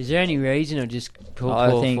 Is there any reason or just poor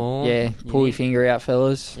form? Yeah, pull your finger out,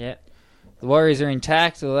 fellas. Yeah. The Warriors are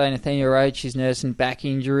intact, although Nathaniel Roach is nursing back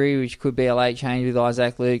injury, which could be a late change with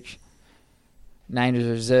Isaac Luke named as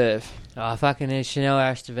reserve. Oh, fucking there's Chanel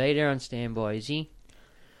Aristevita on standby, is he?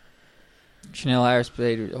 Chanel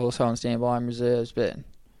Aristevita also on standby in reserves, but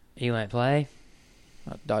he won't play.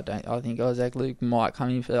 I think Isaac Luke might come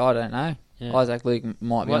in for. I don't know. Yeah. Isaac Luke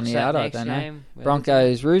might be on the out. I don't know. Where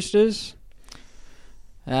Broncos Roosters.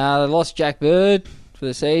 They lost Jack Bird for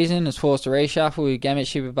the season. It's forced a reshuffle with Gamut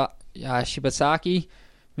Shibasaki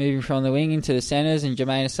moving from the wing into the centres, and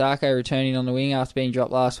Jermaine Asako returning on the wing after being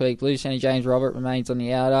dropped last week. Blue centre James Robert remains on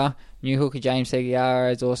the outer. New hooker James Seguiara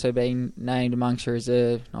has also been named amongst the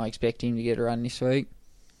reserve. I expect him to get a run this week.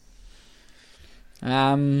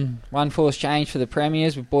 One forced change for the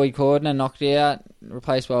Premiers with Boyd Cordner knocked out,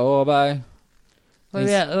 replaced by Orbo.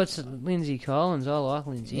 What's Lindsay Collins? I like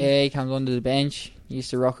Lindsay. Yeah, he comes onto the bench.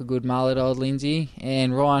 Used to rock a good mullet, old Lindsay.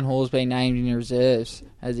 And Ryan Hall's been named in the reserves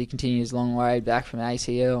as he continues long way back from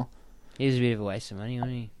ACL. He was a bit of a waste of money,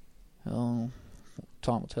 wasn't he? Oh,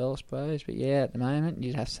 time will tell, I suppose. But yeah, at the moment,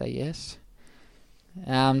 you'd have to say yes.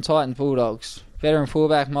 Titans Bulldogs. Veteran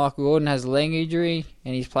fullback Michael Gordon has a leg injury,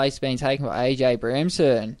 and his place has been taken by AJ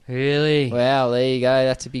Bramson. Really? Wow, there you go.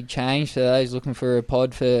 That's a big change for those looking for a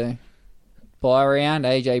pod for buy round.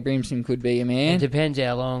 AJ Brimson could be a man. It depends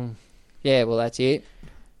how long. Yeah, well, that's it.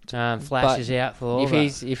 Flash is out for.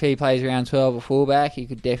 If he plays around 12 at fullback, he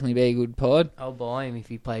could definitely be a good pod. I'll buy him if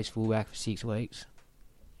he plays fullback for 6 weeks.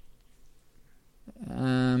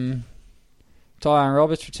 Tyrone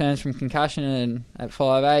Roberts returns from concussion and at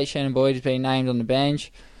 5'8". Shannon Boyd has been named on the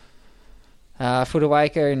bench.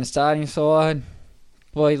 Footawaker in the starting side.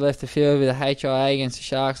 Boyd left the field with a HIA against the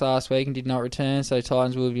Sharks last week and did not return, so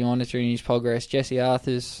Titans will be monitoring his progress. Jesse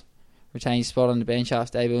Arthurs retained his spot on the bench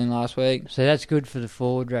after debuting last week. So that's good for the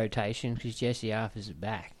forward rotation because Jesse Arthurs is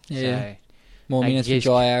back. Yeah. So more minutes for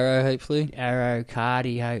Jai Arrow, hopefully. Arrow,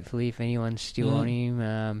 Cardi, hopefully, if anyone's still on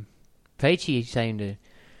him. Peachy seemed to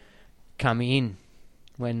come in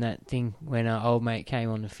when our old mate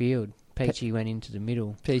came on the field. Peachy went into the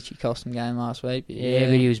middle. Peachy cost him game last week. But yeah,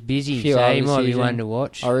 but he was busy, so he might be one to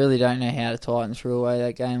watch. I really don't know how the Titans threw away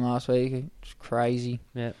that game last week. It's crazy.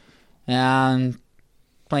 Yep.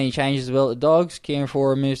 Plenty of changes as well at the Dogs. Kieran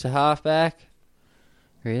Fora moves to halfback.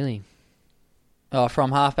 Really?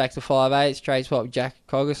 From halfback to 5'8", straight swap with Jack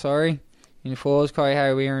Cogger, In the fours, Corey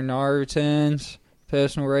Harry-Wira returns.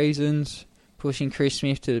 Personal reasons. Pushing Chris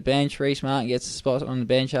Smith to the bench. Reece Martin gets the spot on the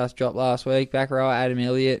bench after drop last week. Back row, Adam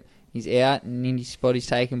Elliott is out, and Indy's spot is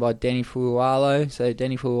taken by Denny Furuwalo. So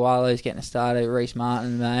Denny Furuwalo is getting a start over Reece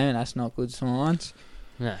Martin at the moment. That's not good signs.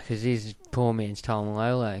 No, because he's poor man's Tom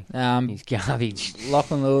Malolo. He's garbage.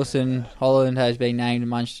 Lachlan Lewis and Holland has been named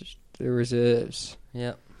amongst the reserves.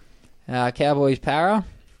 Yep. Cowboys para.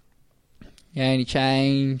 The only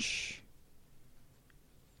change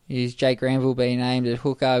is Jake Granville being named as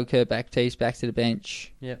hooker. Kurt Baptiste back to the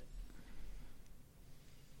bench. Yep.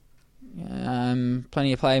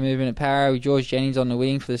 Plenty of play movement at para with George Jennings on the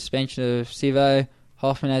wing for the suspension of Sivo.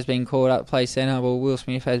 Hoffman has been called up to play centre, while Will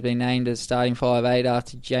Smith has been named as starting 5'8"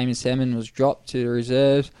 after James Seaman was dropped to the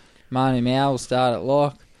reserves. Manu Mao will start at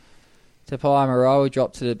lock. Tapai Maroa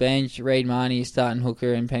dropped to the bench. Reid Marnie is starting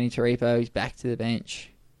hooker, and Penny Taripo is back to the bench.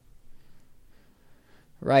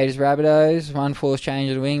 Raiders Rabbitohs, one forced change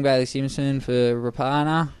of the wing, Bailey Simpson for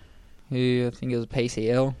Rapana, who I think it was a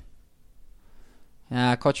PCL.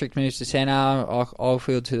 Kotrick moves to centre,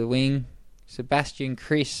 Oldfield to the wing. Sebastian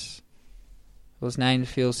Chris was named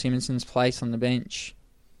to fill Simonson's place on the bench.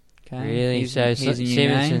 Okay. Really? So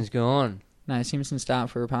Simonson's gone? No, Simonson's starting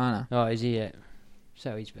for Rapana. Oh, is he yet?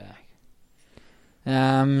 So he's back.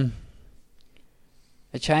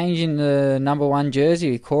 A change in the number 1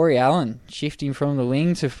 jersey with Corey Allen shifting from the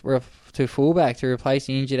wing to fullback to replace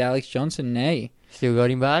the injured Alex Johnson knee. Still got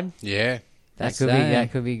him, bud? Yeah. That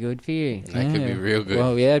could be good for you. That could be real good.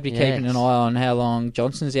 Well, yeah, I'd be keeping an eye on how long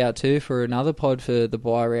Johnson's out too for another pod for the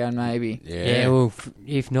bye round, maybe. Yeah, well,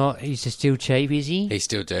 if not, he's just still cheap, is he? He's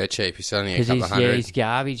still dirt cheap. He's only a couple of hundred. Yeah, he's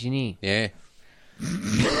garbage, isn't he? Yeah.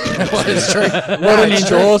 What is true? What an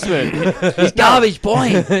endorsement. He's garbage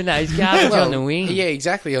point. No, he's garbage on the wing. Yeah,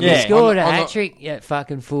 exactly. He scored a hat-trick at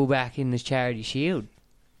fucking fullback in the Charity Shield.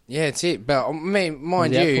 Yeah, it's it. But, I mean,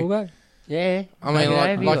 mind Was that you... fullback? Yeah. I mean, you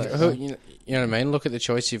know what I mean? Look at the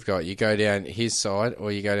choice you've got. You go down his side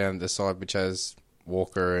or you go down the side which has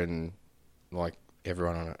Walker and, like,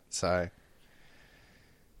 everyone on it. So...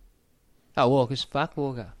 Oh, Walker's fuck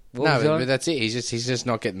Walker. No, but that's it. He's just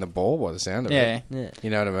not getting the ball by the sound of it. Yeah. You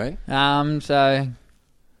know what I mean? So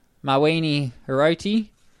Mawini Hiroti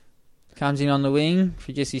comes in on the wing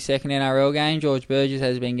for just his second NRL game. George Burgess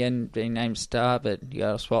has been named start, but you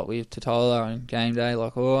got to swap with Totola on game day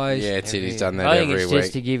like always. Yeah, it's it. He's done that every week. I think it's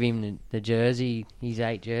just to give him the jersey, his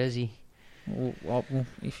 8 jersey. Well,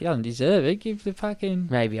 if he doesn't deserve it, give the fucking...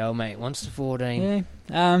 Maybe old mate wants the 14.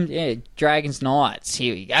 Yeah. Dragons Knights.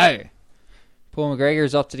 Here we go. Paul McGregor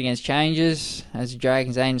has opted against changes as the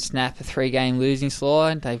Dragons aim to snap a 3-game losing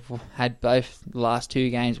slide. They've had both the last 2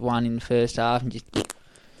 games won in the first half and just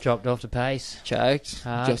dropped off the pace, choked.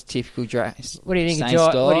 Just typical Dragons. What do you think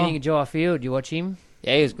of Jai Field? You watch him?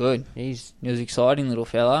 Yeah, he was good. He was an exciting little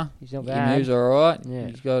fella. He's not bad. He moves all right. Yeah.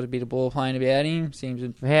 He's got a bit of ball playing about him. Seems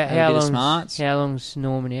to have a bit of smarts. How long's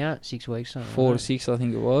Norman out? 6 weeks. 4 to 6, I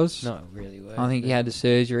think it was. Not really well. I think he had the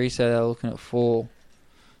surgery, so they were looking at 4.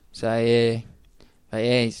 So yeah. But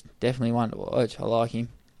yeah, he's definitely one to watch. I like him.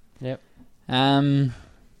 Yep. The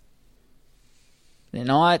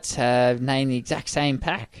Knights have named the exact same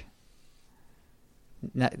pack.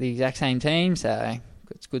 The exact same team, so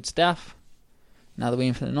it's good stuff. Another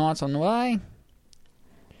win for the Knights on the way.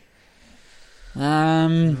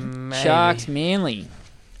 Sharks Manly.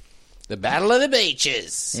 The Battle of the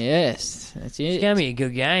Beaches. Yes, that's it. It's going to be a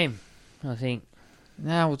good game, I think.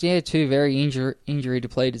 No, well, yeah, 2 very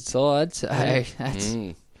injury-depleted sides. So that's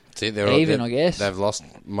See, they're even, I guess. They've lost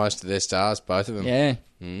most of their stars, both of them. Yeah.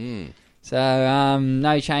 So,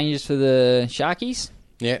 no changes for the Sharkies.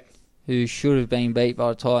 Yeah. Who should have been beat by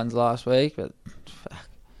the Titans last week, but fuck.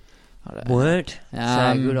 I don't know. Weren't.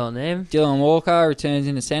 So good on them. Dylan Walker returns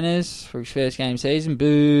into centres for his first game season.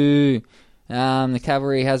 Boo! The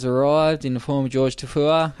cavalry has arrived in the form of George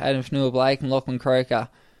Tafua, Adam Fanua-Blake and Lachlan Croker,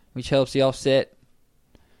 which helps the offset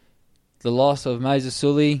the loss of Moses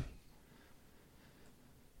Sully,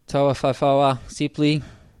 Toa Fafoa Sipley,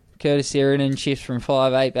 Curtis Sheridan shifts from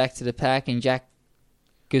 5'8" back to the pack, and Jack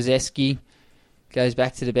Guzeski goes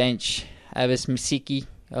back to the bench. Avis Miski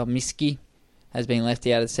has been left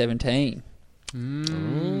out at 17. So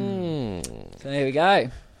there we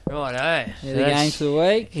go. Righto. So the games for the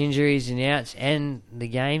week. Injuries and outs and the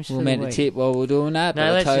games for the week. We're meant to tip while we're doing that,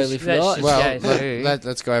 but I totally forgot.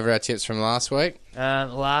 Let's go over our tips from last week.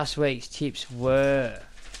 Last week's tips were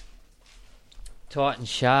Titans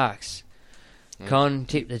Sharks. Con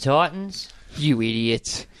tipped the Titans. You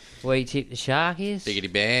idiots. We tipped the Sharkies.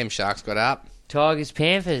 Biggity bam, Sharks got up. Tigers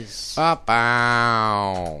Panthers.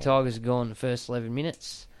 Bow. Tigers have gone the first 11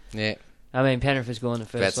 minutes. Yeah. I mean, Penrith has gone the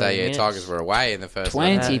first 11 minutes. Tigers were away in the first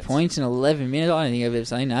 20 points in 11 minutes. I don't think I've ever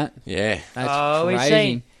seen that. Yeah. That's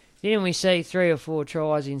crazy. Didn't we see 3 or 4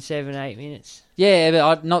 tries in 7-8 minutes? Yeah,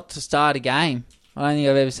 but not to start a game. I don't think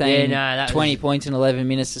I've ever seen 20 points in 11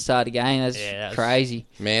 minutes to start a game. That's crazy.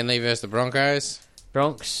 Manly versus the Broncos.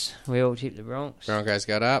 Bronx. We all tipped the Bronx. Broncos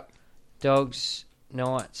got up. Dogs,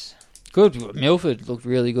 Knights. Good. Milford looked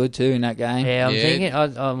really good too in that game. Yeah,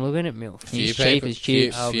 I'm looking at Milford. He's cheap as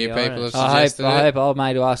chips. Few people have I suggested it. hope old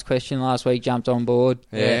mate who asked a question last week jumped on board.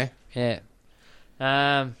 Yeah.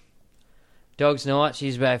 Dogs, Knights.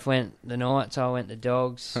 You both went the Knights. I went the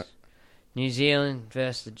Dogs. New Zealand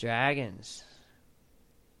versus the Dragons.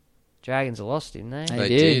 Dragons lost, didn't they? They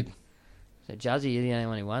did. So Juzzy, you're the only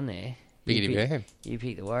one who won there. Biggity bam. You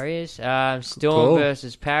picked the Warriors. Storm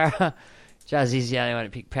versus Para. Juzzy's the only one to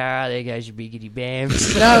pick Para. There goes your biggity bam. No,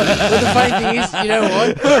 but the funny thing is, you know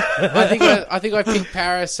what? I think I picked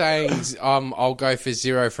Para saying I'll go for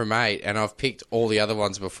 0 from 8, and I've picked all the other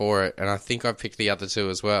ones before it, and I think I picked the other 2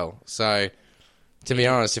 as well. So, to be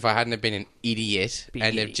honest, if I hadn't have been an idiot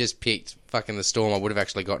and have just picked fucking the Storm, I would have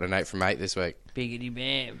actually gotten an 8 from 8 this week. Biggity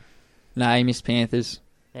bam. No, you missed Panthers.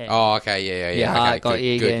 Yeah. Oh, okay, yeah. Heart okay, got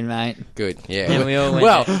you again, mate. Good, yeah. And we all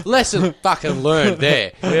went lesson fucking learned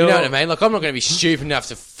there. You know what I mean? Like, I'm not going to be stupid enough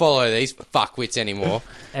to follow these fuckwits anymore.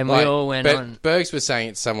 And we all went on. Bergs was saying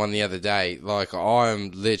it to someone the other day, like,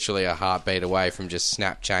 I'm literally a heartbeat away from just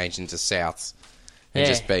snap changing to Souths and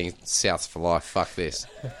just being Souths for life. Fuck this.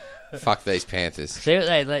 Fuck these Panthers. See what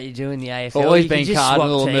they let you do in the AFL. Always you been can just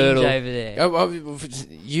Cardinal swap or teams Myrtle. over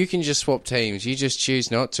there. You can just swap teams. You just choose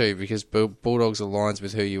not to because Bulldogs aligns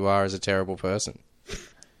with who you are as a terrible person.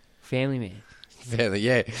 Family man.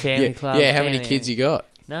 Yeah. Family club. Yeah, how many family kids man. you got?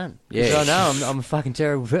 None. Yeah. Yeah. I know I'm a fucking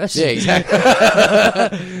terrible person. Yeah, exactly. Yeah,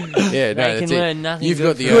 no, They that's can it. learn nothing You've good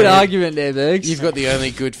got the from Good only, argument there, Bergs. You've got the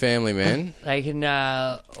only good family, man. They can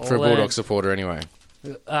For a Bulldog supporter, anyway.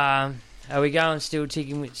 Are we going still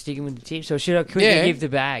sticking with the tips, or should I quickly give the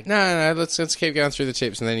bag? No. Let's keep going through the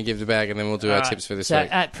tips, and then you give the bag, and then we'll do our tips for this so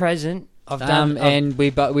week. at present, I've done. And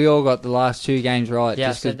we all got the last 2 games right. Yeah,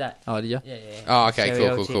 just I said that. Oh, did you? Yeah. Oh, okay, So we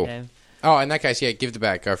all cool. tipped them. Oh, in that case, yeah, give the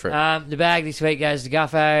bag. Go for it. The bag this week goes to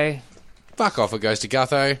Guffo. Fuck off, it goes to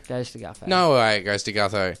Gutho. Goes to Guffo. No way it goes to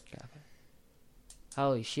Gutho.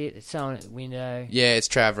 Holy shit! It's someone at the window. Yeah, it's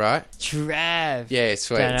Trav, right? Trav. Yeah,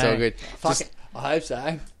 sweet. It's all good. Fuck it. I hope so. All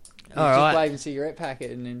Just right. waving a cigarette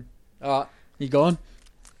packet and then... Alright, you gone?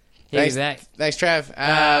 Thanks, back. Thanks, Trav.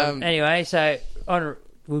 Anyway, so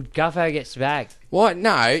Guffo gets the bag. What?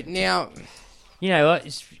 No, now... You know what?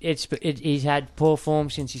 He's had poor form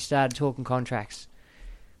since he started talking contracts.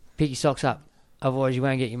 Pick your socks up, otherwise you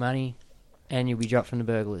won't get your money, and you'll be dropped from the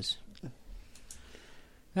burglars.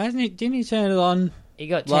 Hasn't he? Didn't he turn it on He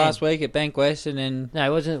got 10. last week at Bank West and then... No, it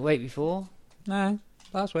wasn't the week before. No,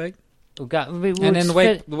 last week. And then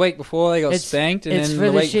the week before they got spanked, and then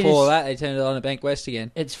the week before that they turned it on at Bank West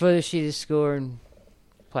again. It's for the shittest scoring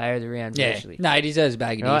player of the round, virtually. No, he deserves a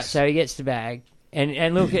bag. Right, so he gets the bag.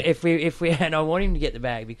 And look, if we and I want him to get the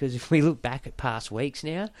bag because if we look back at past weeks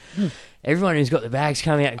now, everyone who's got the bags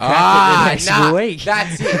coming out and cracked it the next week.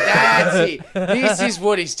 That's it. This is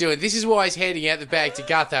what he's doing. This is why he's handing out the bag to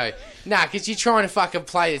Gutho. Nah, because you're trying to fucking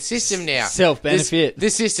play the system now. Self-benefit.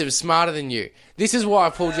 This system's smarter than you. This is why I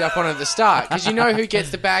pulled you up on it at the start. Because you know who gets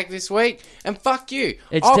the bag this week? And fuck you.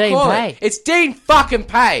 It's Dean Pay. It's Dean fucking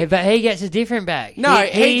Pay. But he gets a different bag. No,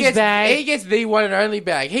 he gets the one and only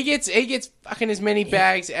bag. He gets fucking as many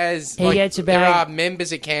bags as gets a bag. there are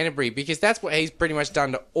members at Canterbury, because that's what he's pretty much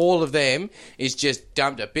done to all of them, is just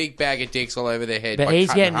dumped a big bag of dicks all over their head. But by he's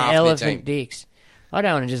cutting getting half their elephant team. dicks. I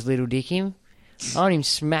don't want to just little dick him. I want him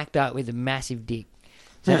smacked up with a massive dick.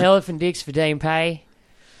 So elephant dicks for Dean Pay.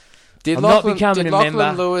 Did I'm Lachlan, not becoming did a Lachlan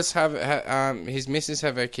member. Lewis have his missus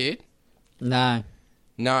have her kid? No.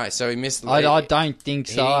 No, so he missed. I don't think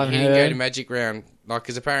so. He didn't go to Magic Round,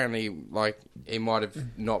 because apparently, he might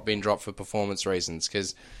have not been dropped for performance reasons.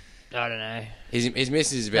 Because I don't know. His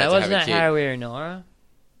missus is about to have wasn't a that kid. Harry and Nora?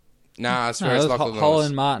 Nah, I swear No, it's it was Lachlan Lewis.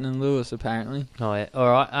 Holland, Martin, and Lewis apparently. Oh yeah. All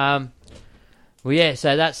right. Well, yeah.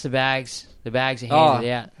 So that's the bags. The bags are handed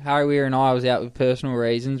out. Harry Weir and I was out with personal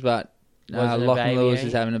reasons, but Wasn't a Lachlan baby, Lewis eh?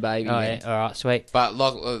 is having a baby. Oh yeah. yeah. All right. Sweet. But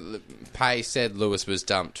Pay said Lewis was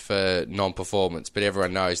dumped for non-performance, but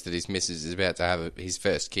everyone knows that his missus is about to have his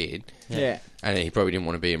first kid. Yeah. And he probably didn't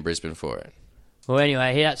want to be in Brisbane for it. Well,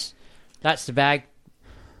 anyway, that's the bag.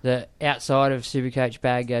 The outside of Supercoach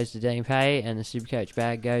bag goes to Dean Pay, and the Supercoach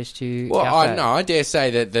bag goes to. Well, Guffo. I dare say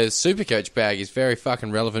that the Supercoach bag is very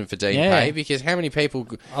fucking relevant for Dean Yeah. Pay, because how many people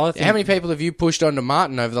have you pushed onto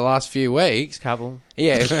Martin over the last few weeks? Couple.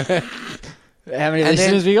 Yeah. How many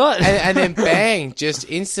listeners we got? and then bang, just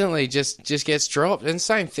instantly just gets dropped. And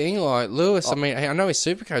same thing, like Lewis. I mean, I know his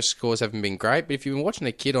Supercoach scores haven't been great, but if you've been watching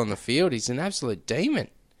the kid on the field, he's an absolute demon.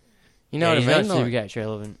 You know he's what I mean? not Like, Supercoach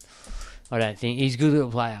relevant. I don't think he's a good little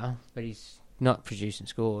player, but he's not producing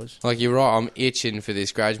scores. like, you're right, I'm itching for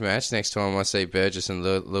this grudge match next time I see Burgess and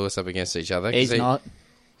Lewis up against each other. He's not.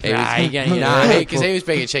 Because he was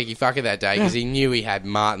being a cheeky fucker that day, because he knew he had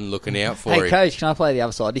Martin looking out for Hey, him. coach, can I play the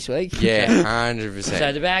other side this week? Yeah, 100%.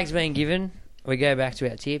 So the bag's been given. We go back to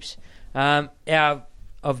our tips. I've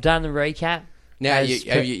done the recap. Now,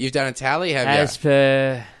 you've done a tally, have you? As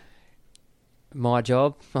per my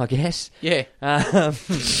job, I guess. Yeah. Well,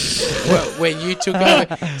 when you took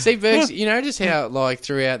over. See, Bergs, you notice how, like,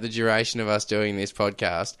 throughout the duration of us doing this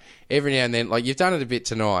podcast, every now and then, like, you've done it a bit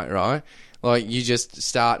tonight, right? Like, you just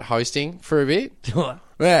start hosting for a bit.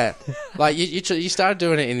 Yeah. Like, you started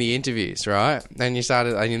doing it in the interviews, right? And you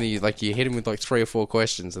started, and then you hit him with, 3 or 4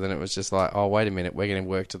 questions, and then it was just like, oh, wait a minute, we're going to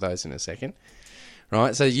work to those in a second.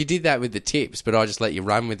 Right? So you did that with the tips, but I just let you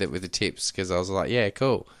run with it with the tips, because I was like, yeah,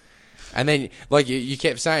 cool. And then, you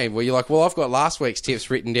kept saying, well, you're like, well, I've got last week's tips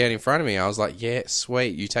written down in front of me. I was like, yeah,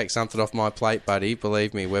 sweet. You take something off my plate, buddy.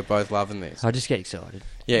 Believe me, we're both loving this. I just get excited.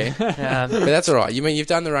 Yeah. But that's all right. You've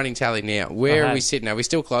done the running tally now. Where are we sitting? Are we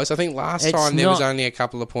still close? I think last time there was only a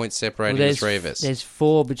couple of points separating the three of us. There's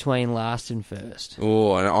 4 between last and first.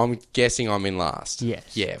 Oh, and I'm guessing I'm in last.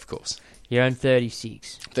 Yes. Yeah, of course. You're on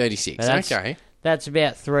 36. 36. But Okay. That's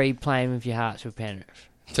about 3 playing with your hearts with Penrith.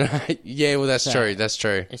 Yeah, well, that's true. That's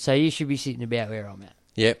true. So you should be sitting about where I'm at.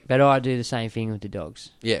 Yep. But I do the same thing with the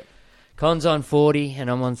Dogs. Yep. Con's on 40 and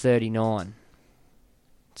I'm on 39.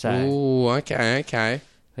 So. Ooh, okay.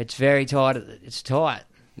 It's very tight. It's tight.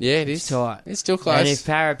 Yeah, it is. It's tight. It's still close. And if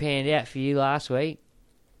Para panned out for you last week,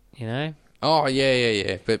 you know. Oh,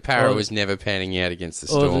 yeah. But Para was never panning out against the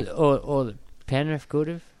Storm. Or the Penrith could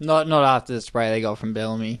have. Not after the spray they got from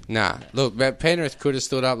Bellamy. Nah. Look, Penrith could have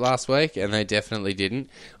stood up last week, and they definitely didn't.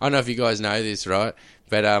 I don't know if you guys know this, right?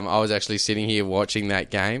 But I was actually sitting here watching that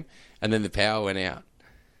game, and then the power went out.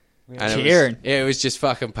 And it was just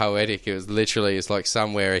fucking poetic. It was literally, it's like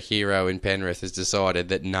somewhere a hero in Penrith has decided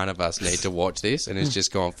that none of us need to watch this, and it's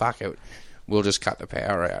just gone, fuck it, we'll just cut the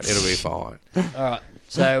power out. It'll be fine. All right.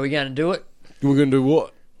 So we're going to do it. We're going to do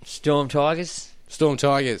what? Storm Tigers. Storm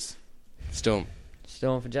Tigers. Storm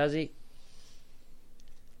for Juzzy.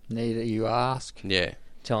 Need that you ask. Yeah.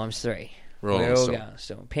 Times 3. We're all going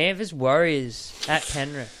Storm. Panthers Warriors at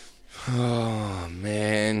Penrith. Oh,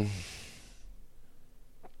 man.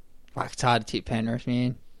 Fuck, it's hard to tip Penrith,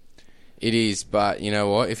 man. It is, but you know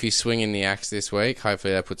what? If you swing in the axe this week,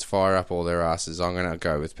 hopefully that puts fire up all their asses. I'm going to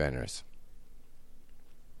go with Penrith.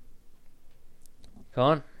 Go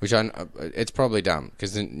on. Which it's probably dumb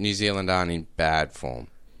because New Zealand aren't in bad form.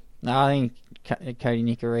 No, I think Cody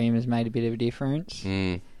Nikorima has made a bit of a difference.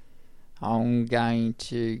 I'm going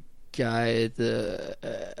to go the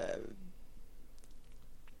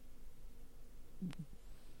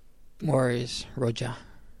Warriors, Roger.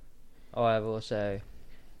 I have also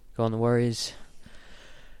gone the Warriors.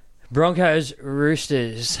 Broncos,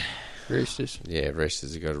 Roosters. Yeah,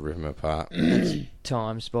 Roosters have got to rip them apart.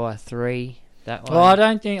 Times by 3. That one. Well, I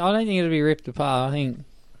don't think it'll be ripped apart. I think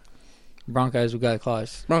Broncos will go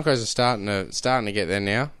close. Broncos are starting to get there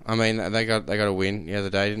now. I mean, they got a win the other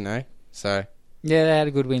day, didn't they? So yeah, they had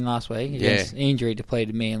a good win last week against injury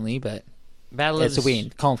depleted Manly, but it's a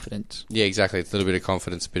win. Confidence. Yeah, exactly. It's a little bit of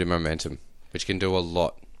confidence, a bit of momentum, which can do a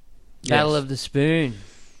lot. Battle of the Spoon.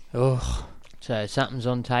 Oh, so something's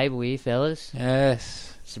on table here, fellas.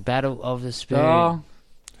 Yes, it's the Battle of the Spoon. Oh.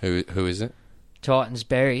 Who is it? Titans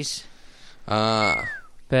Berries.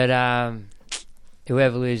 But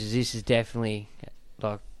whoever loses this is definitely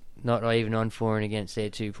like not even on for and against. They're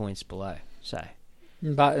 2 points below. So,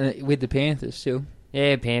 but with the Panthers still.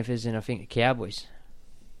 Yeah, Panthers and I think the Cowboys.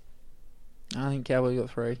 I think Cowboys got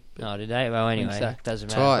 3. Oh, did they? Well, anyway, so. Doesn't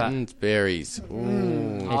matter. Titans, Berries.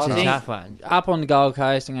 It's a tough one. Up on the Gold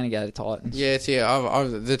Coast, I'm going to go to Titans. Yeah,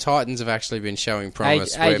 the Titans have actually been showing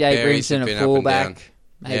promise. AJ Brimson, a fullback,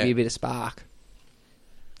 maybe a bit of spark.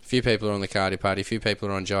 A few people are on the Cardi Party, a few people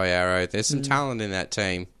are on Joy Arrow. There's some talent in that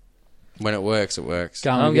team. When it works, it works.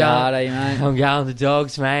 I'm going the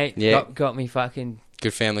Dogs, mate. Yeah. Got me fucking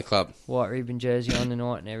good family club. White ribbon jersey on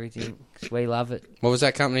tonight and everything. We love it. What was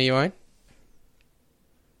that company you own?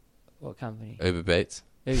 What company? Uber Beats.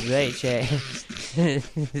 Uber Beats, yeah.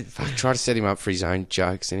 Fuck, try to set him up for his own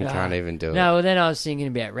jokes and he can't even do it. No, well then I was thinking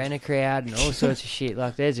about Rent-A-Crowd and all sorts of shit.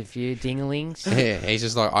 Like there's a few dinglings. Yeah, he's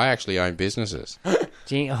just like, I actually own businesses.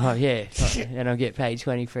 Oh yeah, and I'll get paid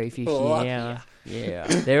 $23.50 an hour. Yeah,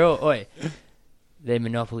 they're all they're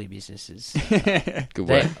monopoly businesses. Good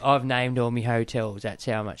work. I've named all my hotels. That's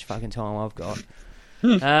how much fucking time I've got.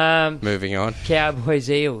 Moving on. Cowboys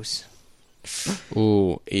Eels.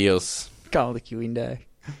 Ooh, Eels. Go on the Q window.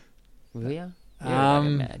 Will you?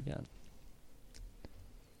 I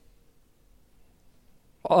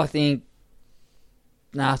think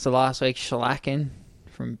after last week's shellacking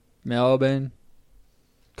from Melbourne,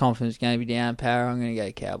 confidence going to be down. Power. I'm going to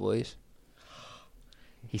go Cowboys.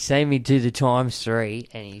 He's seen me do the times 3,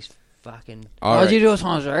 and he's fucking. Why'd you do a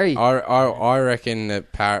times 3? I reckon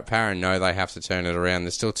that Para know they have to turn it around.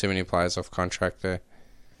 There's still too many players off contract there.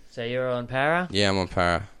 So you're on Para? Yeah, I'm on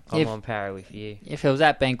Para. I'm on Para with you. If it was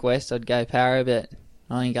at Bank West, I'd go Para, but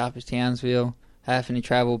I think up at Townsville, having to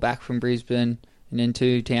travel back from Brisbane and then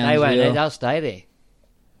to Townsville. They'll stay there.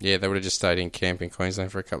 Yeah, they would have just stayed in camp in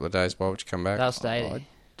Queensland for a couple of days. Why would you come back? They'll stay there. I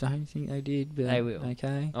don't think they did, but they will.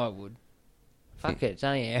 Okay. I would. Fuck it, it's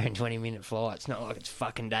only an hour and 20-minute flight. It's not like it's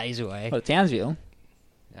fucking days away. What, Townsville?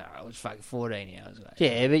 No, it was fucking 14 hours away.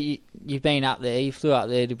 Yeah, but you've been up there. You flew up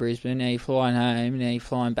there to Brisbane. Now you're flying home. Now you're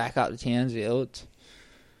flying back up to Townsville.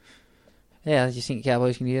 I just think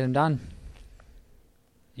Cowboys can get them done.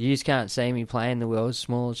 You just can't see me playing the world's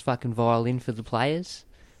smallest fucking violin for the players.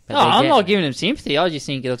 No, I'm not giving them sympathy. I just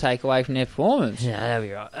think it'll take away from their performance. Yeah, that'll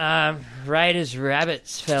be right. Raiders,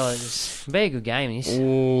 Rabbits, fellas. Be a good game, this.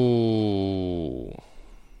 Ooh.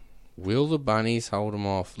 Will the Bunnies hold them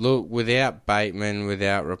off? Look, without Bateman,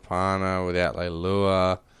 without Rapana, without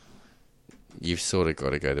Leilua, you've sort of got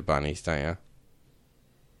to go to Bunnies, don't you?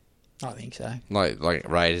 I think so. Like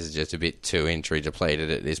Raiders are just a bit too injury depleted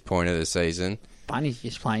at this point of the season. Bunnies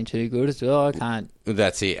just playing too good as well. I can't.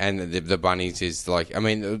 That's it. And the Bunnies is like, I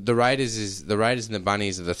mean, the Raiders and the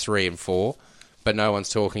Bunnies are the 3 and 4, but no one's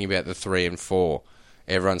talking about the 3 and 4.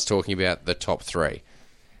 Everyone's talking about the top 3.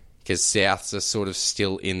 Because Souths are sort of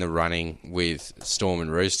still in the running with Storm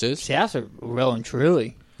and Roosters. Souths are well and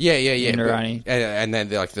truly. Yeah. In the running. And then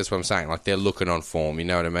that's what I'm saying. Like, they're looking on form, you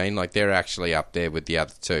know what I mean? Like, they're actually up there with the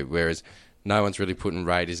other two, whereas no one's really putting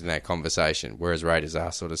Raiders in that conversation, whereas Raiders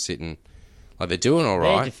are sort of sitting, like, they're doing all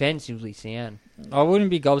right. They're defensively sound. I wouldn't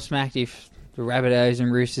be gobsmacked if the Rabbitohs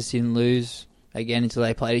and Roosters didn't lose again until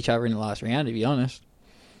they played each other in the last round, to be honest.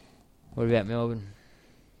 What about Melbourne?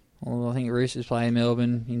 Well, I think the Roosters play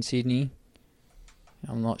Melbourne in Sydney.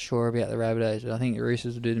 I'm not sure about the Rabbitohs, but I think the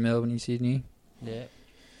Roosters will do the Melbourne in Sydney. Yeah.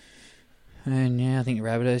 And yeah, I think the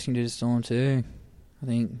Rabbitohs can do the Storm too. I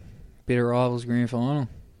think bitter rivals grand final.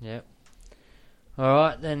 Yep. All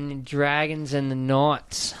right, then the Dragons and the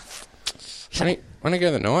Knights. Want to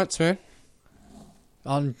go the Knights, man?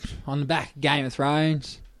 On the back of Game of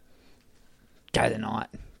Thrones, go the Knight.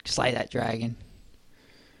 Slay that dragon.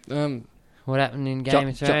 What happened in Game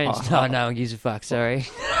of Thrones? No one gives a fuck, sorry.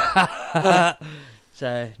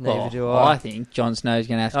 So, neither do I. I think Jon Snow's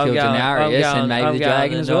going to have to kill Daenerys and maybe the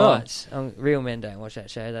dragon as well. Real men don't watch that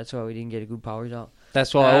show. That's why we didn't get a good poll result.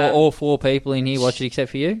 That's why all 4 people in here watch it except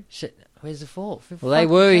for you. Shit, where's the 4th? Well, they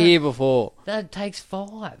were here before. That takes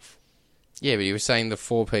 5. Yeah, but you were saying the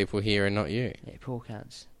 4 people here and not you. Yeah, poor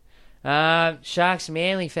cunts. Sharks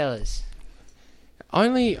Manly, fellas.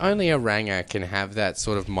 Only a ranger can have that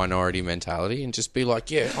sort of minority mentality and just be like,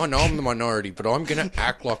 yeah, I know I'm the minority, but I'm going to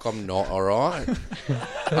act like I'm not, all right?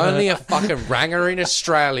 Only a fucking ranger in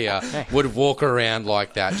Australia would walk around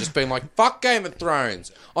like that, just being like, fuck Game of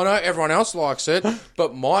Thrones. I know everyone else likes it,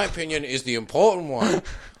 but my opinion is the important one.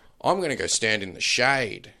 I'm going to go stand in the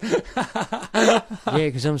shade. Yeah,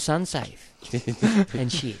 because I'm sun safe.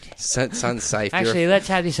 And shit. Sun safe. Actually, let's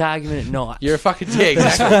have this argument at night. You're a fucking dick.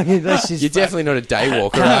 Exactly. You're definitely not a day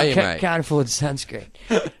walker, are you, mate? Can't afford the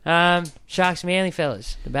sunscreen. Sharks Manly,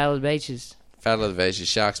 fellas. The Battle of the Beaches. Battle of the Beaches,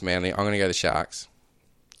 Sharks Manly. I'm going to go the Sharks.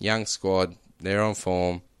 Young squad. They're on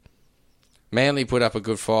form. Manly put up a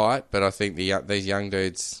good fight, but I think these young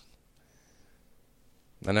dudes,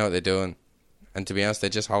 they know what they're doing. And to be honest, they're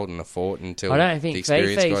just holding the fort until the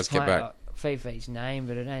experienced guys get back. Fifi's name,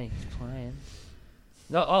 but I don't think he's playing.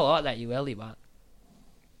 No, I like that Ueli, but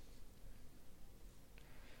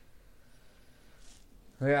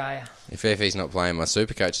where are you? If Fifi's not playing, my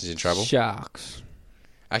super coach is in trouble. Sharks.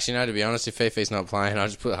 Actually, no, to be honest, if Fifi's not playing, I'll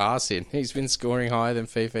just put Haas in. He's been scoring higher than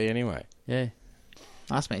Fifi anyway. Yeah.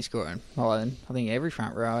 That's been scoring higher than, I think, every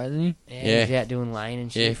front row, hasn't he? Yeah, he's out doing lane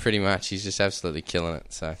and shit. Yeah, pretty much. He's just absolutely killing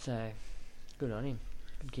it. So good on him.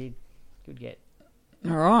 Good kid. Good get.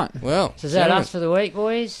 All right. Well, so is that us for the week,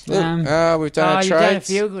 boys? We've done our trades. You've done a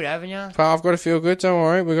feel good, haven't you? I've got a feel good. Don't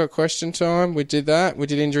worry. We've got question time. We did that. We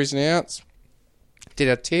did injuries and outs. Did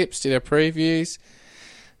our tips. Did our previews.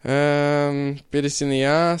 Bit us in the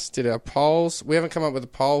arse. Did our polls. We haven't come up with a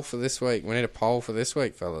poll for this week. We need a poll for this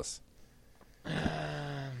week, fellas.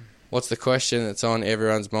 What's the question that's on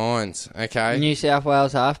everyone's minds? Okay. New South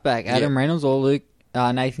Wales halfback, Adam Reynolds or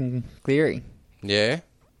Nathan Cleary? Yeah.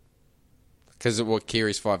 Because of what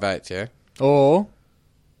Keary's 5'8", yeah? Or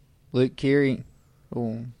Luke Keary.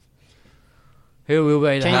 Ooh. Who will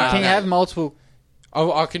be the Can you have multiple?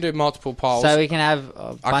 Oh, I can do multiple polls. So we can have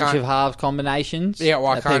a bunch of halves combinations? Yeah,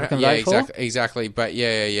 well, I can't. Yeah, exactly. But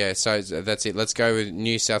yeah. So that's it. Let's go with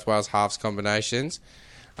New South Wales halves combinations.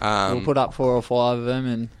 We'll put up 4 or 5 of them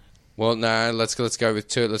and... Well, no, let's go with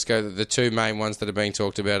 2. Let's go with the 2 main ones that are being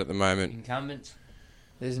talked about at the moment. Incumbents.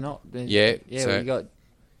 There's not... Yeah, so we got...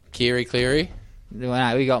 Cleary.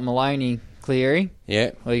 No, we got Maloney, Cleary.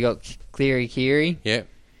 Yeah. We got Keary. Yeah.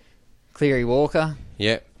 Cleary Walker.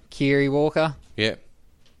 Yeah. Keary Walker. Yeah.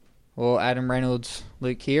 Or Adam Reynolds,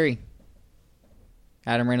 Luke Keary.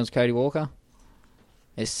 Adam Reynolds, Cody Walker.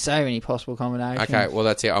 There's so many possible combinations. Okay, well,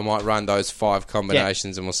 that's it. I might run those 5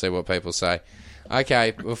 combinations and we'll see what people say.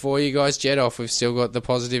 Okay, before you guys jet off, we've still got the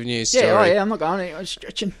positive news story. I'm not going anywhere. I'm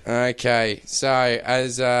stretching. Okay, so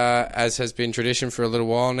as has been tradition for a little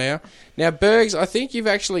while now. Now, Bergs, I think you've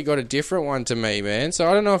actually got a different one to me, man. So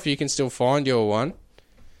I don't know if you can still find your one,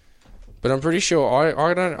 but I'm pretty sure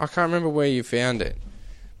I can't remember where you found it,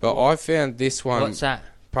 but I found this one. What's that?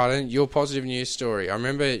 Pardon, your positive news story. I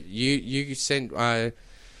remember you sent.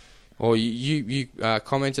 Or you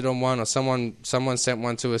commented on one, or someone sent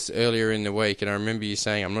one to us earlier in the week, and I remember you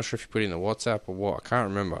saying, I'm not sure if you put it in the WhatsApp or what, I can't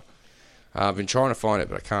remember. I've been trying to find it,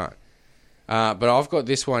 but I can't. But I've got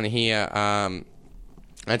this one here.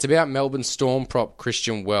 And it's about Melbourne Storm prop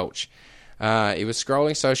Christian Welch. He was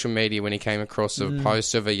scrolling social media when he came across a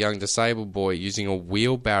post of a young disabled boy using a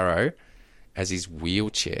wheelbarrow as his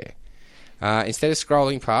wheelchair. Instead of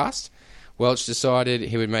scrolling past, Welch decided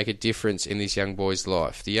he would make a difference in this young boy's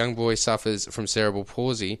life. The young boy suffers from cerebral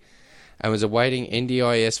palsy and was awaiting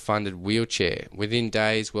NDIS-funded wheelchair. Within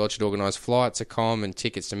days, Welch had organised flights, accom and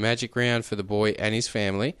tickets to Magic Round for the boy and his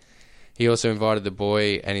family. He also invited the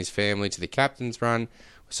boy and his family to the captain's run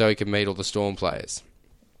so he could meet all the Storm players.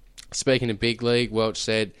 Speaking of big league, Welch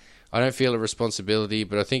said, "I don't feel a responsibility,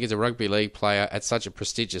 but I think as a rugby league player at such a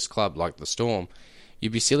prestigious club like the Storm,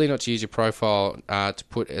 you'd be silly not to use your profile to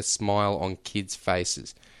put a smile on kids'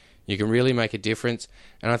 faces. You can really make a difference,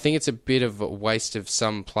 and I think it's a bit of a waste if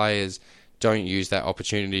some players don't use that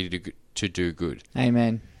opportunity to do good."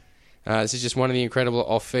 Amen. This is just one of the incredible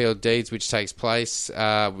off-field deeds which takes place.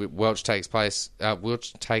 Welch takes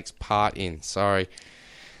part in.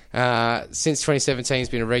 Since 2017, he's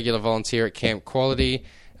been a regular volunteer at Camp Quality,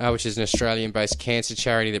 which is an Australian-based cancer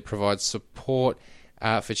charity that provides support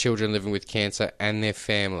for children living with cancer and their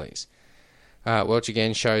families. Welch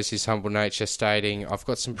again shows his humble nature, stating, "I've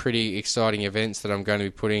got some pretty exciting events that I'm going to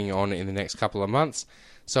be putting on in the next couple of months,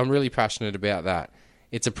 so I'm really passionate about that.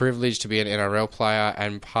 It's a privilege to be an NRL player,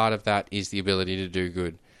 and part of that is the ability to do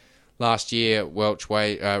good." Last year, Welch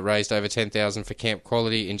raised over $10,000 for Camp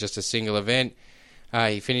Quality in just a single event.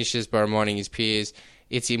 He finishes by reminding his peers,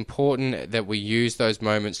 "It's important that we use those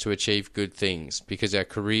moments to achieve good things, because our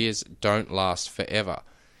careers don't last forever.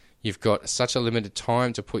 You've got such a limited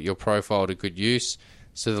time to put your profile to good use,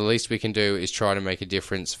 so the least we can do is try to make a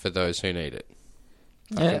difference for those who need it."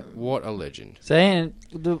 Yeah. What a legend. So, I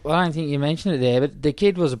don't think you mentioned it there, but the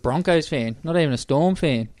kid was a Broncos fan, not even a Storm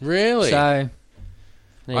fan. Really? So,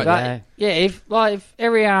 if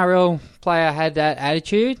every NRL player had that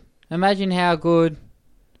attitude, imagine how good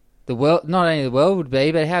the world, not only the world would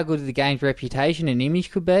be, but how good the game's reputation and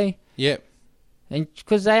image could be. Yep. And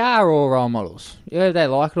because they are all role models, whether they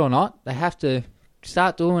like it or not, they have to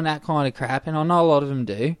start doing that kind of crap, and I know a lot of them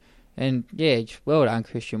do. And yeah, well done,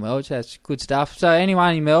 Christian Welch. That's good stuff. So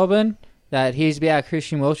anyone in Melbourne that hears about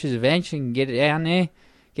Christian Welch's events and get down there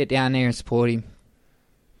and support him.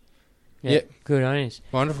 Yeah, good on you.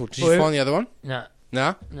 Wonderful. Did you find the other one? No.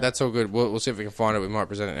 No? That's all good. We'll see if we can find it. We might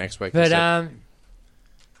present it next week. But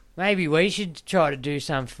maybe we should try to do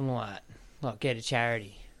something like get a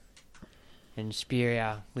charity and spear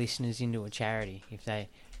our listeners into a charity. If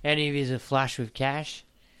any of you are flush with cash,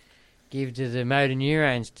 give to the Motor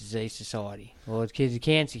Neurones Disease Society or to the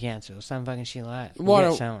Cancer Council or some fucking shit like that.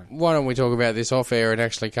 Why don't we talk about this off air and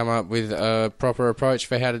actually come up with a proper approach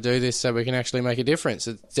for how to do this so we can actually make a difference?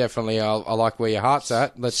 It's definitely, I like where your heart's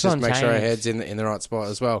at. Let's just make sure our head's in the right spot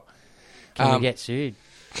as well. Can we get sued?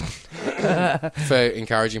 For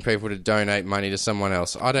encouraging people to donate money to someone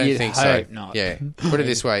else. I don't think so. Not. Yeah. Put it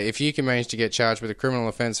this way. If you can manage to get charged with a criminal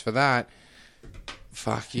offence for that,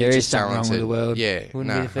 fuck, you're there just is something talented. wrong with the world. Yeah,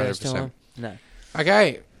 Wouldn't be the first 100%. time. No.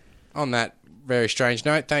 Okay, on that very strange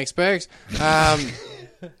note, thanks, Bergs. I'm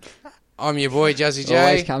your boy, Juzzy J.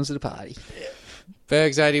 Always comes to the party.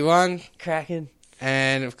 Bergs81. Cracking.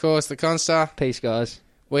 And, of course, the Constar. Peace, guys.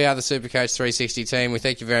 We are the Supercoach 360 team. We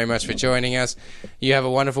thank you very much for joining us. You have a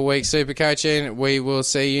wonderful week, Supercoaching. We will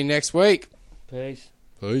see you next week. Peace.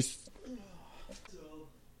 Peace.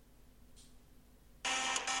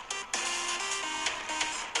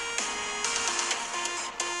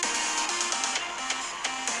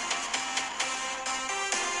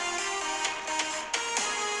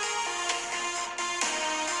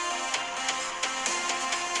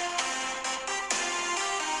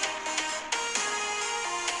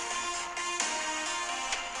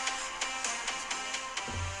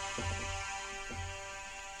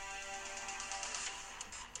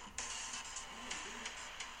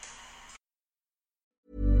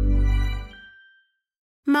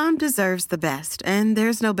 Mom deserves the best, and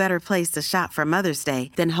there's no better place to shop for Mother's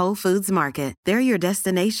Day than Whole Foods Market. They're your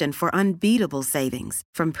destination for unbeatable savings,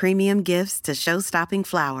 from premium gifts to show-stopping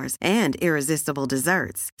flowers and irresistible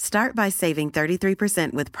desserts. Start by saving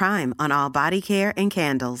 33% with Prime on all body care and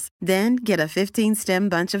candles. Then get a 15-stem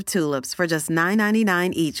bunch of tulips for just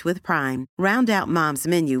 $9.99 each with Prime. Round out Mom's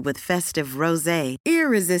menu with festive rosé,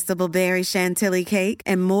 irresistible berry chantilly cake,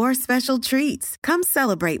 and more special treats. Come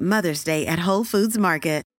celebrate Mother's Day at Whole Foods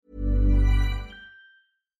Market.